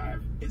hard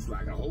drive. It's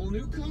like a whole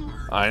new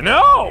car. I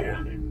know.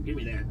 Yeah, then give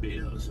me that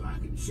bill so I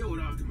can show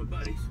it off to my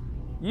buddies.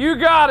 You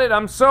got it.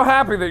 I'm so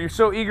happy that you're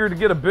so eager to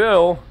get a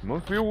bill.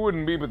 Most people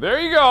wouldn't be, but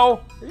there you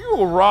go. You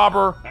a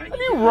robber. Have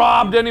you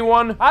robbed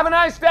anyone? Have a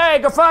nice day.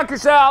 Go fuck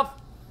yourself.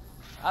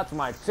 That's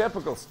my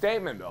typical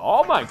statement to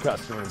all my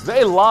customers.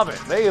 They love it.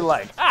 They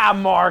like,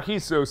 Mark,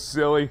 he's so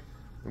silly.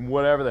 And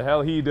whatever the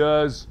hell he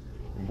does.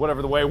 And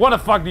whatever the way. What the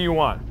fuck do you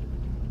want?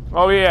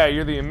 Oh yeah,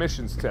 you're the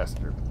emissions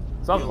tester.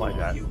 Something like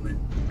that.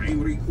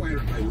 I'm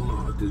required by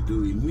law to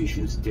do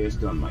emissions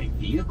test on my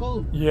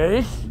vehicle?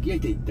 Yes?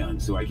 Get it done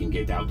so I can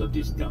get out of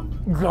this dump.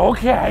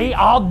 Okay,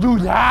 I'll do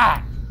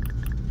that.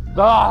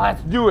 Oh,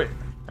 let's do it.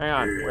 Hang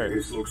on, wait.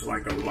 This looks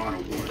like a lot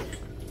of work.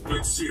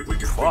 Let's see if we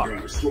can figure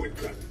out a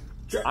shortcut.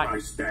 Check my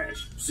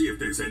stash. See if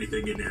there's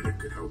anything in there that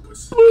could help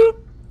us.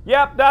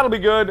 Yep, that'll be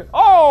good.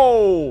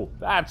 Oh,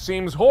 that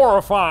seems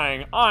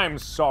horrifying. I'm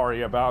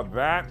sorry about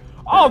that.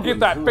 I'll get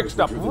that fixed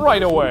up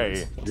right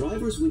away.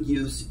 Drivers would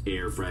use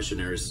air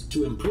fresheners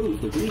to improve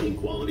the breathing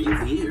quality of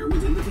the air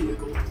within the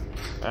vehicle.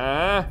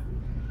 How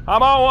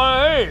about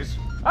one of these?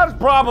 That's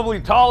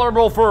probably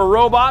tolerable for a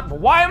robot, but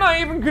why am I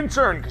even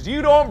concerned? Because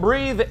you don't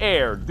breathe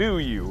air, do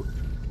you?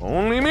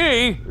 Only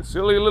me, the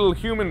silly little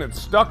human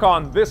that's stuck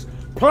on this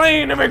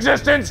plane of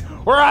existence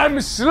where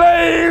I'm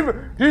slave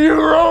to you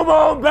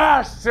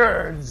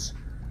robo-bastards.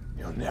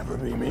 You'll never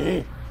be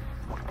me.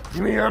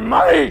 Give me your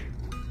money!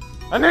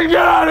 And then get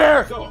out of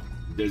here! So,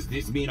 does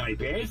this mean I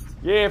passed?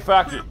 Yeah,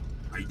 fuck it.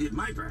 I did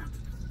my part.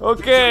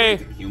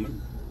 Okay.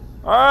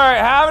 Alright,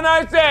 have a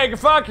nice day. Go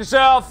fuck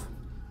yourself.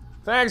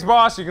 Thanks,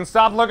 boss. You can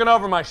stop looking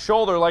over my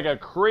shoulder like a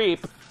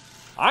creep.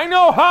 I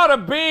know how to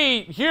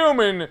be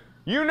human.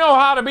 You know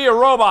how to be a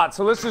robot,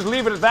 so let's just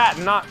leave it at that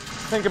and not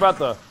think about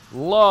the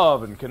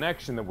love and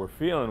connection that we're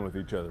feeling with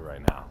each other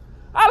right now.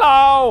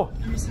 Hello!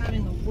 I'm just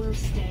having the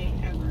worst day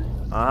ever.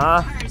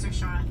 Uh-huh. My tires are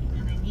shot,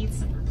 and I need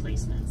some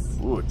replacements.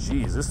 Ooh,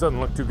 geez, this doesn't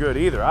look too good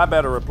either. I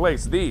better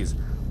replace these.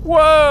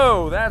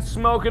 Whoa, that's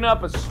smoking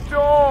up a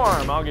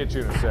storm. I'll get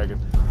you in a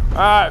second.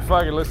 Alright,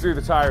 fuck it, let's do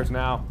the tires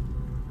now.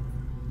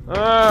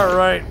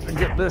 Alright,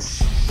 get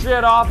this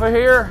shit off of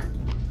here.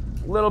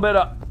 A little bit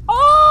of,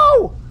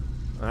 oh!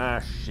 Ah,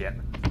 shit.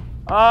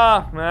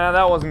 Nah,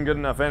 that wasn't good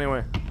enough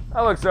anyway.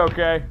 That looks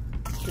okay.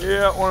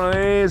 Yeah, one of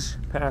these.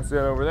 Pass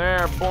that over there,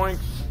 boink.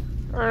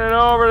 Turn it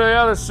over to the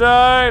other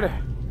side.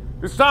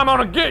 This time I'm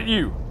gonna get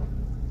you.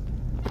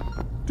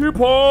 2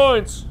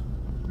 points.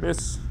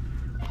 Miss.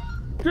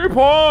 2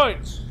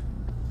 points.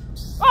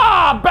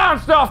 Ah,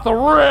 bounced off the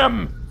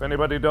rim. If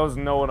anybody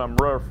doesn't know what I'm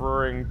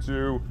referring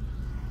to,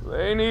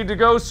 they need to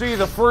go see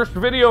the first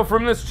video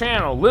from this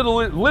channel.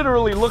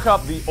 Literally look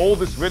up the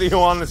oldest video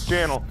on this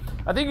channel.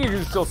 I think you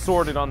can still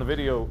sort it on the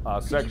video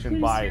section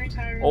by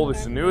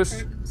oldest to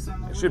newest.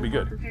 It should be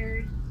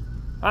good.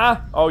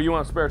 Huh? Oh, you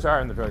want a spare tire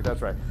in the truck?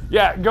 That's right.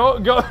 Yeah, go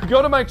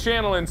to my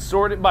channel and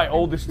sort it by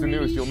oldest to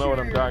newest. You'll know what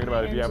I'm talking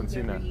about if you haven't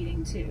seen that.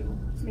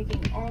 It's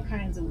making all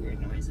kinds of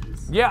weird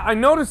noises. Yeah, I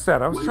noticed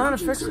that. I was trying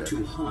to fix it. When objects are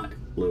too hot,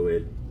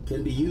 fluid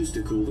can be used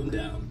to cool them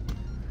down.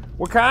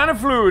 What kind of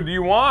fluid do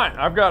you want?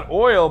 I've got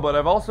oil, but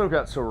I've also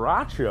got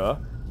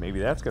sriracha. Maybe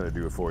that's gonna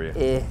do it for you.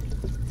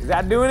 Is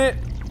that doing it?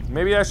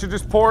 Maybe I should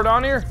just pour it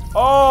on here?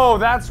 Oh,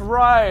 that's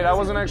right. I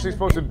wasn't actually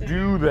supposed to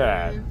do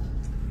that.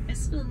 I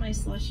spilled my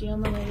slushie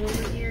on the way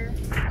over here.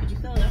 Could you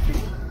fill it up for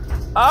me?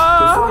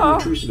 Before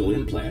nutritional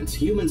implants,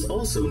 humans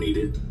also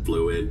needed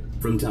fluid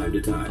from time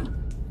to time.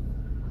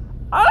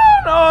 I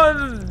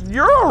don't know.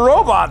 You're a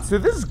robot, so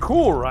this is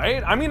cool,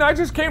 right? I mean, I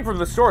just came from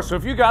the store, so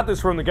if you got this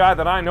from the guy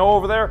that I know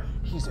over there,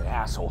 he's an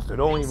asshole, so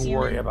don't even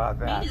worry about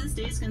that. Maybe this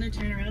day's gonna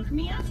turn around for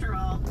me after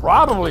all.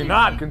 Probably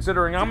not,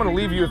 considering I'm gonna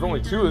leave you with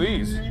only 2 of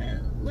these.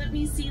 Let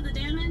me see the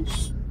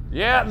damage.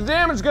 Yeah, the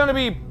damage is gonna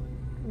be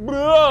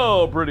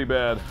pretty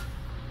bad.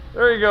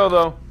 There you go,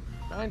 though.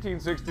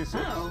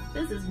 1966. Oh,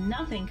 this is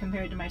nothing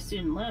compared to my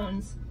student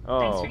loans. Oh.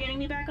 Thanks for getting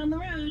me back on the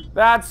road.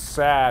 That's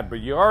sad, but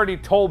you already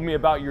told me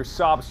about your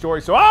sob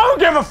story, so I don't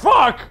give a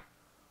fuck!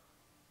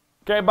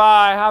 Okay,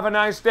 bye. Have a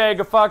nice day.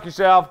 Go fuck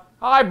yourself.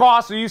 Hi,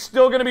 boss. Are you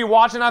still gonna be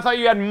watching? I thought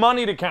you had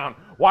money to count.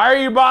 Why are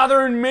you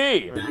bothering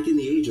me? Back in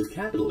the age of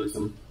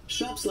capitalism,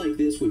 shops like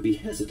this would be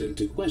hesitant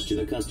to question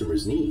a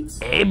customer's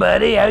needs. Hey,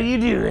 buddy. How you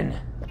doing?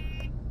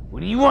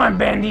 What do you want,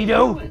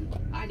 Bandito?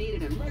 I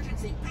need an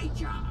emergency paint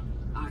job.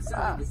 I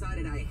suddenly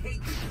decided I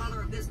hate the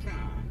color of this car.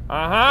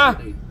 Uh-huh.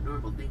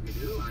 Normal thing to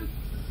do. I'm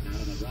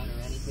not in a run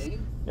or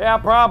anything. Yeah,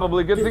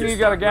 probably. Good thing you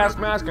got a gas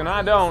mask and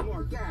I don't.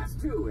 More gas,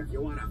 too, if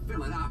you want to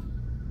fill it up.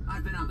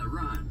 I've been on the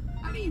run.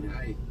 I mean,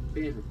 I've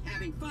been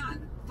having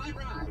fun. Fun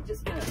ride.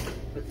 Just,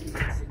 put these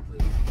in,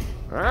 please.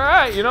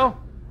 Alright, you know,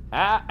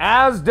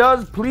 as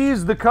does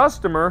please the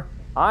customer,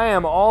 I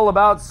am all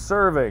about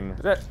serving.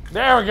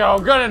 There we go.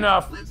 Good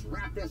enough. Let's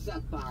wrap this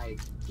up by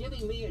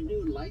giving me a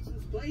new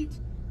license plate.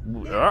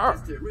 Yeah.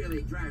 Just to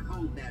really drive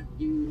home that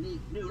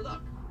unique new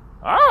look.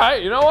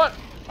 Alright, you know what?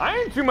 I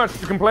ain't too much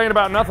to complain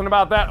about, nothing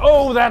about that.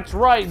 Oh, that's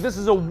right, this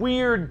is a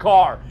weird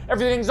car.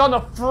 Everything's on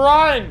the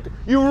front.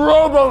 You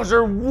robos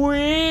are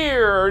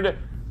weird.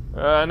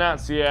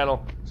 Not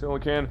Seattle,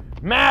 Silicon.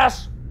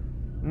 Mass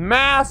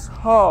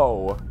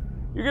ho.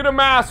 You get a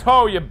mass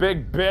ho, you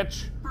big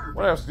bitch. Perfect.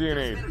 What else do you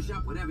need? Finish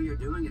up whatever you're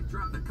doing and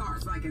drop the car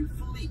so I can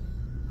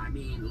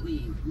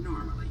leave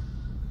normally.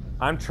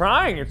 I'm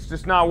trying, it's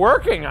just not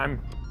working.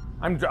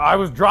 I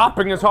was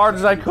dropping as hard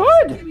as I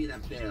could. Give me the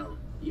bill.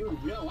 You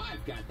know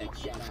I've got the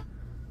cheddar.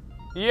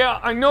 Yeah,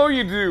 I know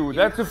you do.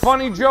 That's a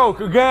funny joke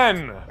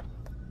again.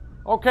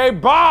 Okay,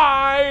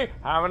 bye.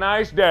 Have a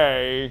nice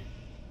day.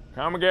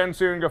 Come again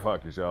soon. Go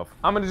fuck yourself.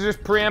 I'm gonna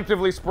just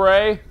preemptively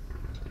spray,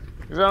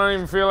 because I don't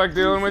even feel like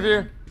dealing with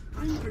you.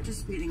 I'm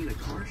participating in a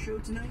car show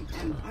tonight,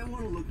 and I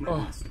want to look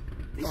my best.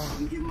 Think you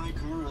can give my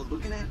car a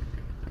looking at?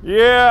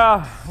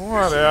 Yeah,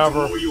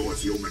 whatever. It's all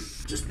yours, human.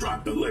 Just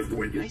drop the lift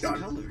when you're done.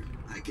 Color.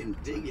 I can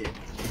dig it.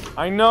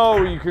 I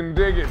know you can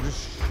dig it.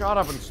 Just shut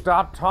up and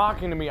stop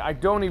talking to me. I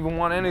don't even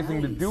want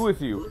anything to do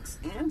with you. Looks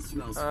and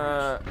smells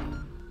fresh.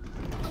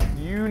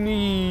 You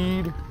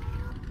need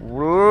a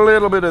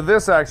little bit of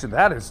this action.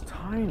 That is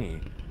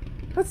tiny.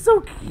 That's so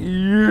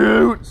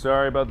cute.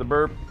 Sorry about the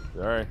burp.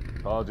 Sorry.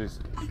 Apologies.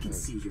 I can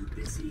see you're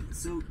busy,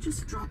 so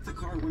just drop the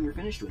car when you're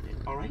finished with it,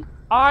 alright?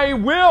 I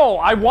will!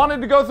 I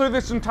wanted to go through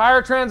this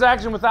entire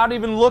transaction without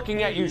even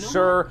looking at you,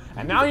 sir,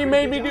 and now you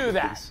made me do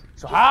that.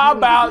 So how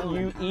about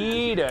you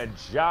eat a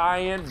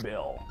giant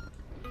bill?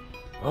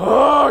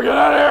 Oh, get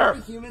out of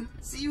here! Human,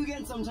 see you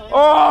again sometime.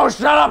 Oh,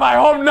 shut up! I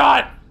hope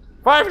not!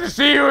 If I have to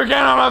see you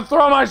again, I'm gonna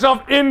throw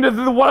myself into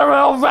the whatever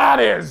else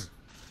that is.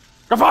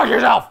 Go fuck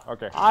yourself.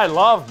 Okay. I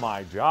love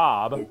my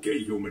job. Okay,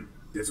 human.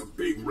 There's a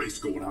big race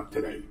going on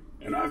today,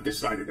 and I've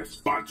decided to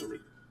sponsor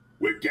it.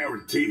 We're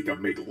guaranteed to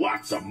make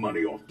lots of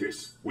money off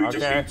this. We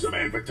just need some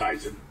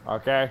advertising.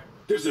 Okay.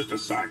 This is the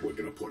sign we're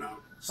gonna put out.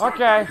 Start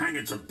by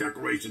hanging some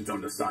decorations on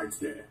the sides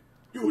there.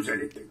 Use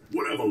anything,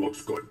 whatever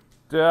looks good.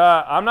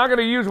 I'm not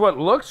gonna use what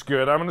looks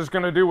good. I'm just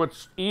gonna do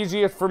what's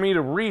easiest for me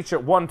to reach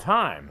at one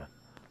time.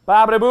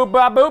 Bobbity boop,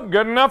 bob boop.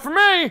 Good enough for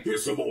me.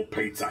 Here's some old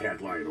paints I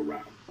had lying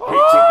around.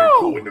 Paint something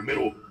cool in the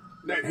middle,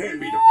 then hand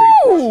me the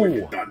paintbrush when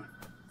you're done.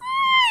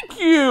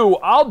 Thank you.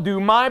 I'll do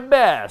my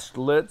best.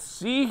 Let's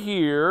see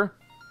here.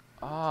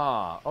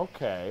 Ah,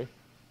 okay.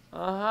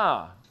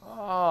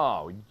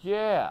 Oh,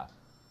 yeah.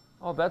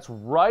 Oh, that's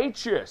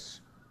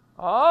righteous.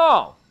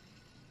 Oh,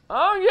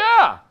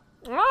 yeah.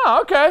 Oh,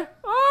 okay.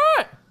 All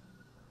right.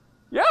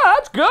 Yeah,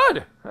 that's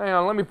good. Hang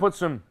on, let me put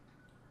some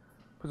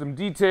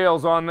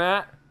details on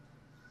that.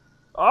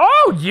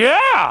 Oh,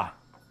 yeah.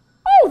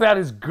 Oh, that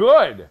is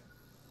good.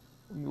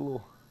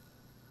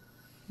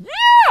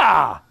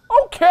 Yeah.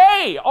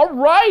 Okay. All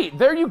right.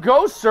 There you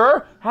go,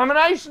 sir. Have a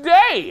nice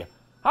day.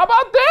 How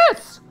about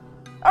this?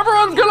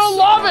 Everyone's gonna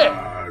love it.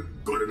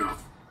 Good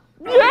enough.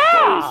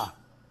 Yeah.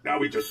 Now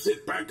we just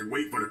sit back and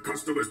wait for the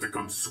customers to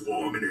come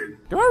swarming in.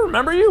 Do I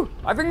remember you?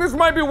 I think this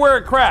might be where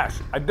it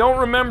crashed. I don't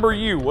remember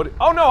you. What?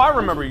 Oh no, I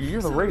remember you.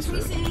 You're the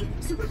racer.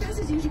 Super fast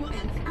as usual,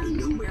 and out of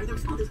nowhere there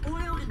was all this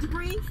oil and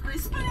debris, and I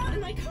spun out,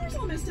 and my car's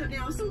all messed up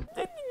now. So,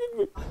 can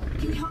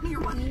you help me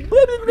or what?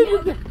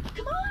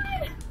 Come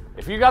on!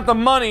 If you got the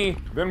money,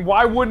 then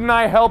why wouldn't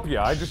I help you?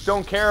 I just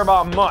don't care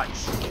about much,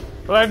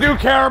 but I do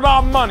care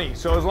about money.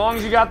 So as long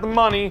as you got the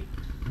money,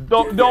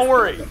 don't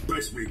worry. The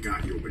best we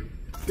got, human.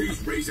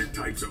 These racing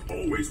types are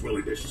always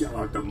willing to shell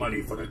out the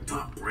money for the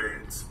top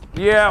brands.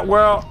 Yeah,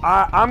 well,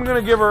 I'm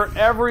gonna give her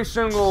every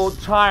single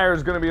tire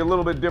is gonna be a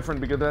little bit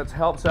different because that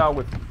helps out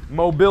with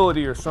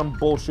mobility or some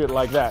bullshit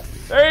like that.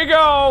 There you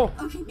go.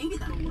 Okay, maybe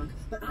that'll work,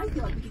 but I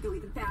feel like we could go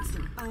even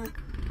faster.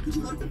 Could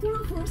you load the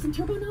 404 some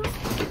turbo nose?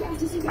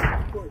 Fast as you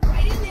can. We're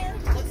right in there.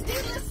 Let's do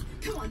this.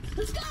 Come on,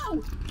 let's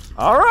go.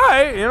 All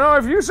right, you know,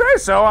 if you say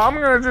so, I'm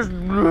gonna just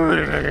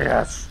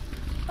yes.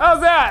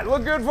 How's that?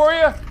 Look good for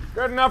you?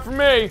 Good enough for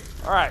me.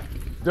 All right,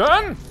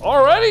 done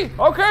already?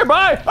 Okay,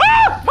 bye.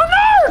 Ah, my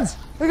nerds!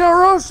 They got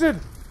roasted.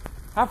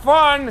 Have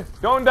fun.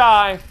 Don't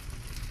die.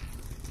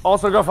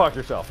 Also, go fuck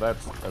yourself.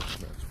 That's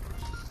interesting.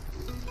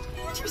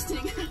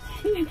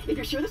 If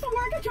you're sure this will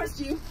work, I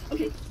trust you.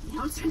 Okay,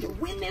 now it's time to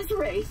win this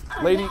race.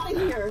 Lady,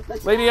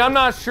 I'm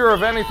not sure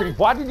of anything.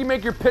 Why did you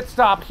make your pit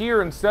stop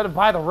here instead of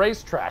by the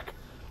racetrack?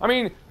 I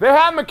mean, they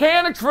have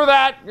mechanics for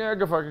that. Yeah,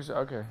 go fuck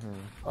yourself. Okay.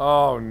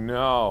 Oh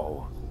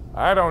no,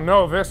 I don't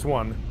know this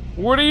one.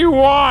 What do you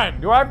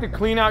want? Do I have to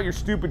clean out your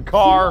stupid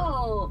car?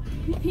 Oh,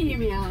 hey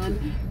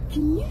man,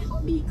 can you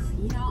help me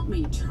clean out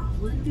my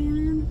traveling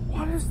van?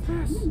 What is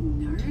this? It's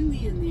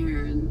gnarly in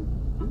there, and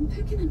I'm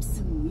picking up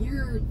some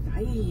weird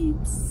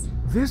vibes.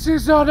 This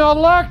is an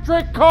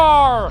electric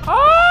car!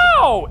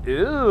 Oh!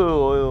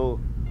 Ew.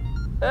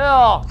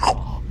 Ew.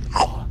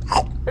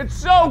 It's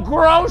so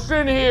gross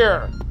in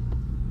here!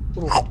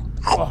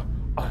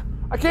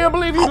 I can't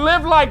believe you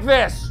live like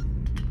this!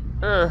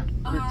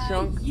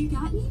 Chunk. You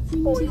got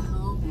anything to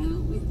help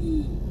out with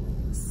the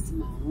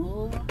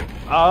small?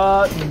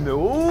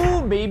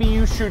 No, maybe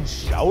you should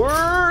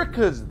shower,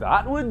 cause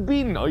that would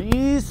be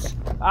nice.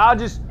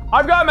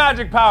 I've got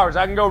magic powers.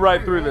 I can go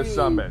right through this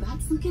sunbed.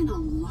 That's looking a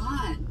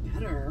lot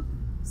better.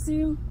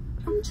 So,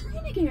 I'm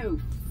trying to go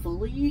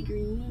fully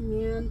green,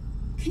 man.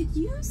 Could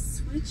you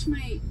switch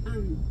my,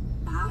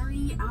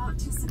 battery out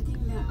to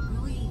something that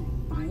really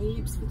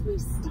vibes with my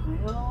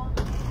style?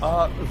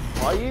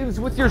 Vibes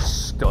with your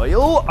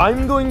style?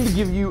 I'm going to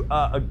give you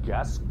a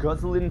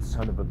gas-guzzling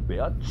son of a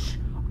bitch.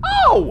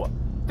 Oh!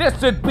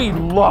 This would be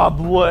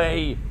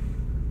lovely!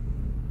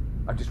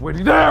 I just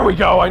waited. There we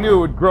go! I knew it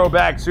would grow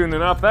back soon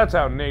enough. That's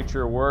how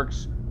nature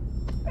works.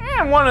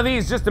 And one of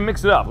these just to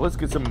mix it up. Let's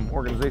get some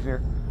organization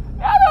here.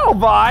 Yeah, that'll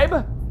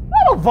vibe!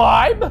 That'll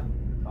vibe!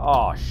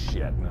 Oh,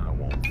 shit. No, it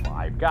won't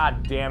vibe.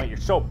 God damn it, you're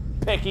so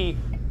picky.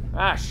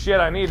 Ah, shit,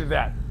 I needed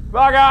that.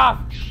 Fuck off!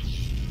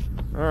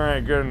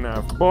 Alright, good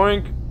enough.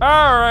 Boink.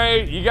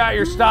 Alright, you got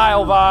your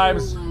style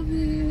vibes. I love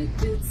it.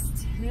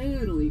 It's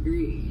totally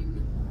green.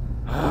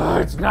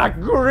 It's not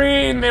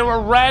green, they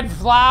were red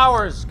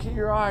flowers. Get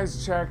your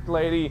eyes checked,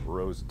 lady.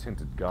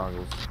 Rose-tinted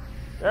goggles.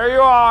 There you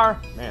are.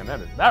 Man,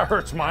 that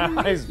hurts my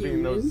eyes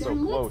being those so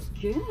close.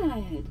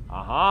 Good.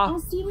 I'll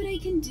see what I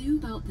can do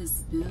about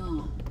this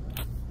bill.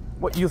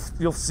 What,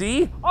 you'll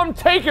see? I'm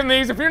taking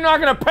these. If you're not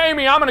gonna pay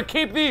me, I'm gonna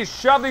keep these.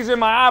 Shove these in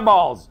my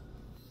eyeballs.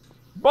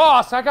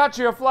 Boss, I got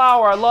you a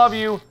flower. I love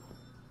you.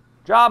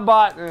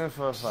 Jobbot,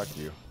 fuck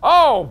you.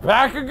 Oh,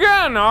 back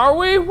again, are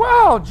we?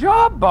 Well,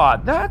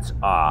 Jobbot, that's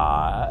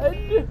odd.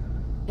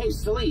 Hey,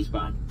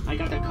 Sleazebot, I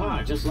got the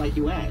car just like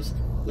you asked.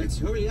 Let's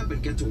hurry up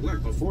and get to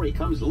work before he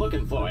comes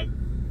looking for it.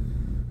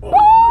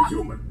 Oh,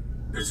 human,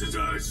 this is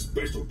a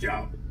special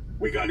job.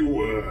 We got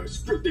to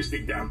strip this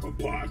thing down for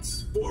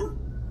parts. For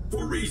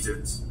for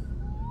reasons.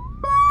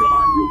 Come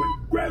on,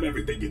 human. Grab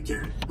everything you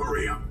can.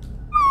 Hurry up.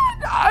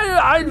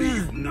 I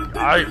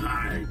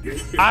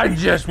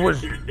just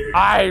was.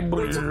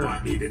 What's a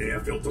bot need an air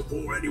filter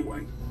for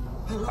anyway?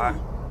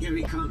 Here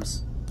he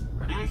comes.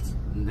 Act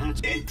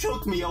natural. It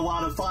took me a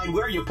while to find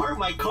where you parked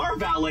my car,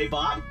 valet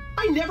bot.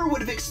 I never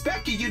would have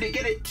expected you to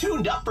get it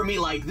tuned up for me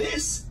like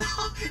this.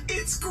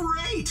 It's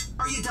great.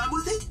 Are you done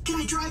with it?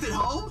 Can I drive it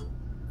home?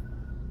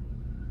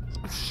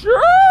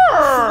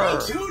 Sure.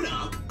 Free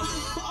tune-up.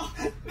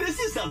 This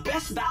is the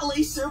best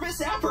valet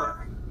service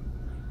ever.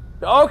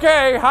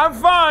 Okay, have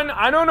fun.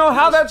 I don't know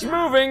how that's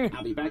moving.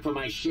 I'll be back for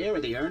my share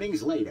of the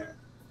earnings later.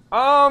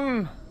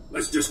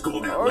 Let's just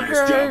call that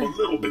last job a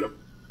little bit of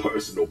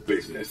personal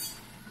business.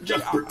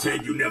 Just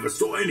pretend you never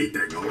saw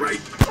anything, all right?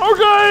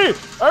 Okay!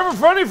 I have a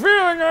funny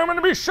feeling I'm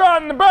gonna be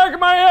shot in the back of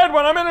my head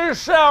when I'm in the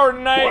shower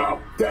tonight. Wow,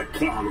 that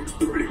car looks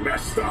pretty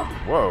messed up.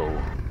 Whoa.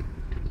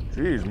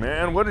 Jeez,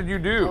 man, what did you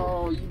do?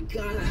 Oh, you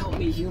gotta help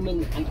me,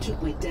 human. I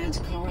took my dad's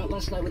car out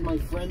last night with my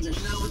friends, and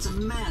now it's a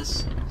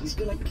mess. He's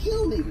gonna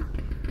kill me.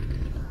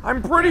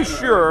 I'm pretty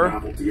sure.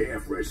 Novelty air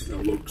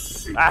freshener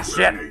looks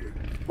shit.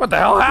 What the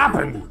hell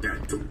happened?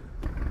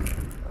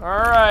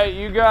 Alright,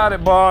 you got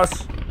it,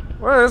 boss.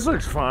 Well, this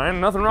looks fine.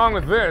 Nothing wrong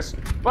with this.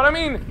 But I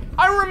mean,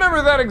 I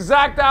remember that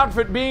exact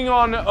outfit being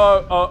on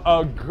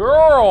a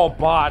girl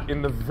bot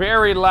in the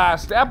very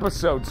last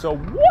episode. So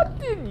what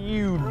did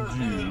you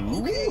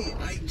do? Okay,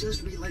 I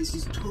just realized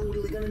he's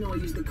totally gonna know I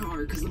used the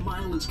car because the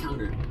mileage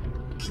counter.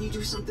 Can you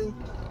do something?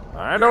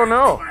 I don't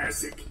know.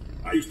 Classic.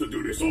 I used to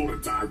do this all the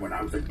time when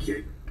I was a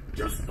kid.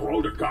 Just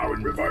throw the car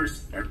in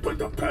reverse and put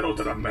the pedal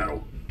to the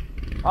metal.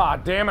 Ah,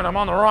 damn it, I'm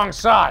on the wrong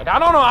side. I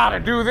don't know how to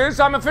do this.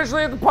 I'm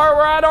officially at the part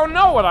where I don't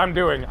know what I'm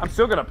doing. I'm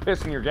still gonna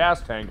piss in your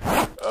gas tank.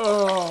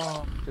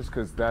 Oh, just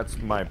because that's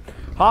my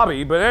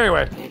hobby, but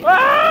anyway.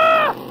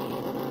 Ah!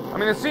 I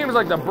mean, it seems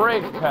like the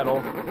brake pedal.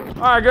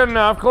 All right, good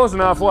enough, close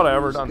enough,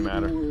 whatever, doesn't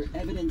matter. More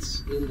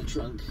evidence in the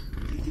trunk.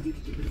 Do you think you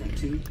could get rid of that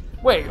too?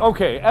 Wait,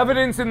 okay,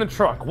 evidence in the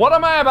trunk. What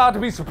am I about to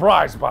be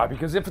surprised by?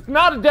 Because if it's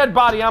not a dead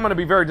body, I'm gonna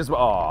be very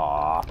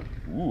Aww.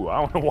 Ooh, I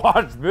wanna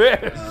watch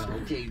this.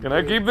 Okay, can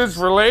I keep this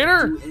for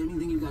later? Do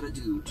anything you gotta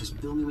do. Just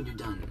bill me when you're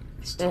done.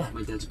 I still have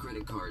my dad's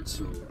credit card,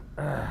 so...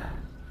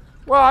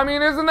 Well, I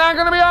mean, isn't that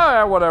gonna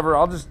be whatever,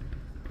 I'll just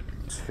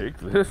take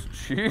this,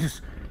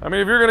 jeez. I mean,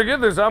 if you're gonna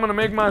get this, I'm gonna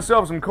make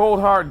myself some cold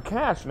hard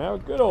cash now.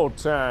 Good old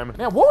time.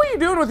 Man, what were you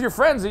doing with your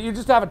friends that you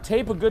just have a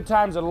tape of good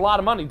times and a lot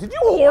of money? Did you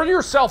whore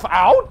yourself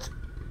out?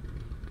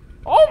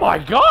 Oh my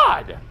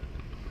God!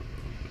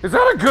 Is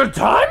that a good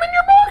time in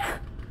your book?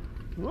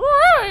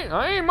 Alright,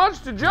 I ain't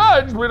much to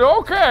judge, but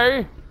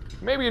okay.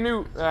 Maybe a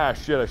new,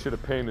 shit, I should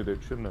have painted it,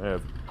 shouldn't I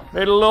have?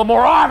 Made it a little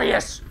more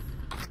obvious.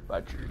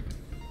 But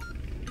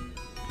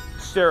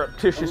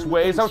surreptitious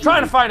ways. I was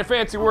trying to find a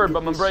fancy word,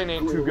 but my brain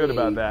ain't too good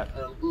about that.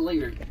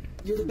 Later,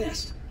 you're the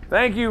best.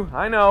 Thank you,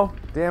 I know.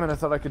 Damn it, I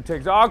thought I could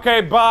take,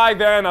 okay, bye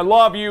then, I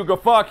love you, go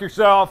fuck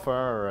yourself.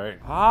 Alright.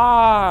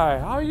 Hi,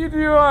 how you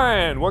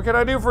doing? What can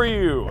I do for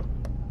you?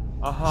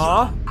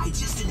 Uh-huh. I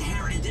just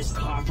inherited this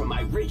car from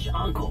my rich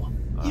uncle.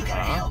 You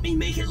gotta help me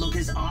make it look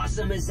as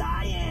awesome as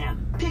I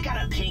am. Pick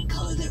out a paint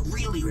color that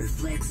really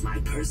reflects my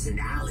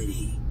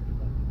personality.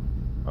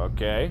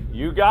 Okay,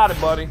 you got it,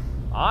 buddy.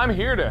 I'm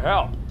here to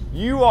help.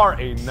 You are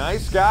a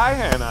nice guy,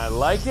 and I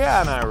like you,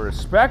 and I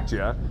respect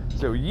you.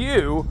 So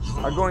you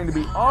are going to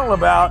be all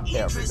about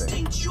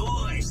everything. Interesting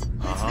choice.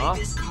 Let's make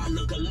this car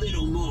look a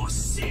little more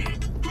sick.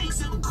 Take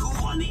something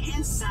cool on the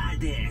inside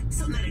there.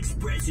 Something that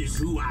expresses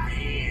who I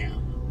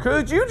am.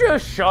 Could you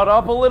just shut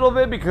up a little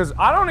bit? Because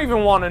I don't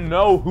even want to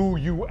know who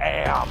you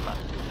am.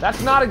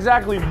 That's not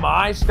exactly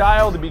my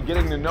style to be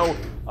getting to know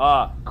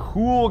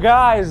cool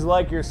guys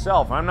like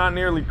yourself. I'm not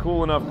nearly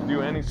cool enough to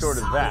do any sort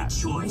of that.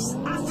 Choice.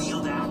 I feel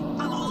that.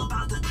 I'm all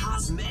about the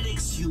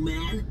cosmetics, you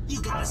man.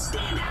 You gotta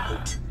stand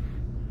out.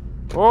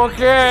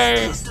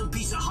 Okay. Custom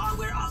piece of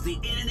hardware off the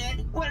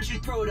internet. Why don't you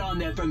throw it on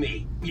there for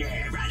me?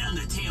 Yeah, right on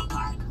the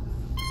tailpipe.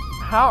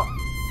 How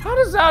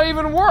does that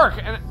even work?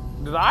 And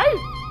did I?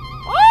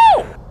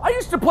 Oh! I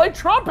used to play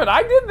trumpet.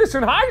 I did this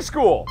in high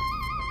school.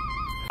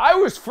 I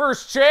was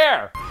first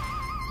chair.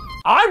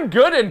 I'm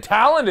good and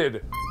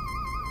talented.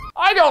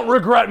 I don't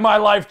regret my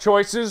life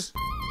choices.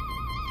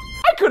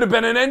 I could have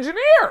been an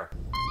engineer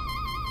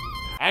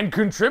and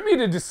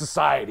contributed to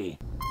society.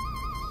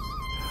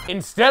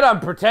 Instead, I'm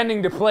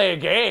pretending to play a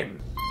game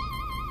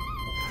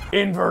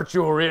in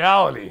virtual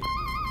reality.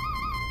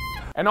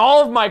 And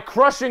all of my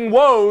crushing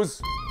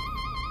woes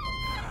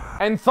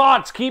and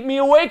thoughts keep me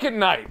awake at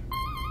night.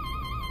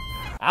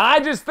 And I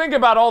just think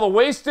about all the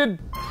wasted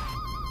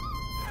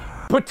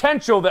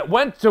potential that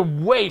went to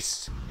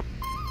waste.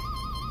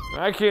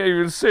 I can't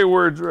even say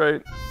words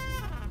right.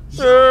 You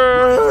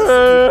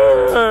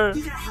gotta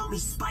help me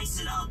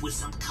spice it up with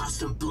some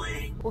custom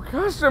bling. Well,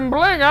 custom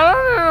bling? I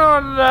don't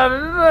know what that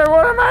is.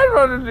 What am I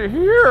supposed to do?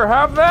 Here,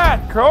 have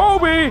that,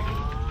 Kobe.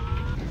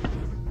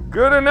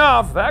 Good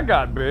enough. That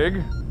got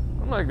big.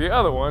 Unlike the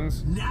other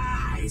ones.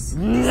 Nice.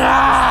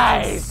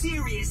 Nice.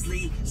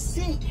 Seriously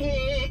sick.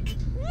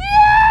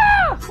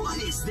 Yeah! What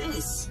is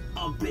this?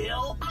 A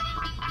bill?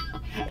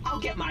 I'll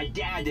get my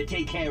dad to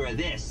take care of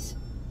this.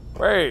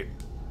 Wait.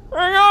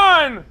 Hang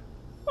on!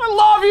 I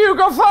love you!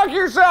 Go fuck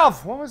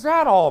yourself! What was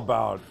that all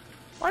about?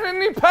 Why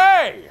didn't he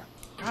pay?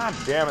 God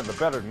damn it,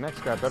 the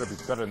next guy better be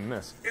better than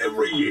this.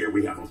 Every year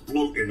we have a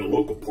float in the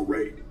local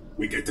parade.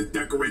 We get to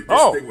decorate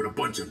this thing with a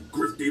bunch of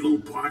grifty little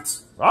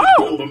pots. We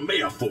bill the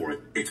mayor for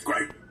it. It's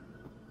great.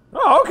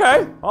 Oh,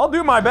 okay. I'll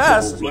do my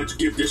best. So let's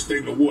give this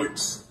thing the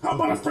woods. How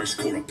about a fresh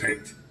coat of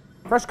paint?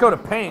 Fresh coat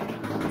of paint?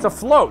 It's a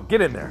float.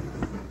 Get in there.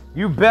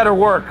 You better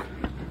work.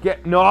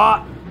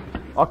 No.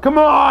 Oh, come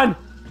on.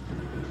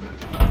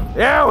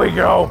 There we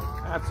go.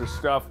 That's the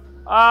stuff.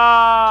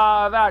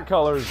 That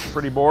color's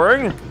pretty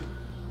boring.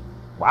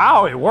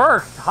 Wow, it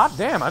worked. Hot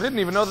damn, I didn't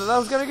even know that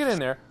was gonna get in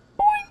there.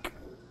 Boink.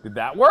 Did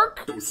that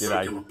work? Those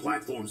circular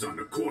platforms on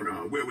the corner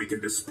are where we can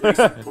display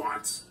some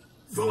parts.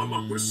 Fill them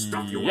up with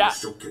stuff you want to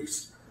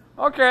showcase.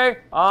 Okay,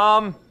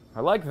 I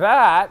like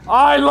that.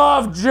 I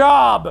love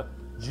Job.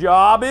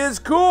 Job is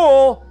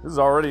cool. This is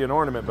already an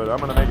ornament, but I'm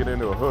gonna make it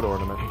into a hood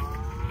ornament.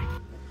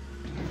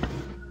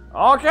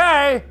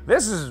 Okay,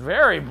 this is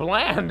very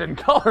bland and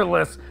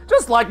colorless,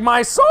 just like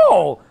my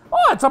soul.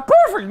 Oh, it's a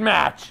perfect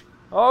match.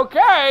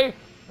 Okay,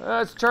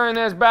 let's turn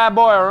this bad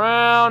boy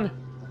around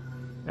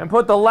and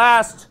put the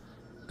last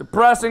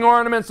depressing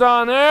ornaments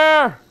on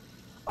there.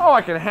 Oh,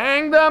 I can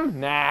hang them?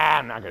 Nah,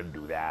 I'm not gonna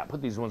do that.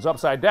 Put these ones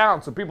upside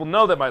down so people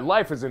know that my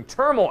life is in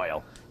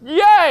turmoil.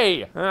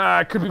 Yay!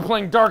 I could be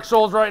playing Dark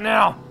Souls right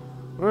now.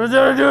 Who's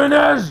doing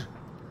this?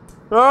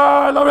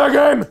 I love that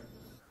game.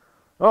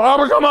 I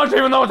love it so much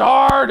even though it's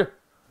hard.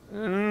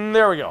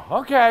 There we go.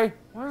 Okay,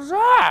 what is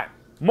that?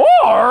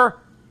 More?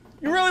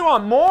 You really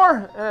want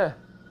more?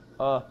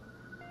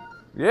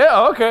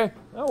 Yeah, okay,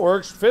 that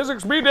works.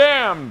 Physics be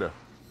damned.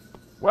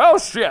 Well,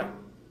 shit.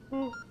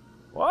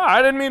 Well,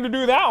 I didn't mean to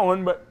do that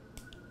one, but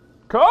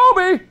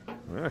Kobe.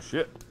 Oh,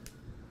 shit.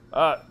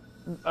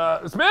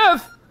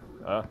 Smith.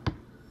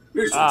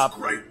 This is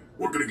great.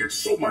 We're gonna get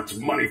so much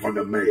money from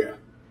the mayor.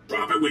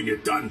 Drop it when you're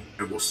done,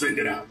 and we'll send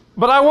it out.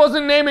 But I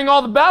wasn't naming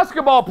all the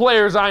basketball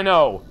players I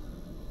know.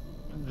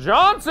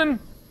 Johnson.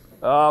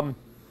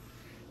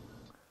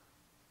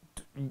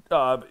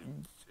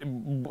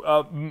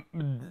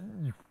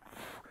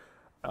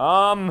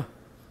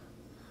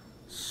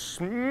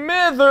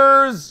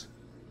 Smithers.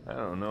 I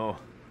don't know.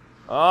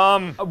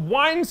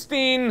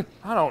 Weinstein.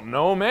 I don't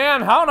know,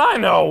 man. How'd I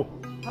know?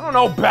 I don't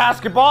know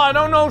basketball. I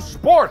don't know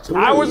sports.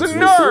 I was a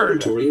nerd.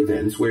 Celebratory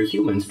events where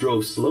humans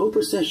drove slow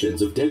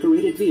processions of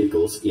decorated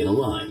vehicles in a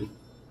line.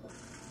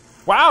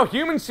 Wow,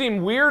 humans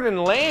seem weird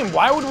and lame.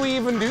 Why would we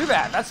even do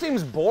that? That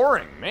seems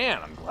boring. Man,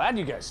 I'm glad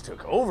you guys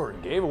took over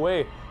and gave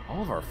away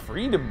all of our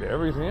freedom to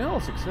everything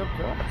else except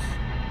us.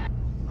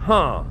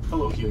 Huh.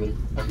 Hello, human.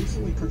 I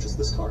recently purchased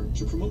this car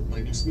to promote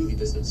my new smoothie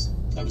business.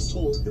 I was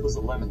told it was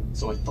a lemon,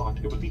 so I thought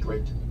it would be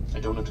great.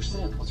 I don't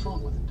understand what's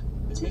wrong with it.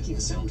 It's making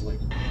a sound like...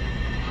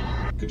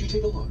 Could you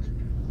take a look?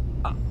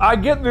 I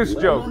get this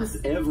joke. Lemons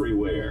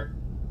everywhere.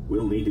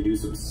 We'll need to do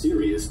some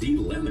serious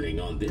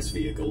de-lemoning on this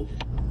vehicle.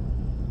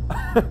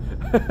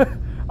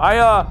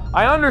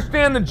 I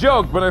understand the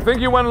joke, but I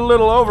think you went a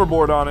little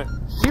overboard on it.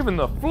 Even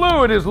the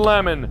fluid is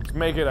lemon. Let's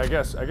make it, I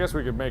guess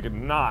we could make it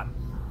not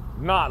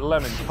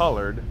lemon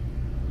colored.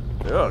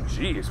 Oh,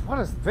 jeez, what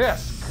is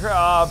this?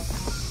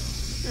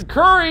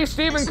 Curry,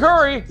 Stephen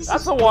Curry.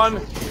 That's the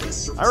one.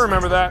 I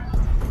remember that.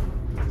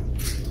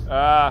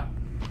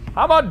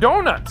 How about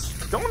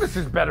donuts? Donuts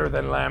is better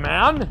than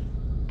lemon.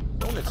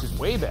 Donuts is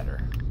way better.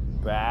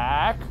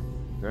 Back.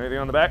 Is there anything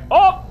on the back?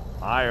 Oh!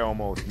 I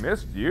almost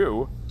missed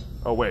you.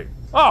 Oh, wait.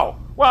 Oh,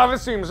 well,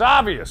 this seems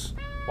obvious.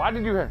 Why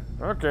did you have...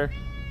 Okay.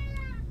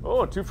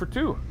 Oh, 2 for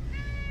 2.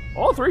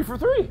 Oh, 3 for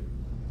 3.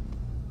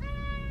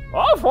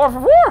 Oh, 4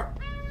 for 4.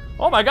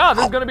 Oh, my God,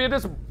 this is going to be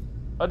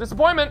a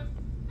disappointment.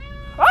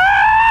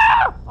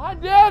 Ah! I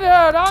did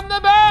it. I'm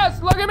the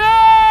best. Look at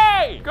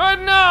me. Good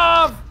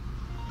enough.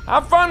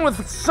 Have fun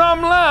with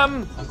some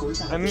lem. I'm going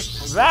to have and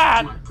this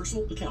that. My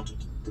personal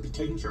accountant to be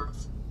taken care of.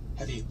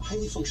 Have a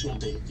highly functional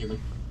day, human.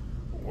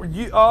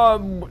 You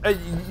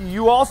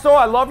also,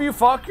 I love you,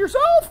 fuck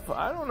yourself?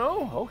 I don't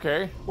know,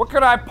 okay. What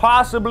could I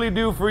possibly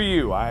do for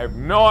you? I have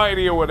no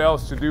idea what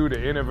else to do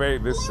to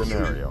innovate this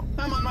scenario.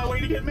 I'm on my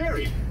way to get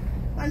married.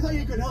 I thought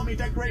you could help me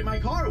decorate my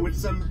car with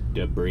some...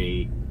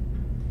 debris.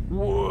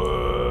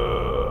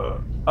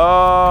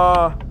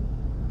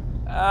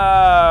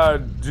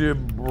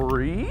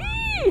 Debris?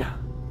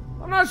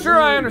 I'm not sure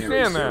I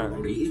understand that.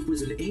 It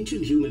was an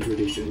ancient human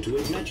tradition to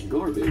attach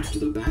garbage to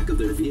the back of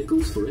their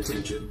vehicles for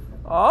attention.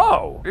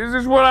 Oh, is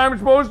this what I'm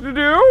supposed to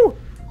do?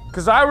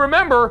 Because I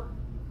remember,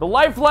 the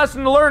life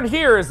lesson to learn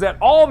here is that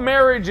all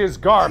marriage is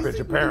garbage,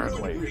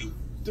 apparently.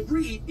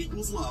 Debris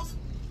equals love.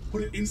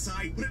 Put it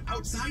inside, put it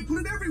outside, put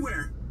it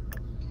everywhere.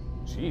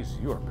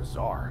 Jeez, you are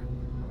bizarre.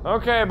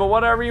 Okay, but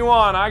whatever you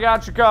want, I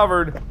got you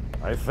covered.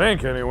 I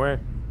think, anyway.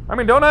 I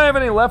mean, don't I have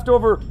any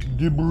leftover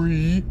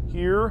debris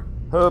here?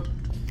 Hup.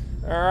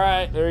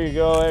 Alright, there you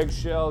go,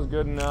 eggshells,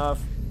 good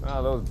enough.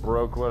 Ah, those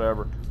broke,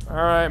 whatever.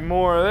 Alright,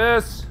 more of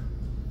this.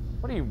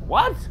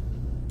 What?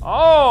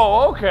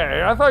 Oh,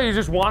 okay. I thought you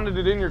just wanted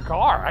it in your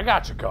car. I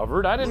got you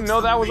covered. I didn't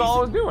know that was all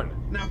I was doing.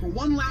 Now for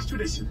one last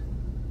tradition.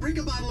 Break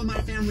a bottle of my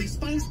family's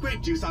finest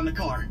grape juice on the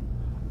car.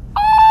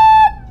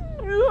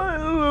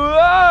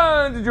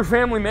 Did your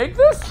family make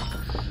this?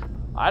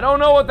 I don't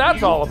know what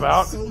that's all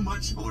about. So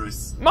much,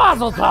 Horace.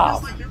 Mazel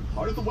tov! Like you're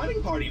part of the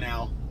wedding party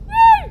now.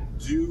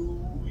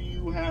 Do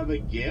you have a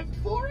gift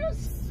for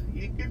us?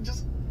 You could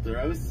just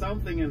throw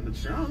something in the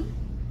trunk.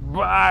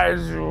 I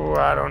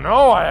don't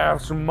know. I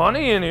have some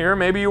money in here.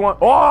 Maybe you want...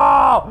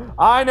 Oh!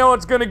 I know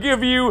it's gonna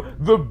give you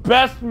the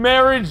best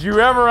marriage you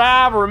ever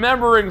have,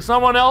 remembering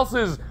someone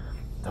else's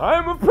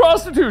time of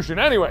prostitution.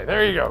 Anyway,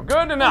 there you go.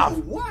 Good enough. Oh,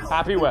 wow.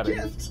 Happy wedding.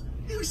 Gift.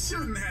 You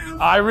shouldn't have.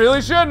 I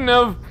really shouldn't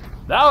have.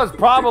 That was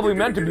probably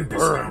meant to be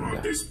burned.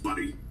 On this,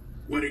 buddy.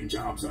 Wedding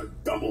jobs are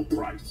double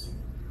price.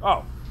 Oh.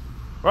 All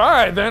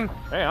right, then.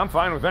 Hey, I'm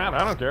fine with that.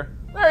 I don't care.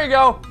 There you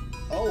go.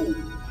 Oh.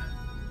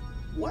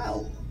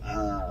 Well,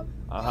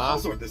 I'll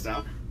sort this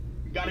out.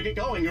 You gotta get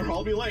going or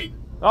I'll be late.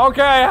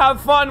 Okay, have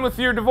fun with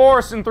your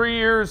divorce in 3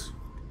 years.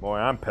 Boy,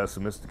 I'm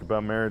pessimistic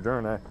about marriage,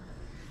 aren't I?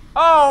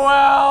 Oh,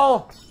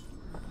 well.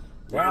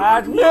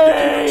 That's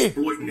me!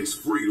 Exploiting this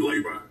free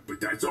labor, but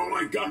that's all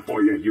I got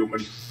for you,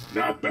 human.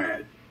 Not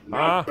bad.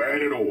 Not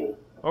bad at all.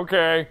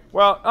 Okay.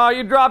 Well,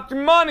 you dropped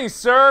your money,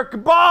 sir.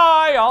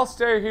 Goodbye! I'll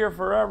stay here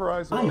forever,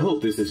 I suppose. I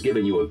hope this has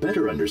given you a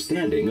better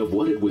understanding of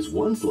what it was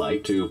once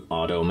like to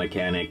auto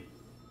mechanic.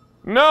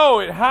 No,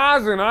 it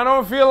hasn't. I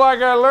don't feel like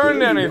I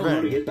learned anything. You know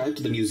how to get back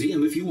to the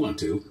museum if you want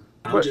to.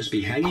 I'll just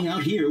be hanging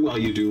out here while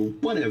you do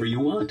whatever you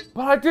want.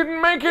 But I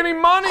didn't make any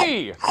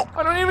money!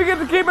 I don't even get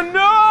to keep it.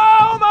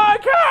 No, my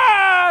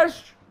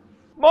cash!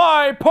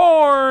 My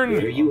porn!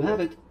 There you have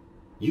it.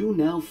 You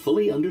now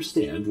fully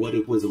understand what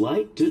it was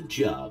like to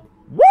job.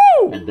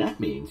 Woo! And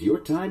that means your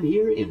time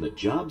here in the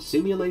job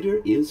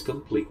simulator is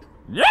complete.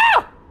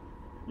 Yeah!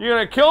 You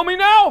gonna kill me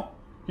now?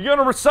 You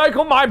gonna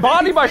recycle my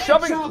body by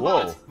shoving...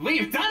 Whoa.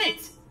 We've done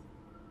it!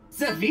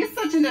 The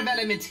research and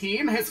development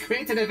team has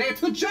created a way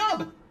to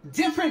job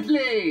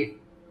differently.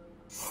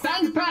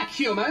 Stand back,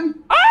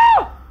 human.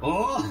 Ah!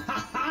 Oh,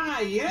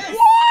 haha, yes!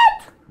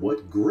 What?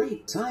 What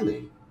great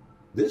timing.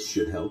 This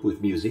should help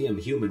with museum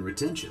human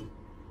retention.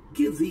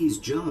 Give these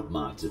job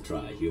mods a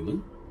try,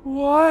 human.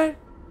 What?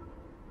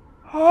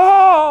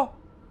 Oh!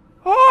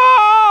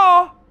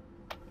 Oh!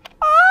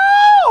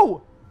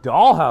 Oh!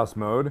 Dollhouse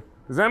mode?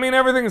 Does that mean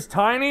everything's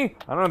tiny?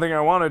 I don't think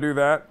I want to do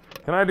that.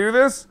 Can I do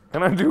this?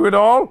 Can I do it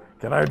all?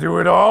 Can I do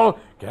it all?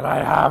 Can I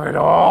have it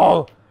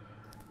all?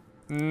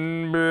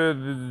 I'm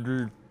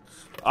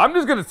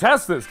just gonna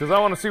test this because I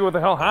want to see what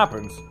the hell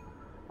happens.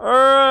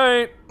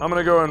 Alright, I'm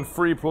gonna go in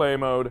free play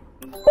mode.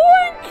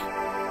 Boink!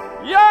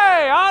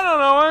 Yay! I don't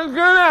know what's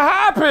gonna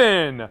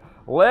happen!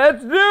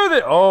 Let's do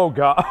this! Oh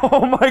god.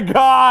 Oh my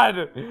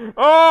god!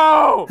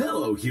 Oh!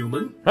 Hello,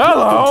 human.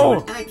 Hello!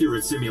 Welcome to an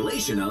accurate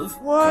simulation of...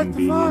 What?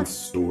 Convenience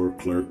store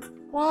clerk.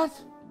 What?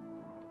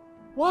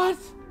 What?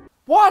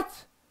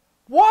 What?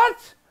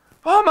 What?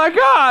 Oh my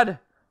god!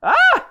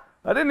 Ah!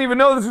 I didn't even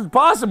know this was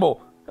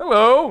possible.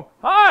 Hello.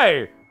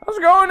 Hi. How's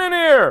it going in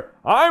here?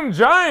 I'm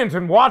Giant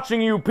and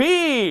watching you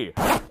pee.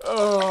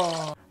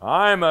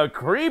 I'm a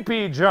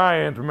creepy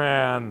giant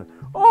man.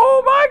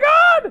 Oh my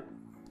god!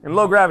 And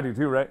low gravity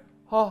too, right?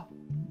 Huh.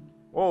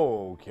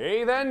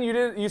 Okay then,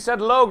 you said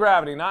low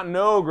gravity, not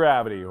no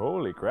gravity.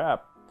 Holy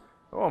crap.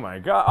 Oh my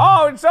god.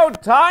 Oh, it's so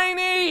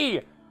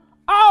tiny!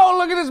 Oh,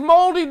 look at this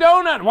moldy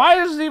donut.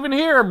 Why is it even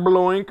here?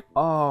 Bloink.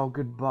 Oh,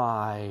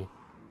 goodbye.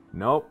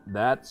 Nope,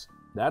 that's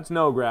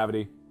no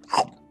gravity.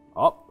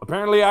 Oh,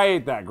 apparently I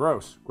ate that.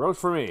 Gross. Gross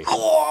for me.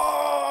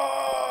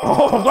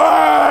 Oh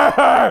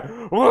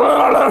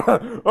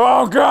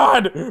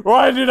god!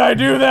 Why did I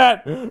do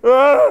that?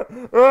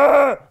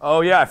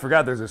 Oh yeah, I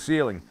forgot there's a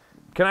ceiling.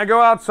 Can I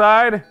go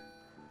outside?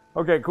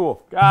 Okay,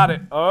 cool. Got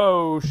it.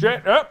 Oh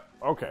shit.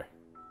 Okay.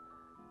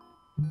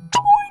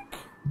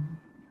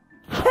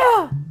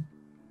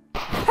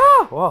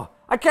 Whoa.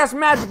 I cast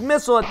magic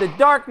missile at the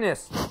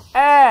darkness.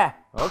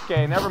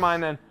 Okay, never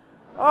mind then.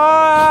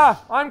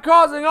 I'm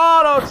causing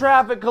auto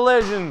traffic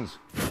collisions.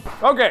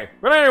 Okay,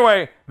 but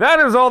anyway, that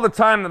is all the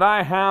time that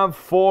I have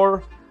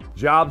for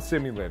Job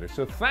Simulator.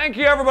 So thank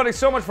you everybody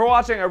so much for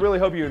watching. I really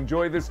hope you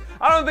enjoyed this.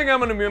 I don't think I'm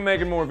going to be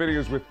making more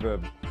videos with the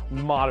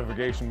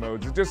modification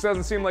modes. It just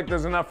doesn't seem like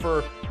there's enough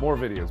for more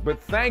videos.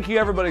 But thank you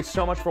everybody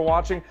so much for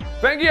watching.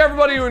 Thank you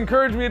everybody who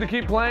encouraged me to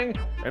keep playing.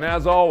 And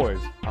as always,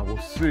 I will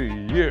see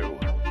you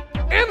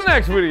in the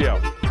next video.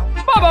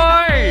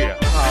 Bye-bye!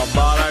 How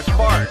about I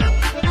fart?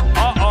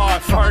 I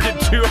farted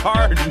too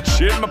hard and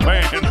shit my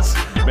pants.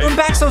 I'm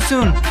back so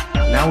soon.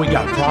 Now we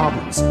got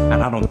problems,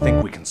 and I don't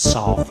think we can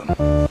solve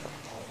them.